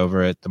continues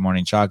over at the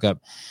Morning Chalk Up.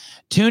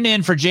 Tune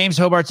in for James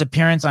Hobart's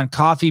appearance on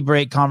Coffee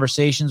Break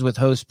Conversations with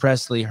host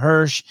Presley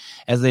Hirsch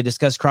as they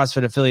discuss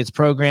CrossFit Affiliates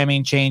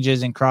programming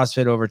changes in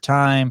CrossFit over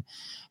time,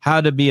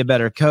 how to be a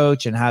better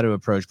coach, and how to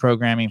approach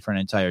programming for an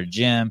entire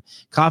gym.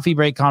 Coffee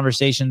Break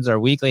Conversations are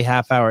weekly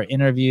half-hour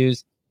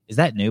interviews. Is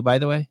that new, by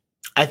the way?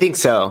 I think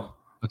so.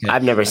 Okay.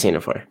 I've never seen it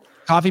before.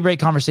 Coffee Break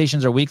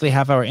Conversations are weekly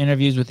half-hour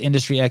interviews with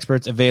industry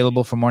experts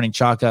available for Morning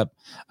Chalk Up.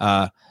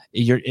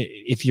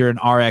 If you're an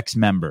RX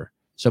member,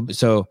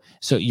 so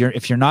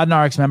if you're not an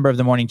RX member of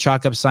the Morning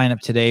Chalk Up, sign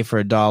up today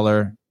for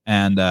 $1,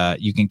 and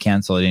you can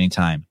cancel at any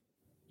time.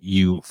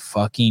 You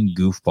fucking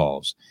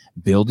goofballs!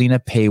 Building a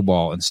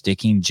paywall and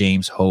sticking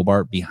James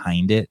Hobart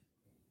behind it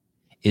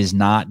is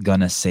not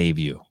gonna save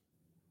you.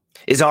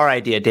 Is our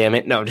idea? Damn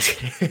it! No,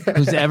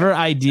 whosever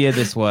idea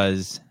this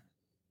was.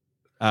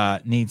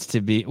 Needs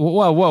to be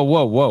whoa.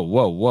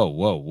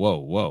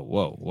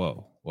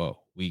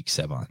 Week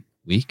 7.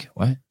 Week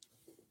what?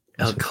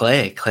 Oh,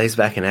 Clay's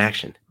back in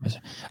action.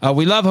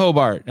 We love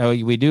Hobart.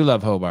 We do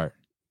love Hobart,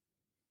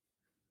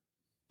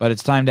 but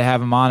it's time to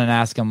have him on and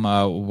ask him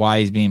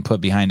why he's being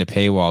put behind a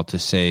paywall to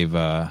save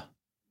the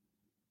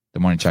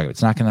Morning Chalk Up.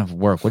 It's not going to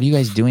work. What are you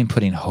guys doing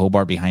putting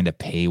Hobart behind a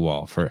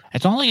paywall for?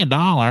 It's only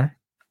 $1.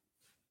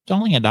 It's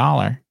only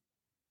 $1.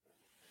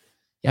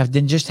 Yeah,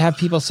 then just have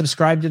people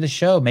subscribe to the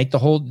show.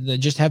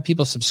 Just have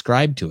people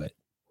subscribe to it.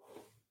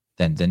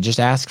 Then just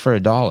ask for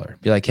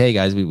 $1. Be like, hey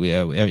guys, we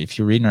if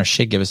you're reading our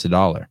shit, give us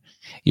 $1.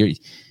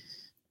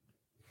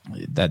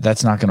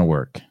 That's not going to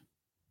work.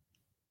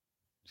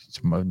 It's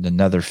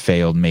another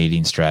failed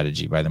mating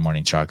strategy by the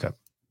Morning Chalk Up.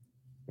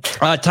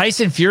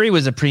 Tyson Fury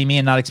was a preemie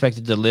and not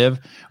expected to live.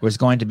 Was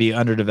going to be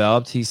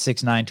underdeveloped. He's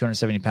 6'9",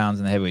 270 pounds,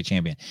 and the heavyweight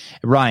champion.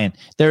 Ryan,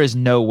 there is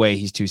no way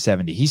he's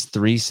 270. He's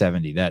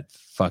 370. That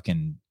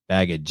fucking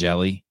bag of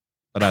jelly,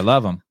 but I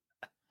love him.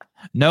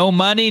 No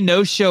money,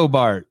 no show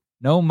Bart.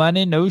 No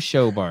money, no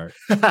show Bart.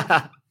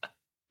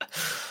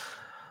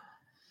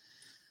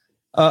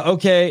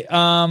 Okay.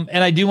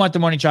 And I do want the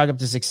Morning Chalk Up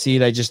to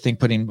succeed. I just think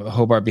putting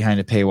Hobart behind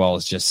a paywall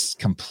is just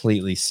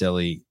completely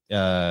silly.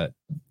 I'm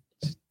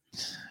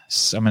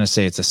going to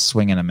say it's a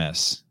swing and a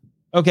miss.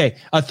 Okay.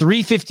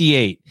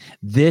 358.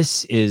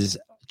 This is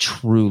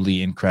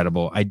truly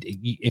incredible.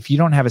 If you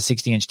don't have a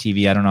 60-inch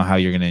TV, I don't know how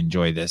you're going to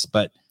enjoy this,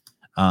 but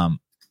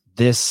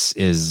this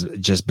is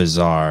just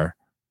bizarre.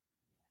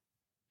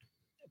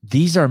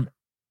 These are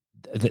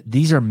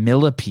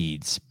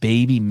millipedes,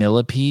 baby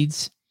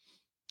millipedes,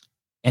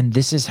 and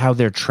this is how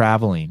they're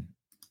traveling.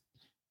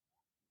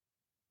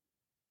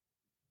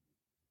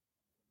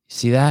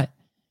 See that?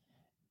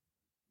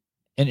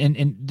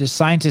 And the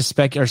scientists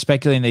are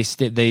speculating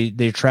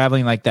they're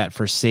traveling like that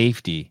for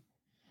safety,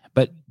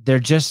 but they're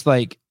just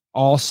like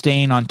all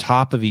staying on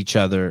top of each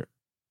other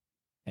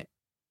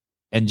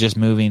and just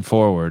moving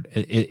forward.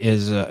 It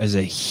is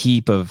a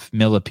heap of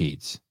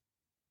millipedes.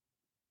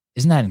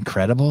 Isn't that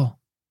incredible?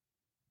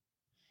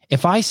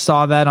 If I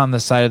saw that on the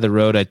side of the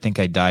road, I'd think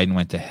I died and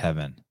went to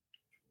heaven.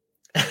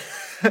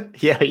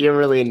 Yeah, you're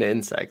really into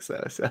insects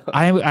though. So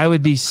I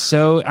would be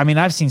so. I mean,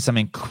 I've seen some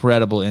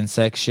incredible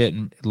insect shit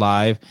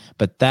live,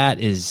 but I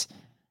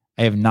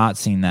have not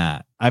seen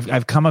that.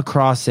 I've come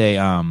across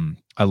a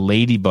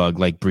ladybug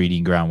like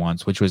breeding ground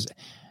once, which was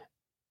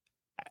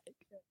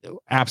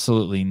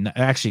absolutely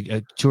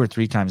actually 2 or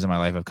 3 times in my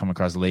life I've come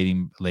across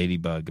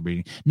ladybug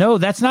breeding. No,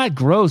 that's not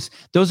gross.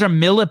 Those are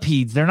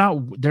millipedes. They're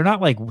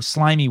not like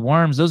slimy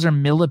worms. Those are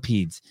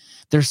millipedes.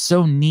 They're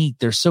so neat.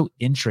 They're so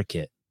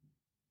intricate.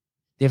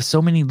 They have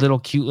so many little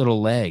cute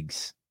little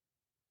legs.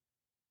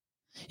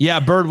 Yeah,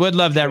 Bird would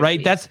love that,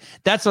 right? That's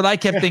what I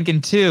kept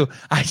thinking too.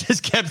 I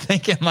just kept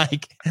thinking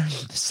like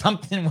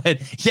something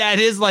would. Yeah,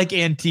 it is like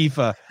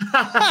Antifa.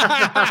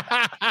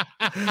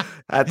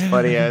 That's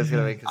funny. I was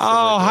gonna make.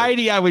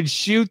 Heidi, I would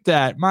shoot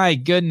that. My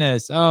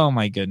goodness. Oh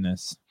my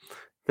goodness.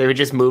 They would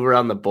just move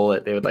around the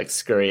bullet. They would like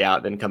scurry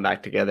out, then come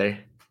back together.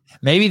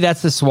 Maybe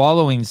that's the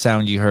swallowing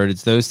sound you heard.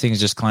 It's those things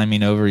just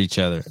climbing over each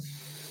other.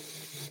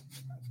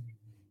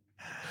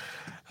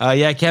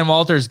 Yeah, Ken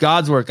Walters,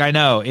 God's work. I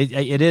know it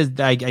is.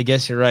 I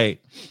guess you're right.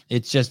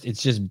 It's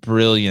just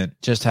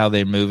brilliant, just how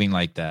they're moving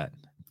like that.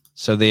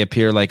 So they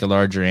appear like a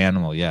larger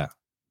animal. Yeah.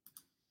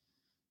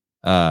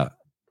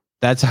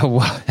 That's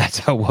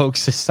how woke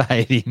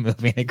society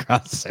moving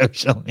across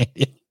social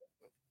media.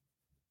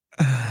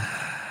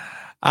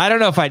 I don't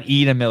know if I'd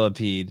eat a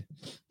millipede.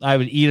 I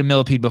would eat a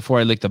millipede before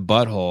I licked a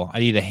butthole.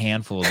 I'd eat a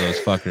handful of those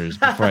fuckers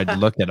before I'd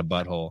look at a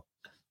butthole.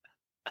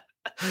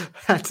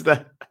 That's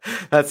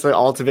the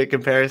ultimate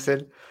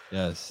comparison.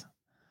 Yes.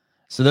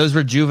 So those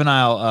were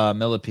juvenile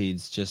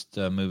millipedes just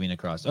moving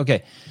across.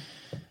 Okay.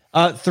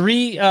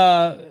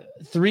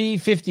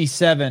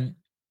 357.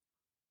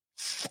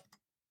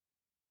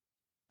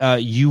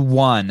 You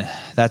won.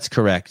 That's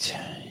correct.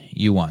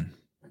 You won.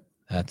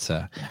 That's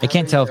I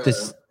can't tell if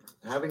this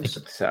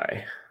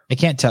sorry. I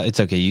can't tell. It's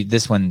okay.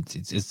 This one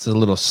it's a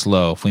little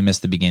slow. If we miss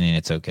the beginning,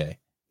 it's okay.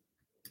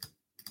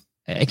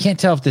 I can't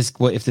tell if this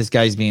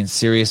guy's being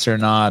serious or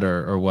not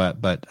or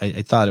what, but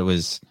I thought it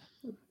was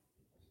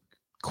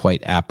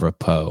quite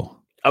apropos.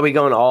 Are we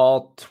going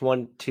all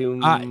 22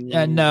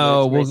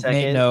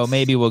 no,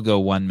 maybe we'll go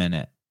 1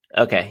 minute.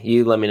 Okay,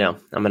 you let me know.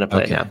 I'm going to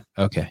play it now.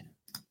 Okay.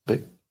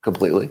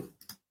 Completely.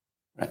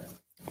 Right.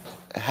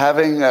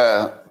 Having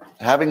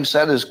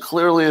said as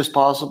clearly as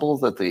possible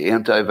that the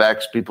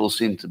anti-vax people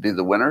seem to be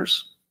the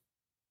winners,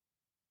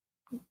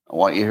 I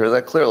want you to hear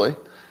that clearly.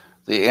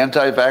 The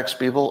anti-vax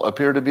people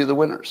appear to be the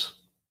winners.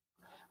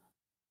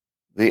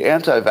 The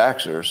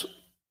anti-vaxxers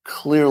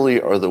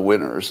clearly are the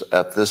winners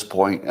at this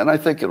point, and I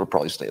think it'll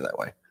probably stay that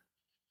way.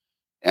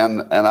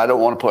 And I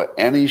don't want to put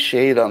any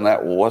shade on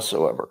that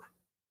whatsoever.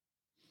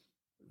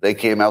 They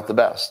came out the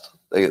best.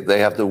 They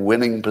have the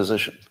winning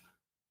position.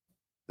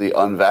 The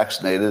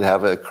unvaccinated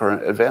have a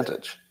current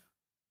advantage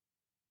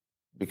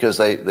because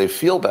they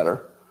feel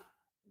better.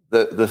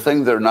 The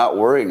thing they're not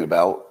worrying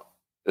about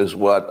is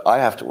what I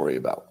have to worry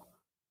about,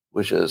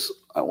 which is,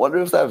 I wonder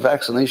if that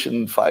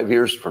vaccination 5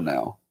 years from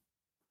now,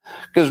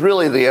 because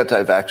really the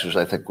anti-vaxxers,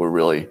 I think, were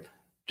really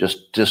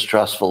just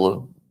distrustful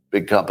of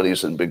big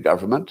companies and big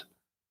government.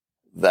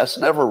 That's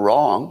never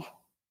wrong.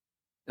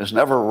 It's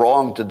never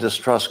wrong to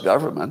distrust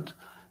government.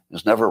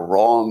 It's never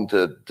wrong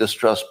to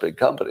distrust big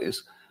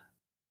companies,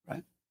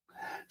 right?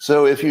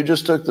 So if you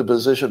just took the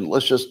position,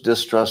 let's just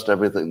distrust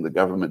everything the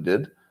government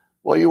did,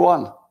 well, you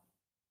won.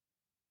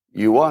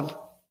 You won.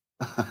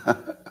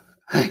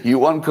 You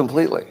won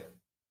completely.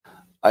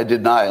 I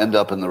did not end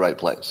up in the right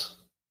place.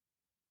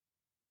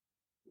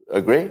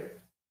 Agree?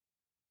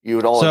 You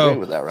would all agree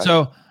with that, right?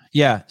 So,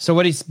 yeah. So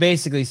what he's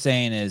basically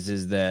saying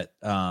is that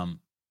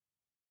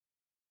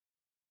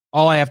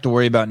all I have to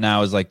worry about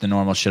now is like the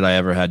normal shit I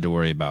ever had to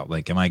worry about.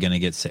 Like, am I going to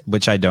get sick?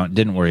 Which I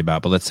didn't worry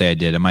about, but let's say I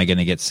did. Am I going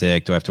to get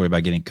sick? Do I have to worry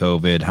about getting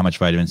COVID? How much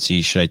vitamin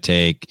C should I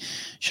take?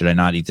 Should I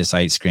not eat this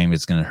ice cream?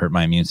 It's going to hurt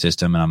my immune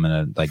system and I'm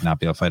going to like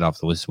not be able to fight off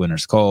this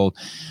winter's cold.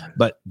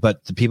 But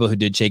the people who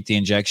did take the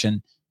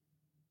injection,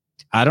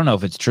 I don't know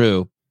if it's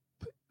true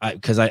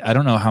because I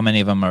don't know how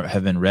many of them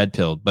have been red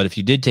pilled. But if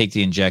you did take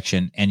the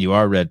injection and you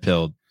are red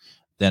pilled,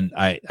 then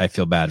I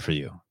feel bad for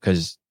you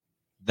because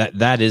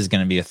that is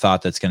going to be a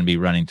thought that's going to be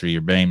running through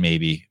your brain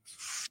maybe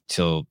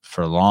for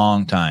a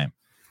long time.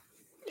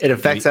 It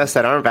affects us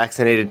that aren't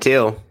vaccinated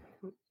too.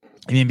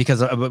 I mean,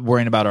 because of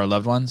worrying about our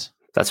loved ones?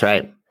 That's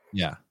right.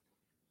 Yeah.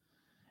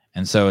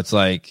 And so it's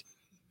like,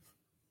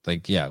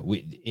 yeah, we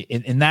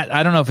in that,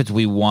 I don't know if it's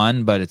we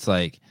won, but it's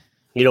like,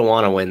 you don't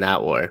want to win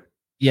that war.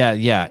 Yeah.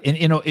 Yeah. And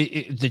you know,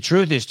 the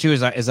truth is too,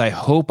 is I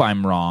hope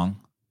I'm wrong.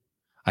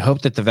 I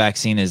hope that the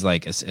vaccine is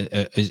like,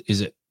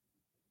 is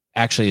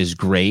actually is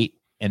great.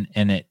 And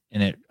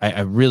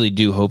I really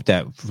do hope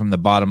that from the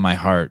bottom of my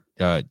heart,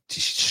 to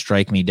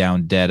strike me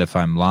down dead if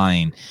I'm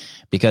lying,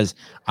 because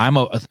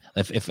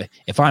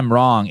if I'm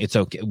wrong, it's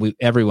okay.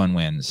 Everyone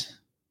wins.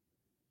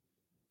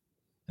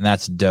 And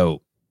that's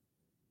dope.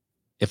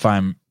 If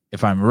I'm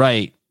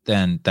right,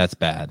 then that's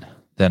bad.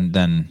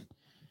 Then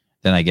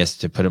I guess,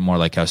 to put it more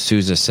like how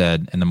Sousa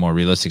said, in the more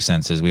realistic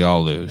sense, is we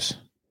all lose.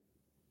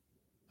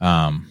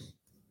 Yeah.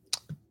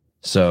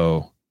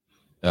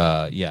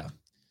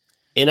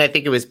 And I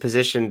think it was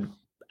positioned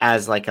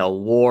as like a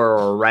war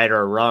or right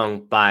or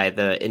wrong by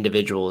the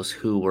individuals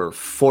who were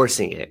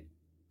forcing it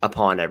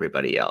upon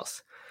everybody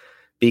else.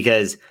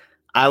 Because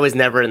I was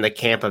never in the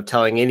camp of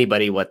telling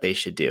anybody what they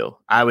should do.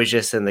 I was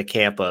just in the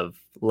camp of,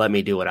 let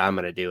me do what I'm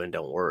going to do and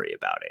don't worry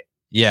about it.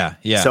 Yeah.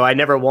 Yeah. So I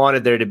never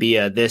wanted there to be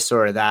a this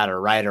or that or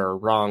right or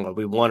wrong, or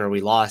we won or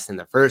we lost in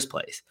the first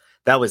place.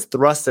 That was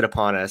thrusted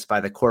upon us by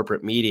the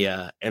corporate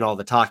media and all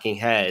the talking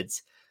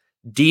heads,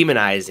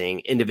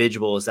 demonizing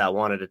individuals that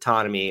wanted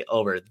autonomy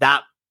over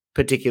that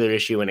particular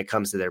issue when it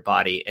comes to their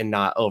body, and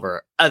not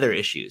over other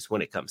issues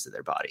when it comes to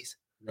their bodies.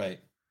 Right.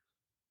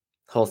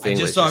 Whole thing.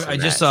 I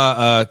just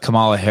saw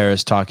Kamala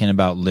Harris talking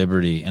about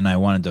liberty, and I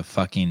wanted to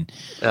fucking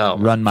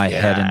run my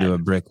head into a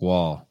brick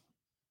wall.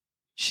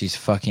 She's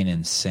fucking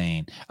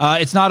insane.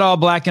 It's not all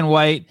black and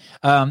white.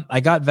 I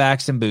got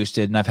vaxxed and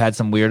boosted, and I've had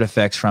some weird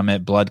effects from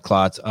it. Blood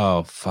clots.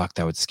 Oh, fuck.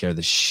 That would scare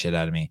the shit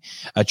out of me.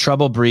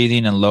 Trouble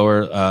breathing and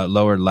lower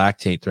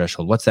lactate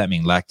threshold. What's that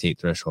mean? Lactate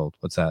threshold.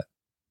 What's that?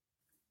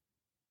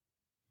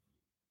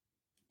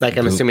 Like,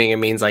 I'm assuming it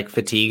means like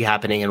fatigue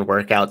happening in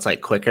workouts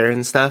like quicker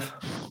and stuff,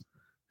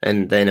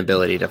 and the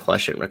inability to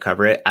flush it and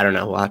recover it. I don't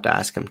know. We'll have to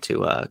ask him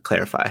to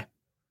clarify.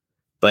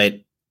 But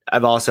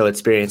I've also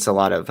experienced a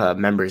lot of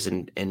members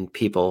and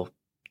people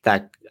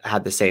that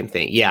had the same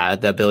thing. Yeah,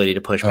 the ability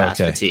to push past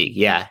fatigue.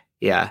 Yeah,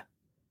 yeah.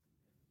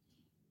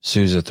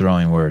 Sousa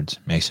throwing words,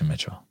 Mason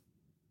Mitchell.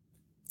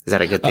 Is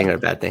that a good thing or a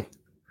bad thing?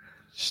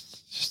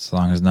 Just as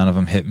long as none of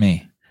them hit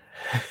me.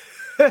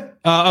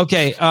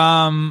 Okay.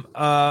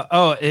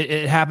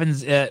 It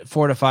happens at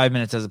 4 to 5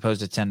 minutes as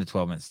opposed to 10 to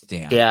 12 minutes.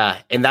 Damn. Yeah,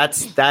 and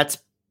that's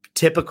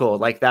typical.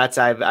 Like,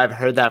 I've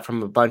heard that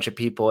from a bunch of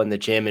people in the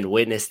gym and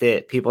witnessed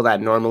it. People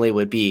that normally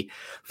would be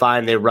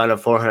fine, they run a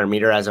 400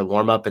 meter as a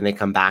warm up and they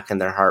come back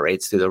and their heart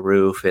rate's through the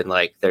roof and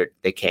like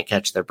they can't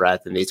catch their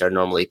breath. And these are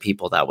normally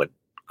people that would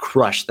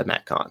crush the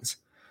Metcons.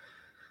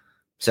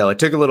 So it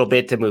took a little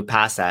bit to move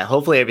past that.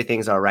 Hopefully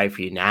everything's all right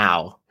for you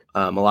now.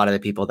 A lot of the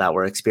people that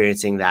were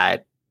experiencing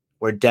that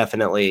were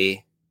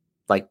definitely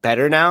like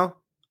better now,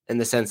 in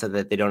the sense of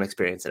that they don't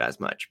experience it as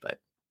much. But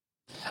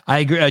I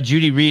agree.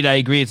 Judy Reed, I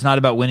agree. It's not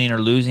about winning or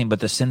losing, but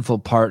the sinful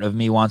part of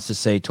me wants to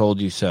say, told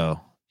you so.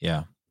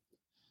 Yeah.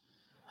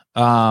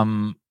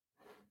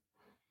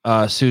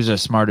 Sousa,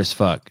 smart as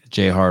fuck.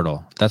 Jay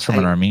Hartle. That's from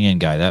an Armenian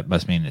guy. That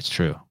must mean it's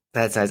true.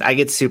 That's nice. I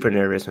get super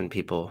nervous when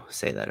people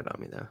say that about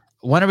me, though.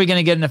 When are we going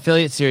to get an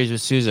affiliate series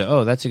with Sousa?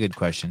 Oh, that's a good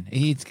question.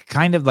 He's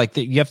kind of like,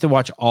 you have to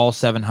watch all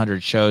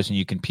 700 shows and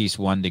you can piece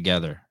one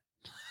together.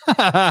 You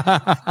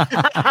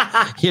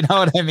know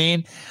what I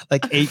mean?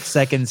 Like 8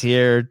 seconds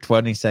here,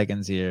 20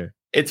 seconds here.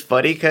 It's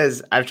funny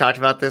because I've talked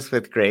about this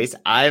with Grace.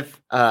 I've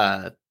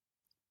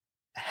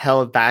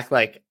held back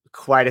like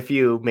quite a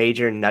few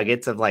major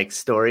nuggets of like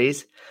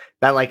stories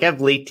that like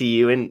I've leaked to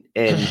you in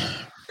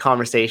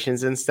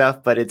conversations and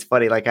stuff. But it's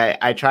funny, like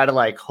I try to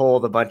like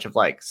hold a bunch of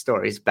like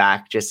stories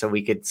back just so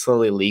we could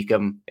slowly leak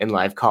them in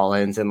live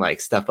call-ins and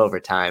like stuff over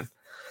time.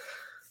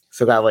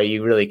 So that way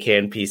you really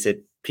can piece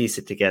it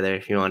together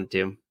if you want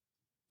to.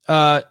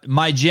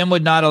 My gym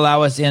would not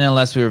allow us in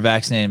unless we were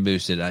vaccinated and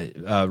boosted.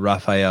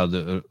 Rafael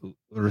de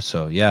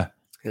Russo. Yeah.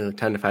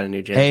 Time to find a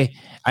new gym. Hey,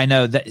 I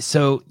know that.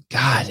 So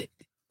God,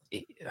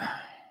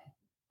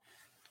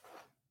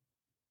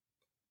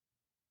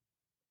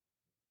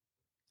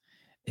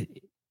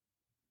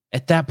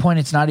 at that point,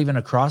 it's not even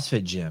a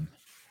CrossFit gym.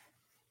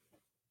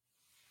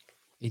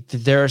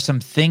 There are some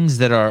things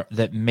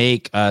that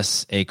make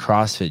us a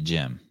CrossFit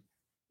gym.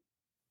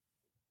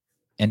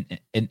 And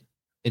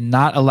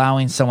not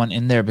allowing someone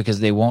in there because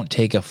they won't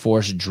take a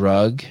forced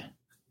drug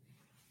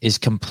is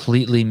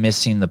completely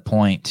missing the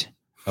point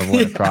of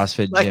what a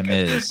CrossFit gym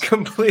is.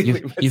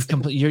 Completely.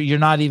 You're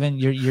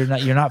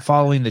not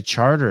following the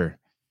charter.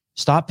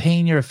 Stop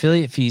paying your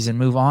affiliate fees and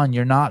move on.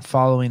 You're not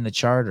following the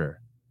charter.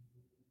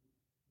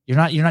 You're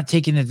not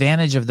taking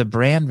advantage of the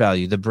brand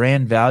value. The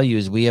brand value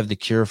is we have the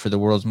cure for the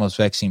world's most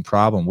vexing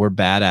problem. We're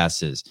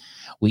badasses.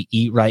 We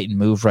eat right and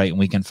move right, and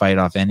we can fight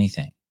off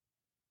anything.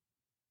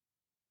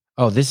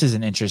 Oh, this is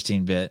an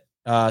interesting bit.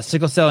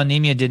 Sickle cell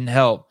anemia didn't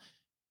help.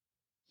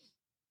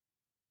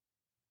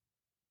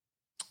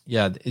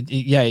 Yeah,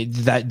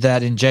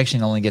 that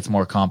injection only gets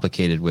more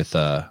complicated with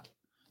the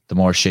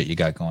more shit you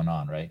got going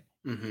on, right?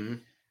 Mm-hmm.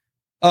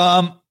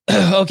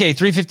 Okay,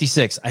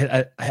 356.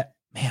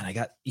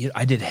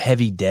 I did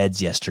heavy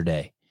deads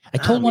yesterday. I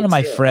told one of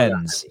my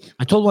friends,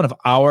 I told one of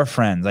our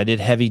friends I did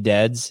heavy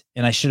deads,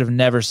 and I should have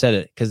never said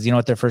it because you know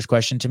what their first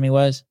question to me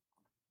was?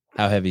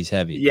 How heavy's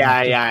heavy? Yeah,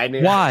 I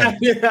knew. Why?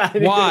 I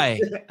knew.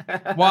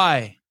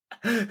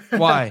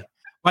 Why?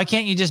 Why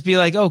can't you just be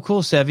like, oh,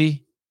 cool,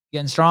 Sevi,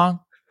 getting strong?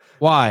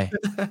 Why?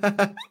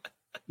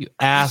 You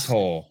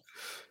asshole.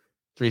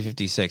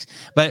 356.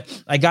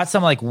 But I got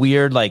some like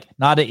weird, like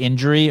not an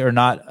injury or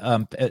not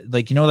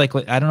like, you know, like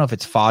I don't know if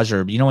it's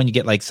fascia, but you know when you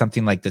get like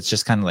something like that's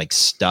just kind of like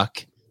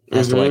stuck,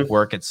 has to like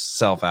work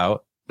itself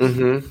out.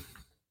 Mm-hmm.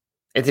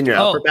 It's in your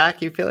upper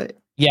back, you feel it?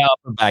 Yeah,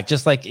 upper back,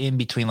 just like in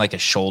between like a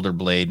shoulder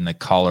blade and a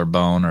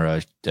collarbone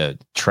or a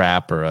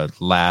trap or a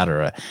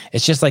lat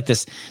it's just like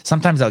this.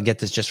 Sometimes I'll get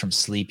this just from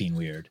sleeping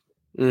weird.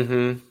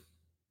 Mm-hmm.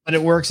 But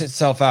it works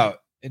itself out.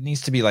 It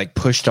needs to be like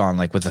pushed on,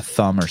 like with a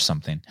thumb or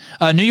something.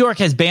 New York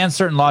has banned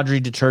certain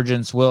laundry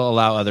detergents. Will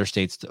allow other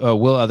states.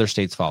 Will other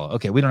states follow?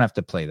 Okay, we don't have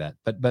to play that,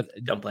 but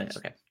don't play it.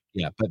 Okay.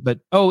 Yeah, but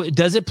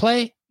does it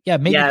play? Yeah,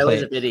 maybe. Yeah, play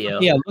it was a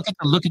video. Yeah,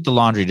 look at the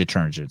laundry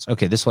detergents.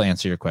 Okay, this will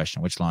answer your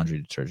question. Which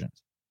laundry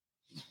detergents?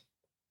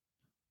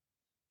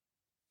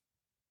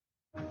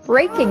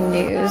 Breaking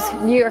news: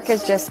 New York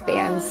has just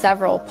banned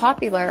several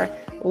popular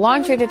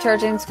laundry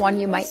detergents, one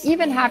you might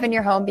even have in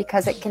your home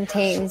because it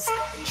contains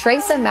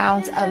trace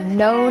amounts of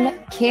known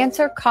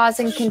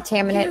cancer-causing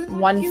contaminant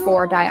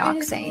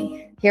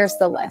 1,4-dioxane. Here's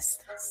the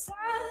list.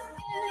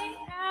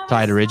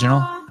 Tide Original,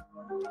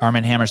 Arm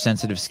 & Hammer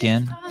Sensitive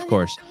Skin, of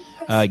course.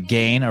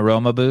 Gain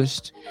Aroma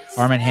Boost,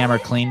 Arm & Hammer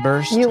Clean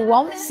Burst. You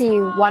won't see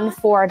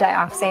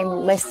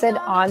 1,4-dioxane listed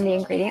on the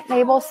ingredient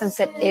label since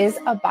it is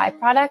a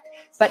byproduct,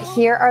 but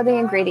here are the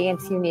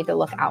ingredients you need to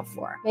look out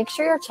for. Make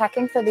sure you're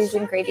checking for these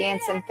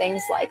ingredients in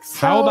things like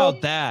soap, how about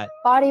that?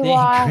 Body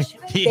wash,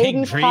 the baby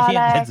ingredient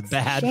products, that's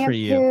bad shampoo, for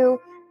you.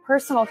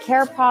 personal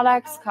care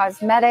products,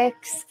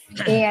 cosmetics,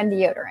 and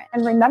deodorant.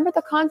 And remember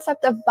the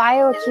concept of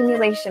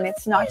bioaccumulation.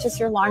 It's not just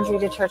your laundry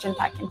detergent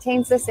that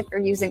contains this. If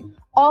you're using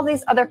all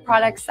these other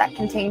products that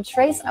contain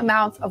trace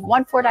amounts of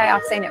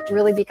 1,4-dioxane, it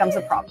really becomes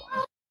a problem.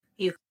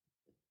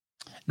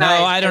 No,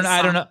 I don't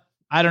know.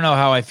 I don't know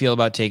how I feel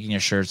about taking your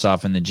shirts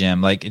off in the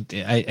gym. Like,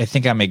 I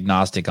think I'm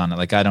agnostic on it.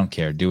 Like, I don't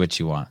care. Do what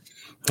you want.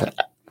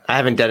 I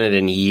haven't done it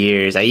in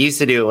years. I used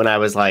to do it when I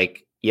was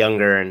like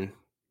younger and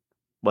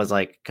was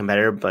like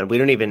competitor, but we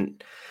don't even.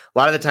 A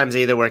lot of the times I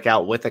either work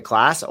out with a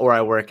class or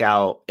I work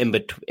out in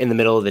the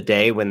middle of the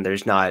day when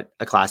there's not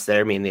a class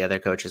there. Me and the other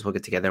coaches will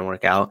get together and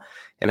work out,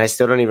 and I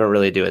still don't even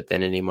really do it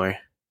then anymore.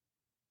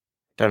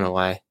 Don't know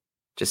why.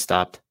 Just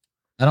stopped.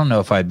 I don't know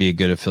if I'd be a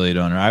good affiliate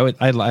owner.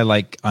 I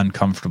like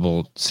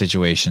uncomfortable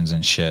situations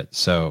and shit.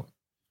 So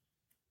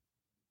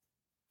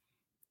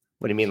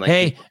what do you mean? Like,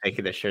 hey,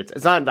 taking the shirts?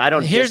 It's not. I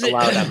don't disallow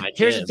it at my gym.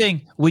 Here's the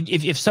thing: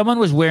 if someone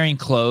was wearing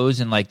clothes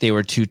and like they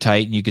were too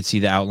tight and you could see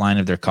the outline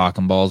of their cock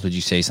and balls, would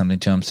you say something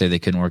to them? Say they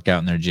couldn't work out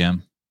in their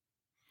gym?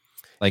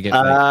 Like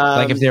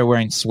if they're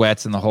wearing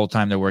sweats and the whole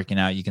time they're working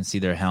out, you can see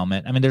their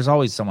helmet. I mean, there's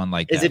always someone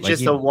like that. Is it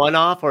just a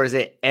one-off or is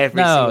it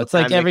every? No, it's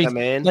like every. Come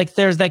in? Like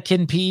there's that kid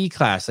in PE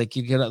class. Like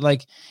you get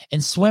like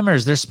in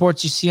swimmers, there's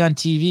sports you see on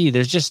TV.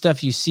 There's just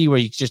stuff you see where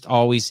you just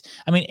always.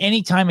 I mean,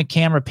 anytime a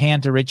camera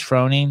panned to Rich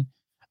Froning.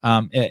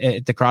 At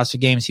the CrossFit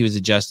Games, he was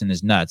adjusting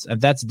his nuts.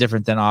 That's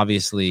different than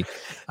obviously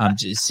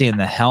just seeing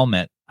the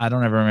helmet. I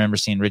don't ever remember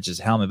seeing Rich's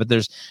helmet, but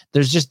there's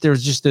just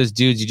those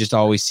dudes you just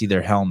always see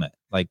their helmet,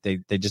 like they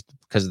just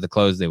because of the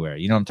clothes they wear.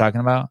 You know what I'm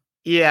talking about?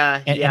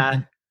 Yeah,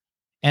 and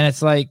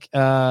it's like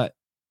I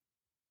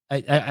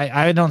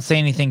don't say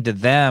anything to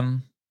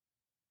them.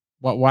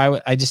 Why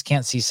would I just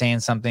can't see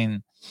saying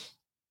something?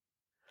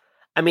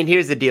 I mean,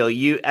 here's the deal.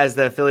 You, as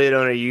the affiliate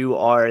owner, you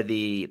are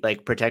the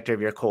like protector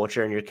of your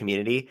culture and your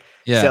community.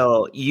 Yeah.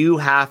 So you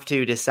have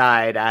to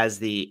decide as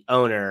the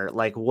owner,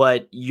 like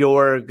what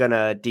you're going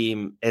to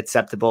deem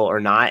acceptable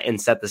or not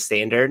and set the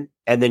standard.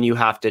 And then you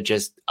have to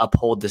just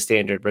uphold the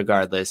standard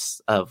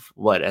regardless of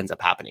what ends up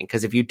happening.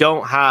 Because if you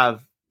don't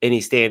have any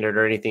standard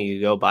or anything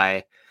you go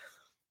by,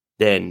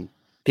 then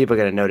people are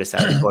going to notice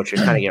that your culture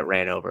kind of get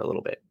ran over a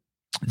little bit.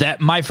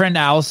 That my friend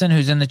Allison,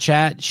 who's in the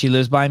chat, she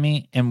lives by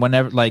me, and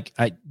whenever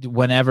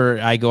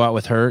I go out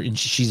with her, and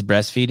she's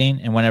breastfeeding,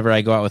 and whenever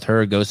I go out with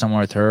her, or go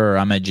somewhere with her, or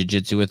I'm at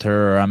jiu-jitsu with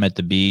her, or I'm at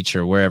the beach,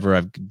 or wherever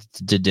I've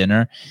to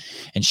dinner,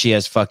 and she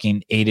has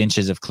fucking 8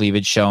 inches of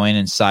cleavage showing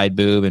and side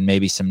boob and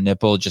maybe some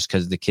nipple just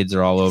because the kids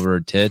are all over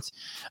her tits.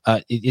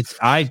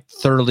 I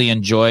thoroughly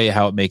enjoy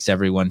how it makes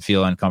everyone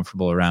feel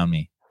uncomfortable around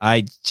me.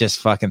 I just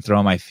fucking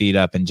throw my feet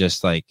up and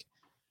just like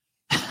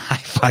I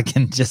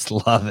fucking just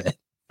love it.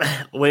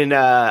 When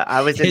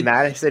I was in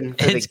Madison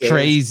for the games, it's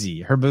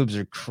crazy. Her boobs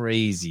are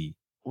crazy.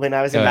 When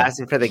I was in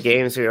Madison for the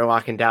games, we were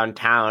walking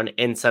downtown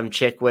and some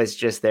chick was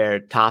just there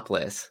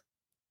topless.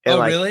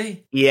 And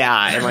really?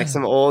 Yeah. And like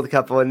some old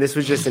couple. And this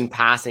was just in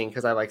passing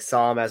because I like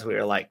saw them as we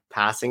were like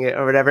passing it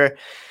or whatever.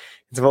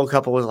 The old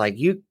couple was like,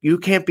 you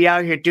can't be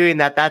out here doing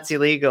that. That's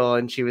illegal.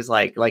 And she was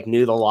like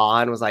knew the law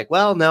and was like,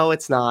 well, no,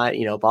 it's not,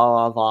 blah,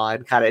 blah, blah.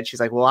 And kind of,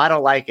 she's like, well, I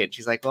don't like it.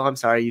 She's like, well, I'm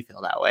sorry you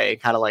feel that way.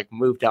 And kind of like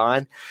moved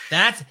on.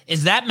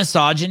 Is that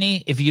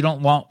misogyny? If you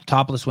don't want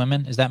topless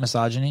women, is that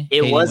misogyny?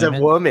 It was a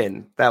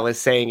woman that was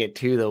saying it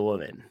to the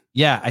woman.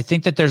 Yeah. I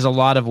think that there's a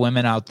lot of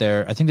women out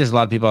there. I think there's a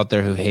lot of people out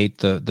there who hate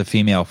the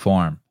female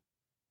form.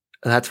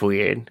 That's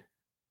weird.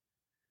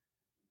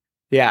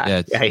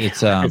 Yeah, it's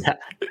there's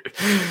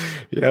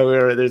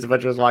a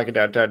bunch of us walking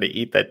downtown to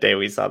eat that day.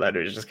 We saw that.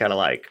 It was just kind of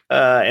like,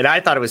 and I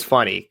thought it was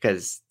funny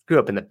because grew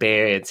up in the Bay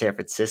Area in San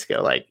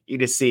Francisco. Like you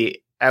just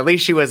see, at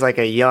least she was like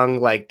a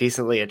young, like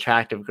decently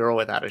attractive girl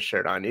without a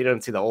shirt on. You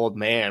don't see the old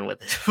man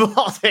with his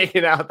balls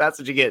hanging out. That's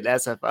what you get in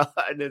SFO.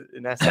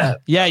 In SF.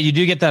 Yeah, you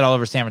do get that all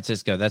over San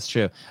Francisco. That's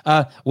true.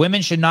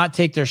 Women should not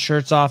take their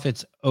shirts off.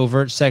 It's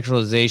overt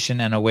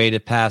sexualization and a way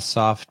to pass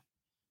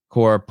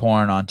softcore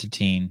porn onto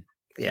teen.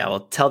 Yeah, well,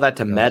 tell that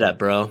to Meta,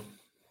 bro.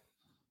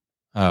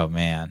 Oh,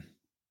 man.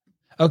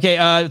 Okay,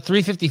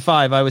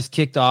 355. I was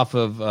kicked off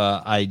of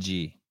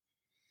IG.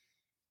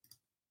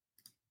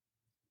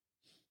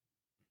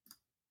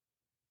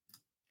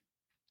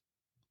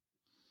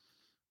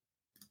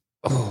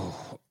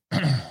 Oh.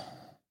 I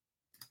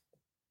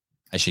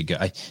should go.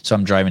 So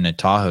I'm driving to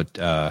Tahoe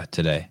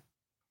today.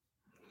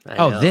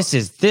 This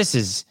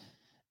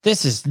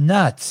is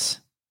nuts.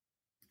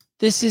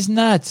 This is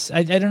nuts.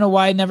 I don't know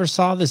why I never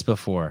saw this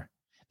before.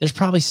 There's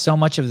probably so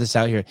much of this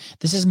out here.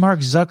 This is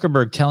Mark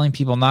Zuckerberg telling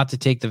people not to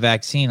take the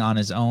vaccine on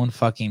his own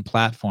fucking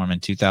platform in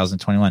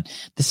 2021.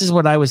 This is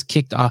what I was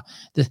kicked off.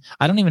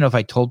 I don't even know if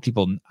I told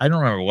people. I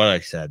don't remember what I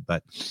said,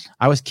 but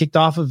I was kicked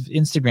off of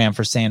Instagram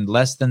for saying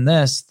less than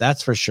this.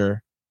 That's for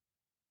sure.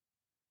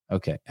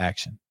 Okay,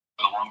 action.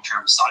 The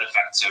long-term side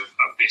effects of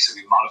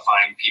basically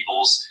modifying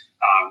people's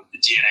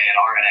DNA and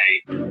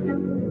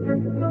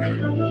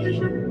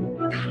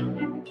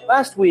RNA.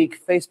 Last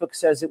week, Facebook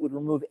says it would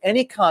remove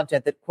any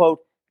content that, quote,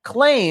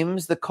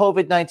 claims the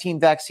COVID-19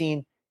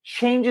 vaccine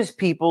changes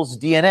people's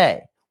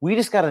DNA. We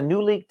just got a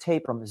new leaked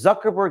tape from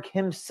Zuckerberg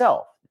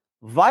himself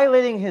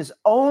violating his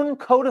own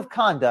code of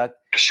conduct.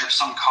 I share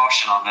some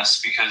caution on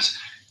this because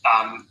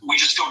we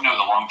just don't know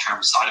the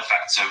long-term side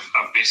effects of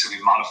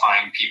basically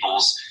modifying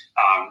people's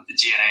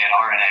DNA and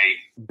RNA.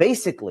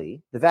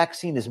 Basically, the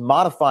vaccine is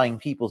modifying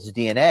people's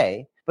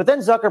DNA. But then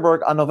Zuckerberg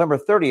on November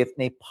 30th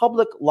in a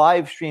public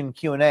live stream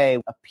Q&A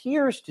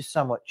appears to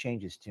somewhat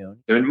change his tune.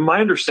 And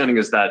my understanding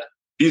is that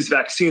these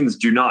vaccines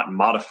do not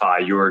modify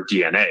your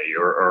DNA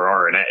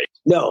or RNA.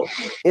 No.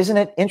 Isn't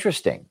it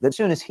interesting that as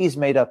soon as he's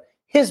made up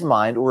his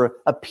mind or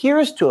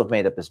appears to have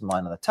made up his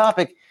mind on the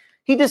topic,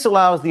 he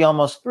disallows the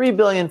almost 3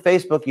 billion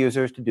Facebook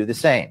users to do the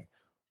same.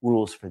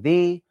 Rules for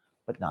thee,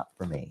 but not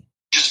for me.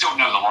 Just don't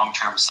know the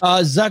long-term.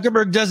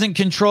 Zuckerberg doesn't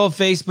control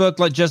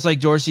Facebook just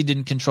like Dorsey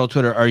didn't control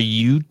Twitter. Are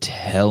you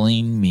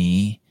telling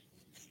me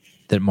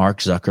that Mark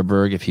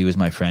Zuckerberg, if he was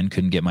my friend,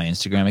 couldn't get my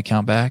Instagram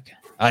account back?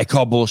 I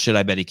call bullshit.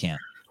 I bet he can.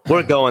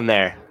 We're going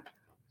there.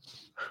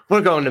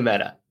 We're going to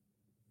Meta.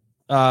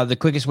 The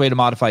quickest way to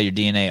modify your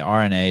DNA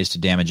RNA is to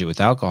damage it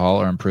with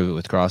alcohol or improve it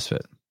with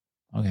CrossFit.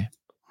 Okay.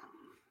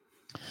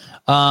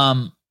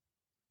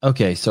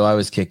 Okay, so I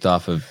was kicked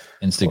off of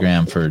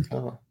Instagram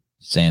for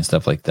saying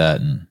stuff like that,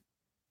 and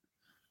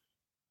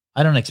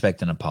I don't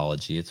expect an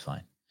apology. It's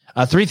fine.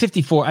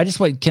 354. I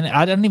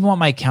don't even want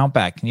my account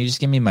back. Can you just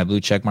give me my blue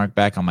check mark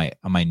back on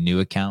my new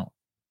account?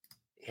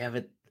 Yeah,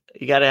 but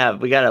we gotta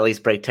at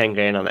least break 10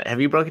 grand on that.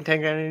 Have you broken 10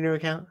 grand on your new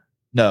account?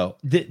 No.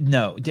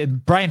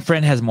 Brian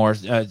Friend has more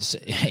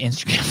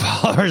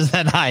Instagram followers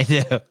than I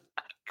do. Can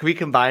we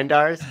combine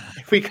ours?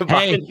 If we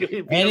combine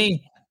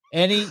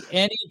any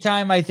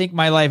time I think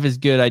my life is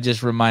good, I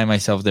just remind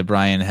myself that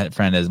Brian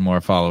Friend has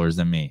more followers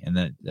than me, and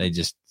that I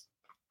just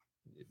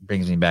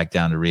brings me back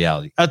down to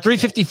reality.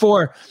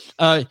 354.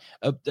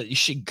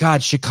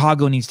 God,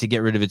 Chicago needs to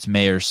get rid of its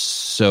mayor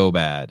so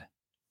bad.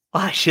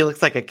 Wow, she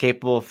looks like a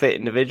capable, fit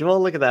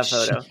individual. Look at that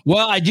photo.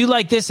 Well, I do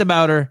like this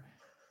about her.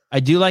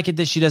 I do like it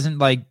that she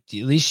doesn't at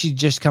least she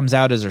just comes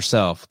out as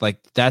herself. Like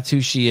that's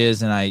who she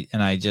is, and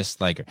I just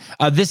like her.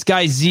 This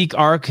guy Zeke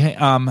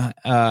Arkham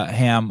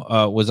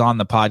was on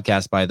the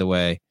podcast, by the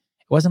way. It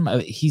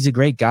wasn't. He's a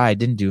great guy. I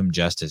didn't do him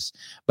justice,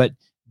 but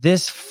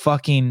this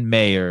fucking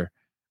mayor,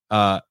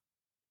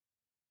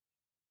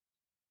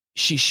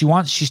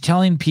 she's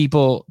telling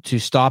people to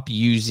stop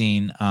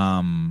using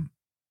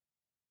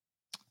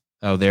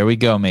oh, there we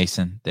go,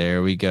 Mason.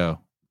 There we go.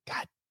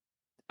 God.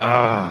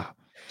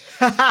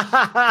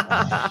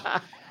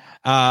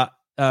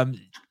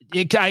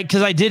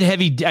 Because I did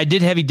heavy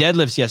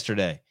deadlifts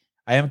yesterday.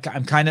 I'm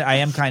kind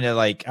of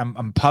like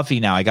I'm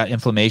puffy now. I got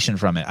inflammation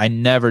from it. I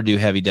never do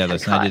heavy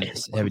deadlifts, and I did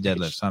heavy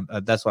deadlifts. So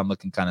that's why I'm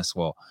looking kind of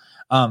swole.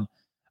 Like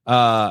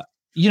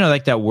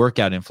that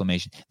workout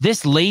inflammation.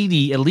 This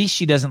lady, at least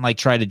she doesn't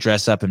try to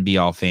dress up and be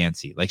all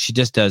fancy. Like she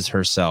just does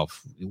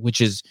herself,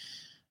 which is.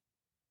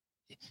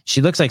 She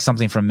looks like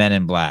something from Men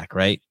in Black,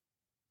 right?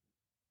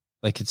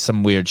 Like it's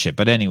some weird shit.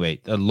 But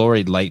anyway,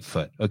 Lori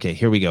Lightfoot. Okay,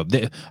 here we go.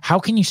 How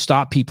can you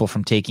stop people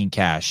from taking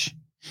cash?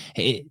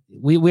 Hey,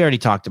 we already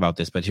talked about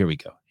this, but here we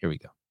go.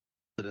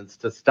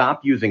 To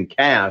stop using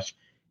cash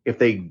if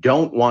they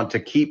don't want to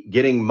keep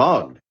getting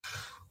mugged.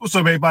 What's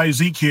up, everybody?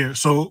 Zeke here.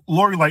 So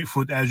Lori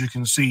Lightfoot, as you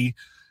can see,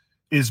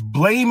 is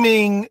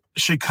blaming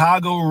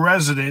Chicago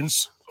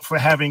residents for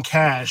having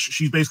cash.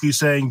 She's basically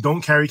saying,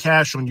 don't carry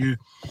cash on you.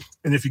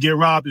 And if you get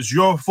robbed, it's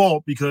your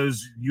fault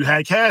because you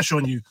had cash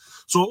on you.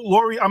 So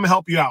Lori, I'm going to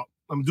help you out.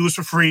 I'm going to do this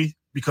for free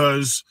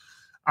because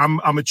I'm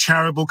a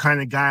charitable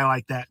kind of guy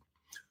like that.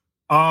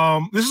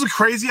 This is a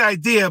crazy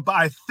idea, but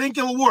I think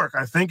it'll work.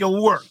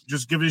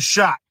 Just give it a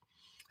shot.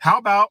 How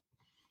about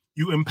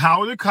you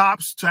empower the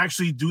cops to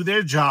actually do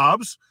their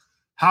jobs?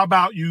 How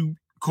about you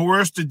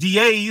coerce the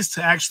DAs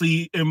to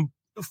actually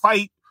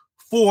fight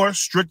for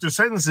stricter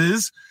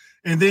sentences?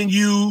 And then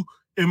you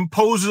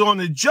impose it on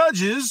the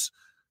judges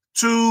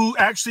to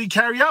actually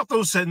carry out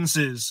those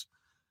sentences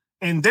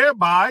and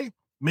thereby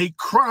make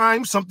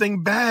crime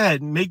something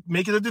bad, make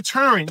it a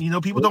deterrent.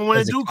 People don't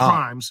want to do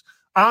crimes.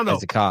 I don't know.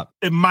 As a cop.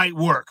 It might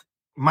work.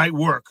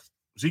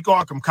 Zeke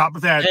Arkham, cop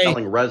of that.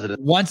 Telling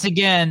residents. Once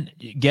again,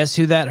 guess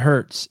who that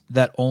hurts?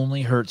 That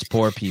only hurts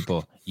poor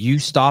people. You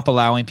stop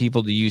allowing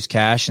people to use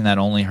cash, and that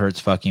only hurts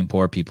fucking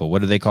poor people. What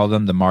do they call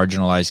them? The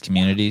marginalized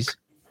communities?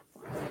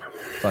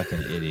 Fucking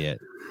idiot.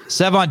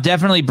 Sevon,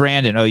 definitely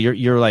Brandon. Oh,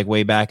 you're like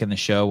way back in the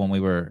show when we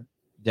were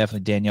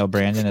definitely Danielle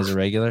Brandon as a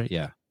regular?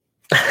 Yeah.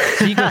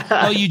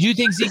 Oh, you do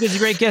think Zeke was a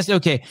great guest?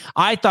 Okay.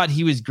 I thought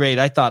he was great.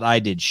 I thought I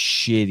did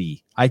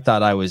shitty. I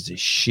thought I was a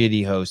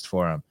shitty host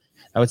for him.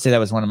 I would say that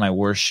was one of my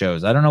worst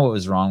shows. I don't know what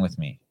was wrong with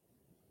me.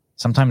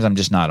 Sometimes I'm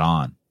just not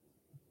on.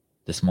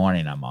 This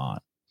morning I'm on.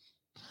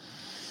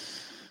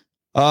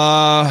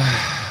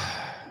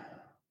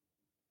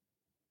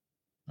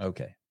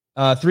 Okay.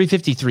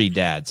 3:53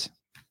 dads.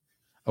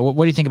 What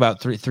do you think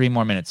about three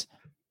more minutes?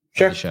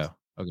 Sure. Of the show.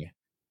 Okay.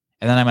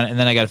 And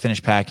then I got to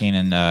finish packing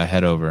and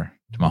head over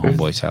to my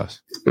homeboy's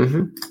house.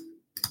 Mm-hmm.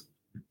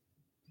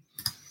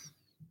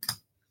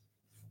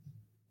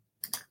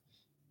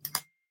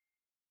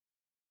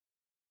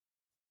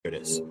 It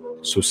is.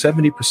 So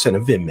 70%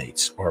 of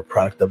inmates are a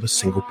product of a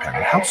single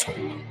parent household.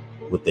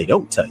 What they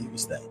don't tell you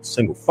is that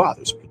single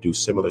fathers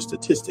produce similar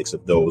statistics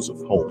of those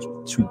of homes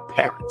with two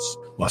parents,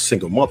 while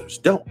single mothers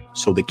don't.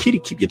 So the key to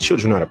keep your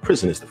children out of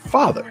prison is the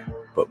father,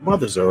 but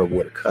mothers are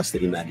awarded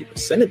custody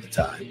 90% of the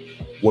time.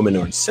 Women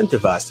are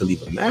incentivized to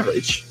leave a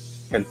marriage,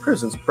 and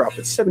prisons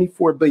profit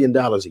 $74 billion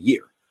a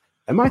year.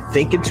 Am I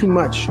thinking too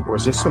much, or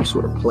is there some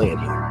sort of plan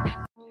here?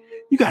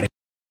 You got to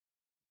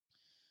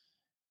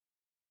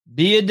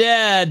be a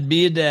dad. I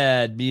mean,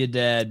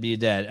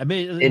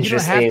 you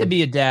don't have to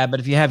be a dad, but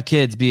if you have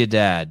kids, be a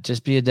dad.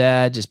 Just be a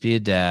dad.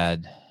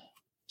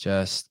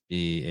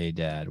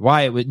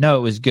 Why? It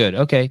was good.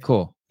 Okay,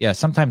 cool. Yeah,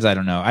 sometimes I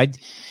don't know.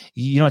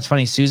 It's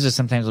funny. Sousa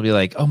sometimes will be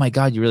like, "Oh my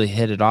God, you really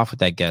hit it off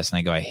with that guest," and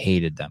I go, "I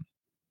hated them."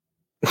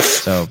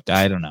 So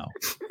I don't know.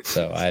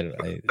 So I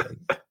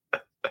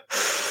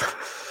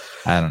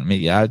don't.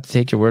 Maybe I'll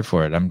take your word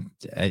for it.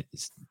 I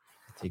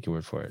take your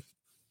word for it.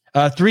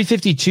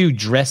 352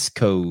 dress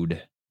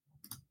code.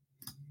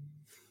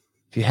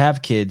 If you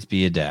have kids,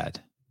 be a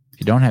dad. If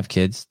you don't have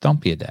kids,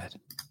 don't be a dad.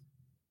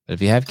 But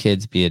if you have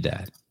kids, be a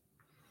dad.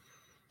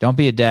 Don't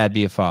be a dad,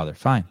 be a father.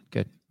 Fine,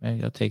 good.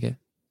 Maybe I'll take it.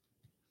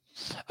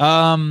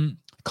 Call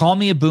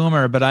me a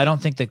boomer, but I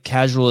don't think the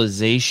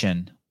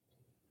casualization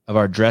of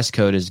our dress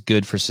code is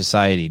good for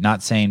society.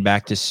 Not saying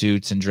back to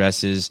suits and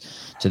dresses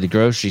to the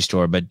grocery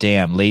store, but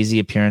damn, lazy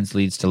appearance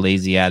leads to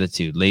lazy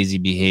attitude, lazy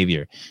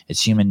behavior.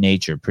 It's human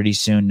nature. Pretty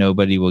soon,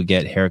 nobody will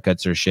get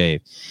haircuts or shave.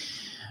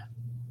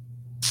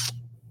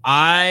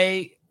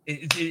 The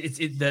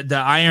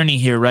irony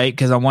here, right?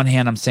 Because on one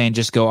hand, I'm saying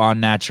just go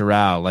on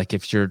natural. Like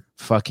if you're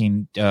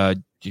fucking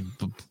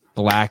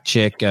black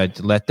chick,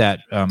 let that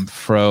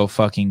fro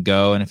fucking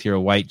go. And if you're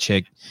a white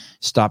chick,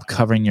 stop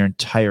covering your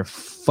entire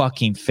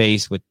fucking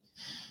face with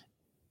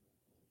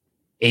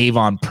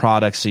Avon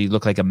products so you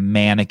look like a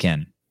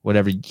mannequin.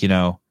 Whatever, I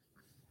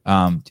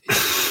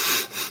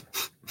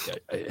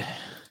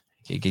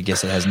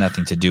guess it has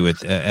nothing to do with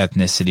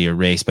ethnicity or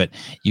race, but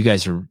you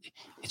guys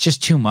it's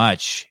just too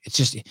much. It's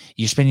just,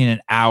 you're spending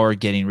an hour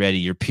getting ready,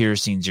 your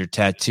piercings, your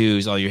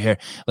tattoos, all your hair.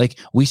 Like,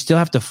 we still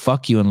have to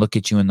fuck you and look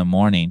at you in the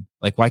morning.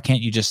 Like, why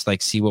can't you just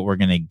see what we're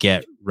going to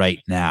get right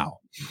now?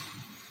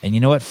 And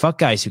you know what? Fuck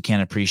guys who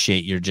can't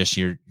appreciate your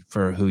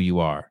for who you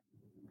are.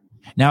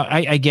 Now,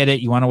 I get it.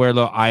 You want to wear a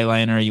little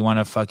eyeliner. You want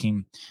to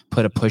fucking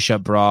put a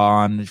push-up bra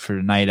on for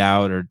a night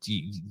out, or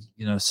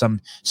some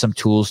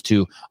tools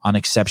on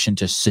exception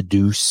to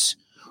seduce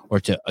or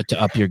to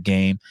up your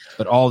game.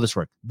 But all this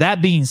work.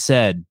 That being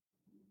said,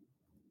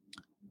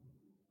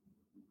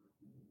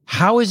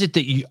 how is it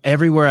that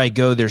everywhere I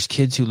go, there's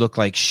kids who look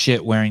like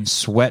shit wearing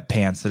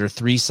sweatpants that are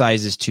 3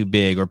 sizes too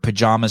big, or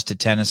pajamas to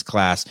tennis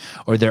class,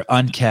 or they're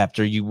unkept,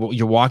 or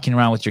you're walking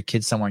around with your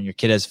kid somewhere and your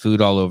kid has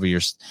food all over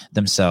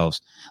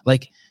themselves.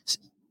 Like,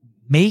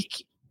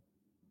 make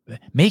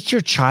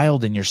your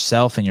child and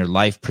yourself and your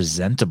life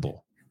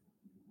presentable.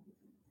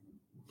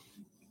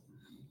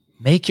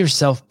 Make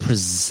yourself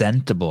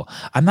presentable.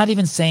 I'm not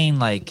even saying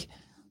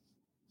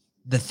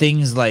the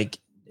things like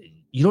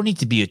you don't need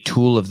to be a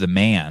tool of the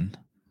man.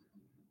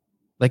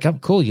 Like, I'm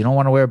cool. You don't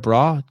want to wear a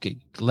bra?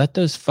 Let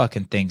those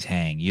fucking things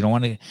hang. You don't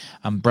want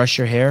to brush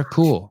your hair?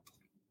 Cool.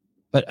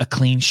 But a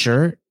clean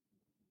shirt,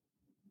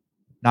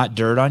 not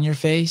dirt on your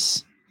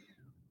face.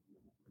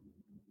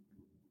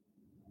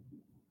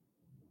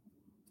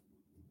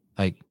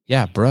 Like,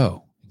 yeah,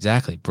 bro.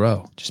 Exactly,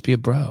 bro. Just be a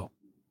bro.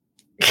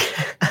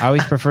 I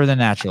always prefer the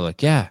natural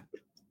look. Yeah.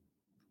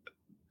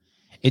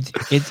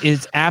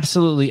 It's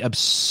absolutely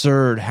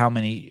absurd how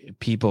many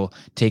people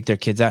take their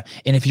kids out.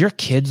 And if your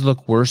kids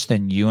look worse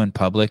than you in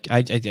public,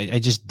 I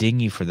just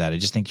ding you for that. I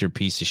just think you're a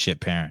piece of shit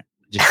parent.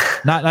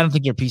 I don't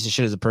think you're a piece of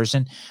shit as a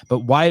person, but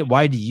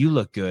why do you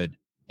look good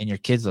and your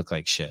kids look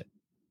like shit?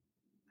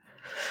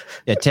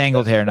 Yeah,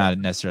 tangled hair, not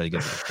necessarily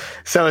good.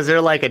 So is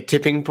there like a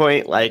tipping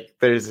point? Like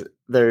there's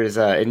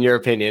in your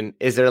opinion,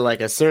 is there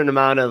like a certain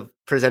amount of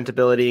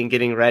presentability and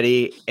getting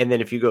ready, and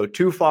then if you go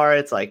too far,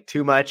 it's like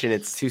too much and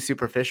it's too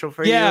superficial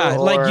for you? Yeah,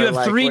 like you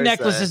have 3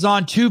 necklaces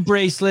on, 2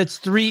 bracelets,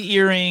 3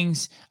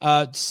 earrings,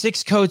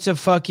 6 coats of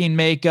fucking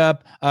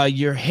makeup,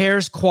 your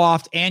hair's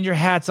coiffed and your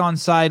hat's on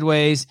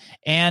sideways,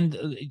 and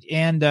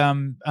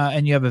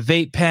you have a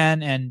vape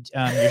pen, and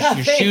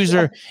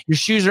your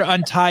shoes are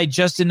untied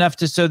just enough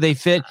so they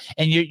fit,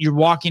 and you're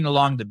walking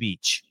along the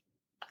beach.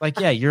 Like,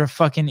 yeah, you're a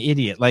fucking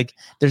idiot. Like,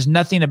 there's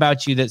nothing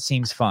about you that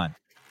seems fun.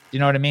 You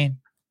know what I mean?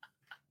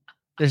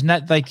 There's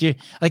not like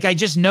I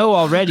just know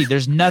already.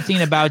 There's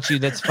nothing about you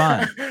that's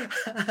fun.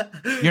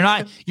 You're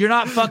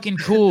not fucking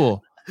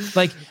cool.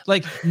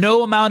 Like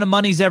no amount of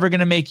money's ever going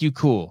to make you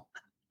cool.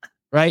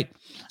 Right?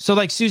 So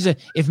like, Souza,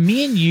 if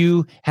me and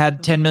you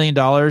had $10 million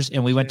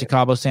and we went to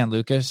Cabo San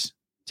Lucas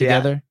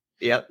together,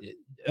 yep.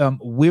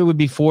 We would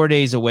be 4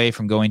 days away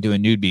from going to a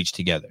nude beach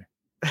together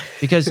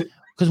because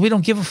we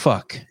don't give a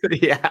fuck.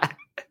 Yeah.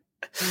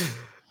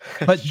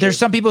 But there's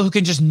some people who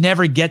can just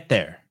never get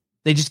there.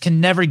 They just can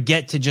never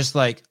get to just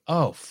like,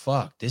 oh,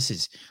 fuck,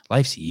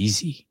 life's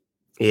easy.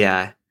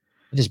 Yeah.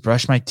 I just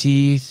brush my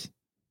teeth,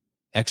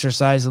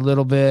 exercise a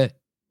little bit.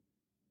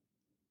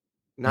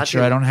 Not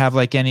sure I don't have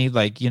like any,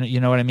 like, you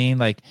know what I mean?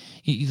 Like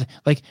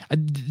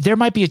there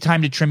might be a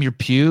time to trim your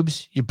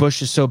pubes. Your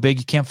bush is so big,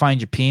 you can't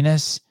find your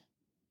penis.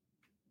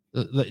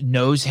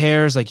 Nose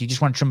hairs, like you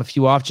just want to trim a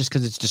few off just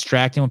because it's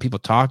distracting when people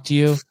talk to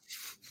you.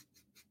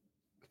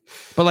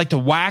 But like to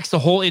wax the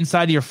whole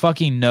inside of your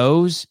fucking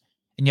nose,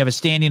 and you have a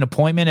standing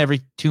appointment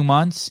every 2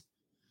 months.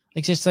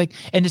 It's just like,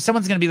 and if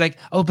someone's going to be like,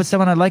 oh, but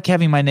someone, I like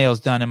having my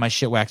nails done and my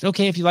shit waxed.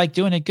 Okay, if you like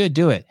doing it, good,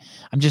 do it.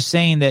 I'm just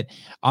saying that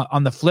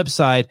on the flip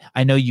side,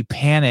 I know you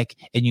panic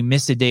and you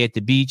miss a day at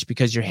the beach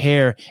because your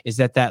hair is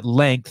at that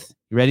length.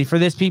 You ready for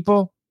this,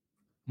 people?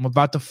 I'm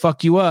about to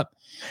fuck you up.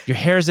 Your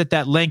hair is at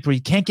that length where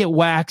you can't get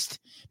waxed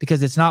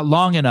because it's not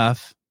long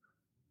enough,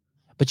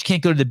 but you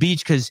can't go to the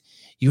beach because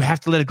you have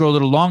to let it grow a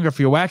little longer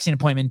for your waxing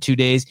appointment in 2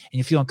 days, and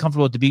you feel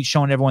uncomfortable at the beach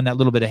showing everyone that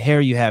little bit of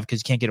hair you have because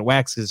you can't get it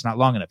waxed because it's not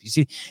long enough. You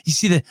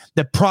see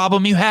the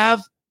problem you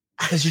have?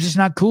 Because you're just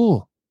not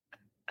cool.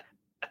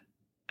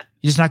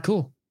 You're just not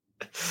cool.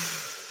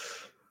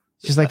 It's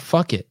just like,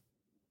 fuck it.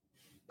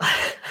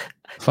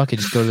 Fuck it,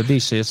 just go to the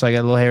beach. So I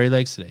got little hairy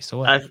legs today. So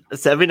what?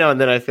 So every now and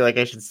then I feel like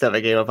I should step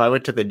my game up. I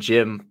went to the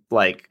gym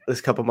like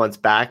this couple months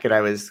back, and I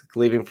was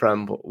leaving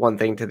from one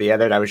thing to the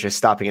other, and I was just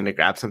stopping in to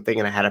grab something,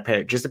 and I had a pair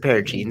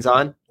of jeans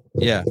on.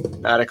 Yeah.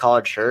 I had a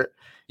collared shirt.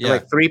 Yeah.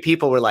 And like 3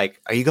 people were like,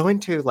 "Are you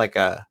going to like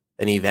an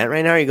event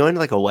right now? Are you going to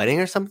like a wedding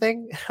or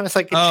something?" I was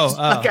like,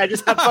 I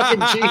just have fucking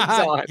jeans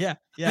on.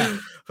 Yeah.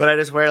 But I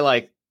just wear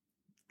like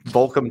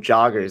Volcom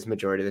joggers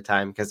majority of the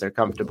time because they're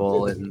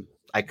comfortable, and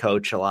I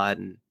coach a lot.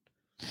 And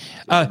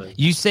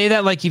you say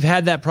that like you've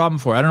had that problem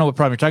before. I don't know what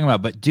problem you're talking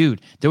about, but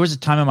dude, there was a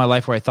time in my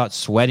life where I thought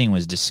sweating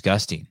was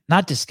disgusting.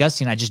 Not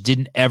disgusting. I just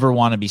didn't ever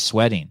want to be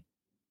sweating.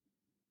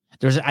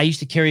 I used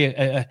to carry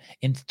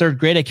in 3rd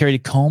grade, I carried a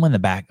comb in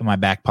my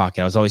back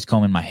pocket. I was always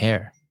combing my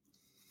hair.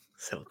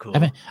 So cool.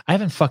 I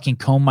haven't fucking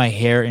combed my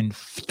hair in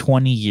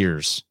 20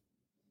 years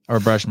or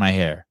brushed my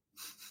hair.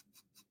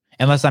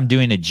 Unless I'm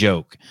doing a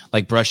joke,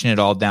 like brushing it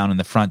all down in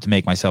the front to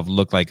make myself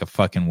look like a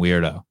fucking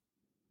weirdo.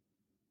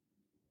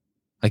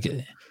 Like,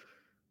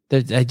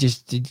 I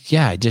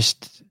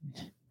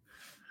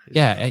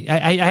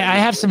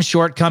have some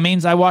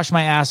shortcomings. I wash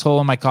my asshole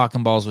and my cock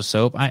and balls with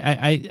soap.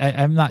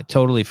 I'm not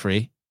totally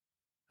free.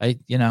 I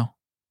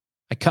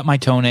cut my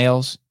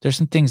toenails. There's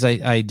some things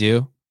I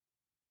do.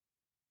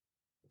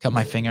 Cut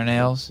my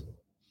fingernails.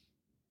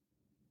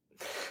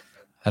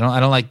 I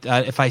don't like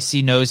if I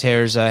see nose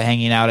hairs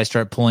hanging out, I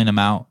start pulling them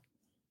out.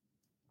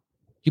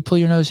 You pull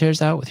your nose hairs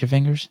out with your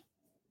fingers?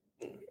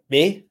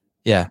 Me?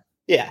 Yeah.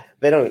 Yeah,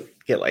 they don't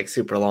get like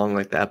super long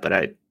like that, but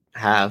I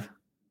have.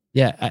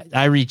 Yeah,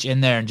 I reach in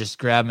there and just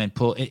grab them and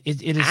pull. It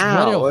is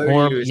Ow, what a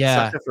horrible.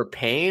 Yeah, sucker for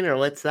pain, or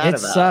what's that it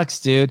about? Sucks,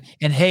 dude.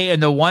 And hey,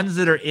 and the ones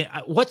that are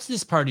what's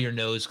this part of your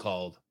nose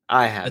called?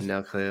 I have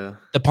no clue.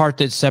 The part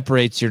that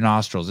separates your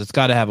nostrils. It's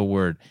got to have a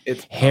word.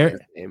 It's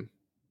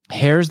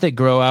hairs that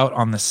grow out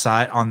on the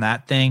side on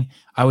that thing.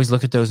 I always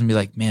look at those and be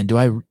like, man,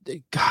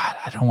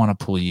 I don't want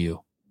to pull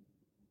you,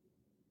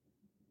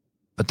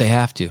 but they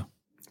have to.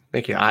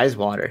 Make your eyes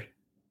water.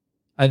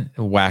 I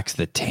wax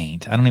the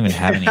taint. I don't even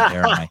have any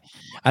hair on my.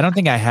 I don't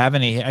think I have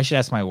any. I should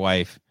ask my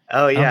wife.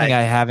 Oh yeah. I don't think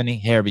I have any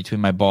hair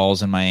between my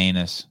balls and my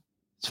anus.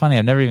 It's funny.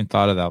 I've never even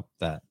thought about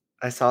that.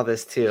 I saw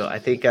this too. I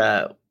think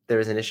there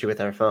was an issue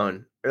with our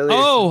phone earlier.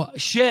 Oh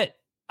shit!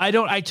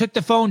 I took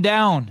the phone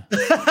down.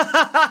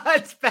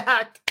 It's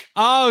back.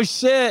 Oh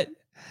shit!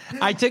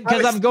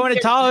 Because I'm going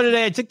to Tahoe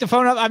today. I took the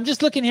phone up. I'm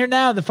just looking here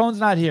now. The phone's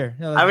not here.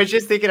 I was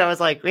just thinking. I was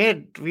like,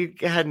 man, we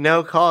had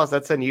no calls.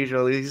 That's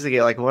unusual. We usually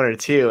get like one or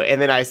two.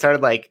 And then I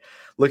started like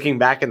looking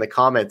back in the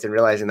comments and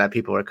realizing that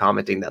people were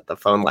commenting that the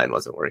phone line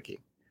wasn't working.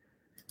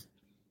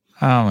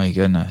 Oh my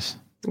goodness.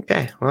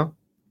 Okay, well.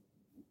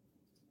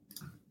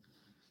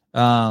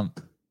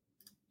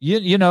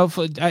 You know,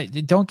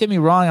 don't get me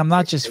wrong. I'm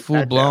not just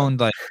full blown.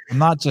 Like, I'm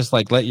not just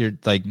like, let your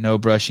like no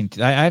brushing.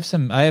 I have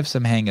some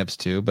hangups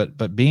too,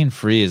 but being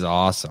free is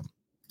awesome.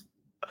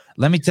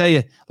 Let me tell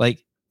you,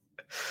 like,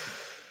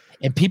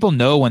 and people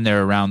know when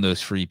they're around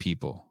those free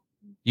people.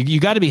 You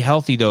got to be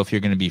healthy though. If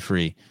you're going to be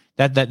free,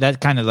 that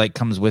kind of like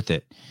comes with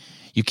it.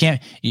 You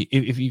can't,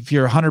 if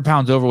you're 100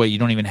 pounds overweight, you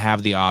don't even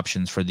have the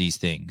options for these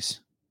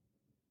things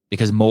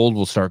because mold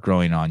will start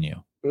growing on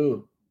you.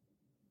 Ooh.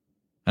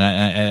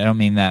 And I don't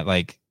mean that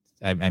like,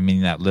 I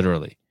mean that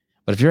literally.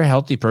 But if you're a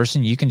healthy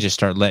person, you can just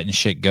start letting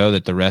shit go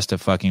that the rest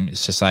of fucking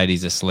society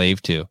is a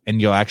slave to, and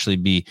you'll actually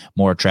be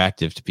more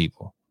attractive to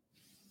people.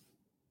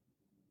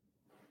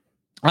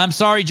 I'm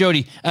sorry,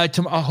 Jody.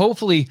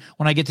 Hopefully,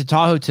 when I get to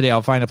Tahoe today,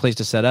 I'll find a place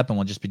to set up, and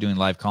we'll just be doing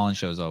live call-in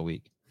shows all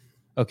week.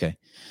 Okay,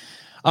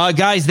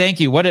 guys,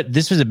 thank you.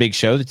 This was a big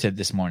show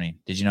this morning.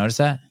 Did you notice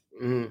that?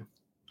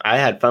 I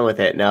had fun with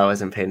it. No, I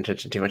wasn't paying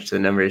attention too much to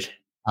the numbers.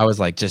 I was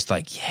like,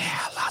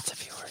 yeah, lots of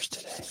viewers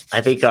today.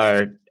 I think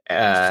our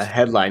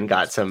headline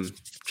got some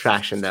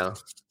traction though.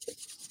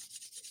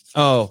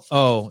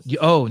 Oh,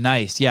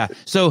 nice. Yeah.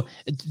 So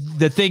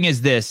the thing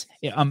is this,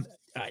 I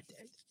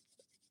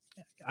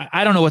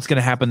don't know what's going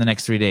to happen the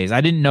next 3 days. I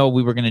didn't know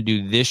we were going to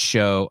do this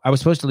show. I was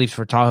supposed to leave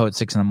for Tahoe at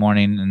 6 a.m.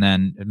 and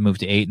then it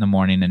moved to 8 a.m.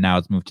 and now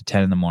it's moved to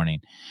 10 a.m.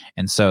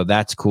 And so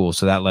that's cool.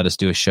 So that let us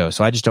do a show.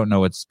 So I just don't know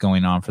what's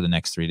going on for the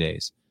next 3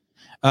 days.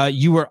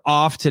 You were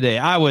off today.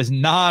 I was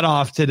not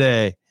off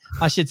today.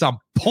 My shit's on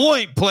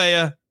point,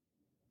 playa.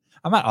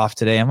 I'm not off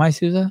today, am I,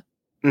 Souza?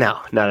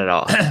 No, not at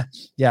all.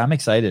 Yeah, I'm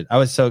excited. I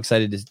was so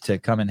excited to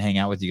come and hang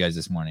out with you guys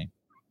this morning.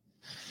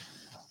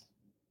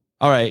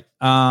 All right.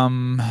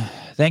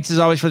 Thanks as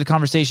always for the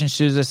conversation,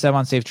 Souza.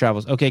 Sevon, safe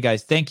travels. Okay,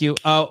 guys. Thank you.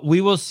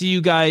 We will see you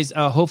guys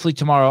hopefully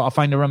tomorrow. I'll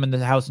find a room in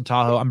the house in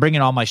Tahoe. I'm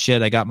bringing all my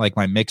shit. I got like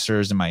my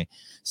mixers and my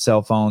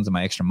cell phones and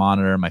my extra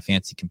monitor and my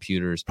fancy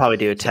computers. Probably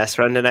do a test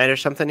run tonight or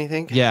something, you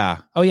think? Yeah.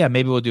 Oh, yeah.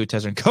 Maybe we'll do a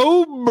test run.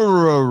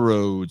 Cobra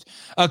Roads.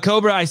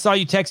 Cobra, I saw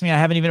you text me. I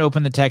haven't even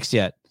opened the text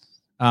yet.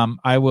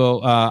 I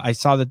will. I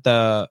saw that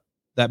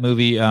that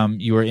movie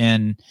you were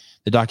in,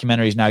 the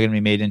documentary is now going to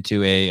be made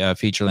into a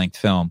feature-length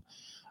film.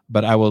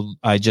 But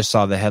I just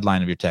saw the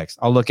headline of your text.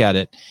 I'll look at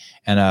it.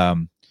 And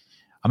I'm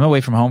away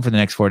from home for the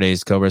next 4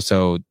 days, Cobra.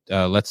 So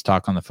let's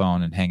talk on the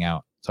phone and hang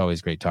out. It's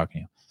always great talking to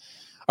you.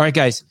 All right,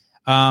 guys.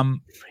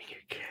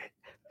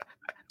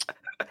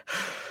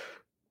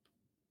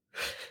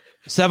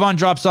 Sevon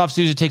drops off.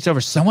 Souza takes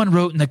over. Someone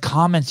wrote in the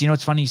comments. You know,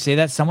 it's funny you say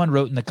that. Someone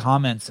wrote in the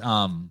comments.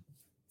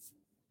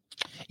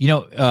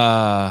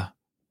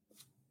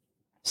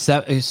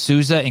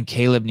 Souza and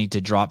Caleb need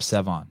to drop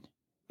Sevon.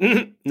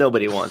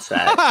 Nobody wants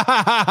that.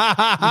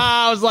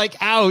 I was like,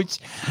 ouch.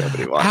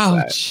 Nobody wants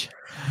that. Ouch.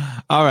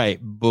 All right.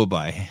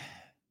 Bye-bye.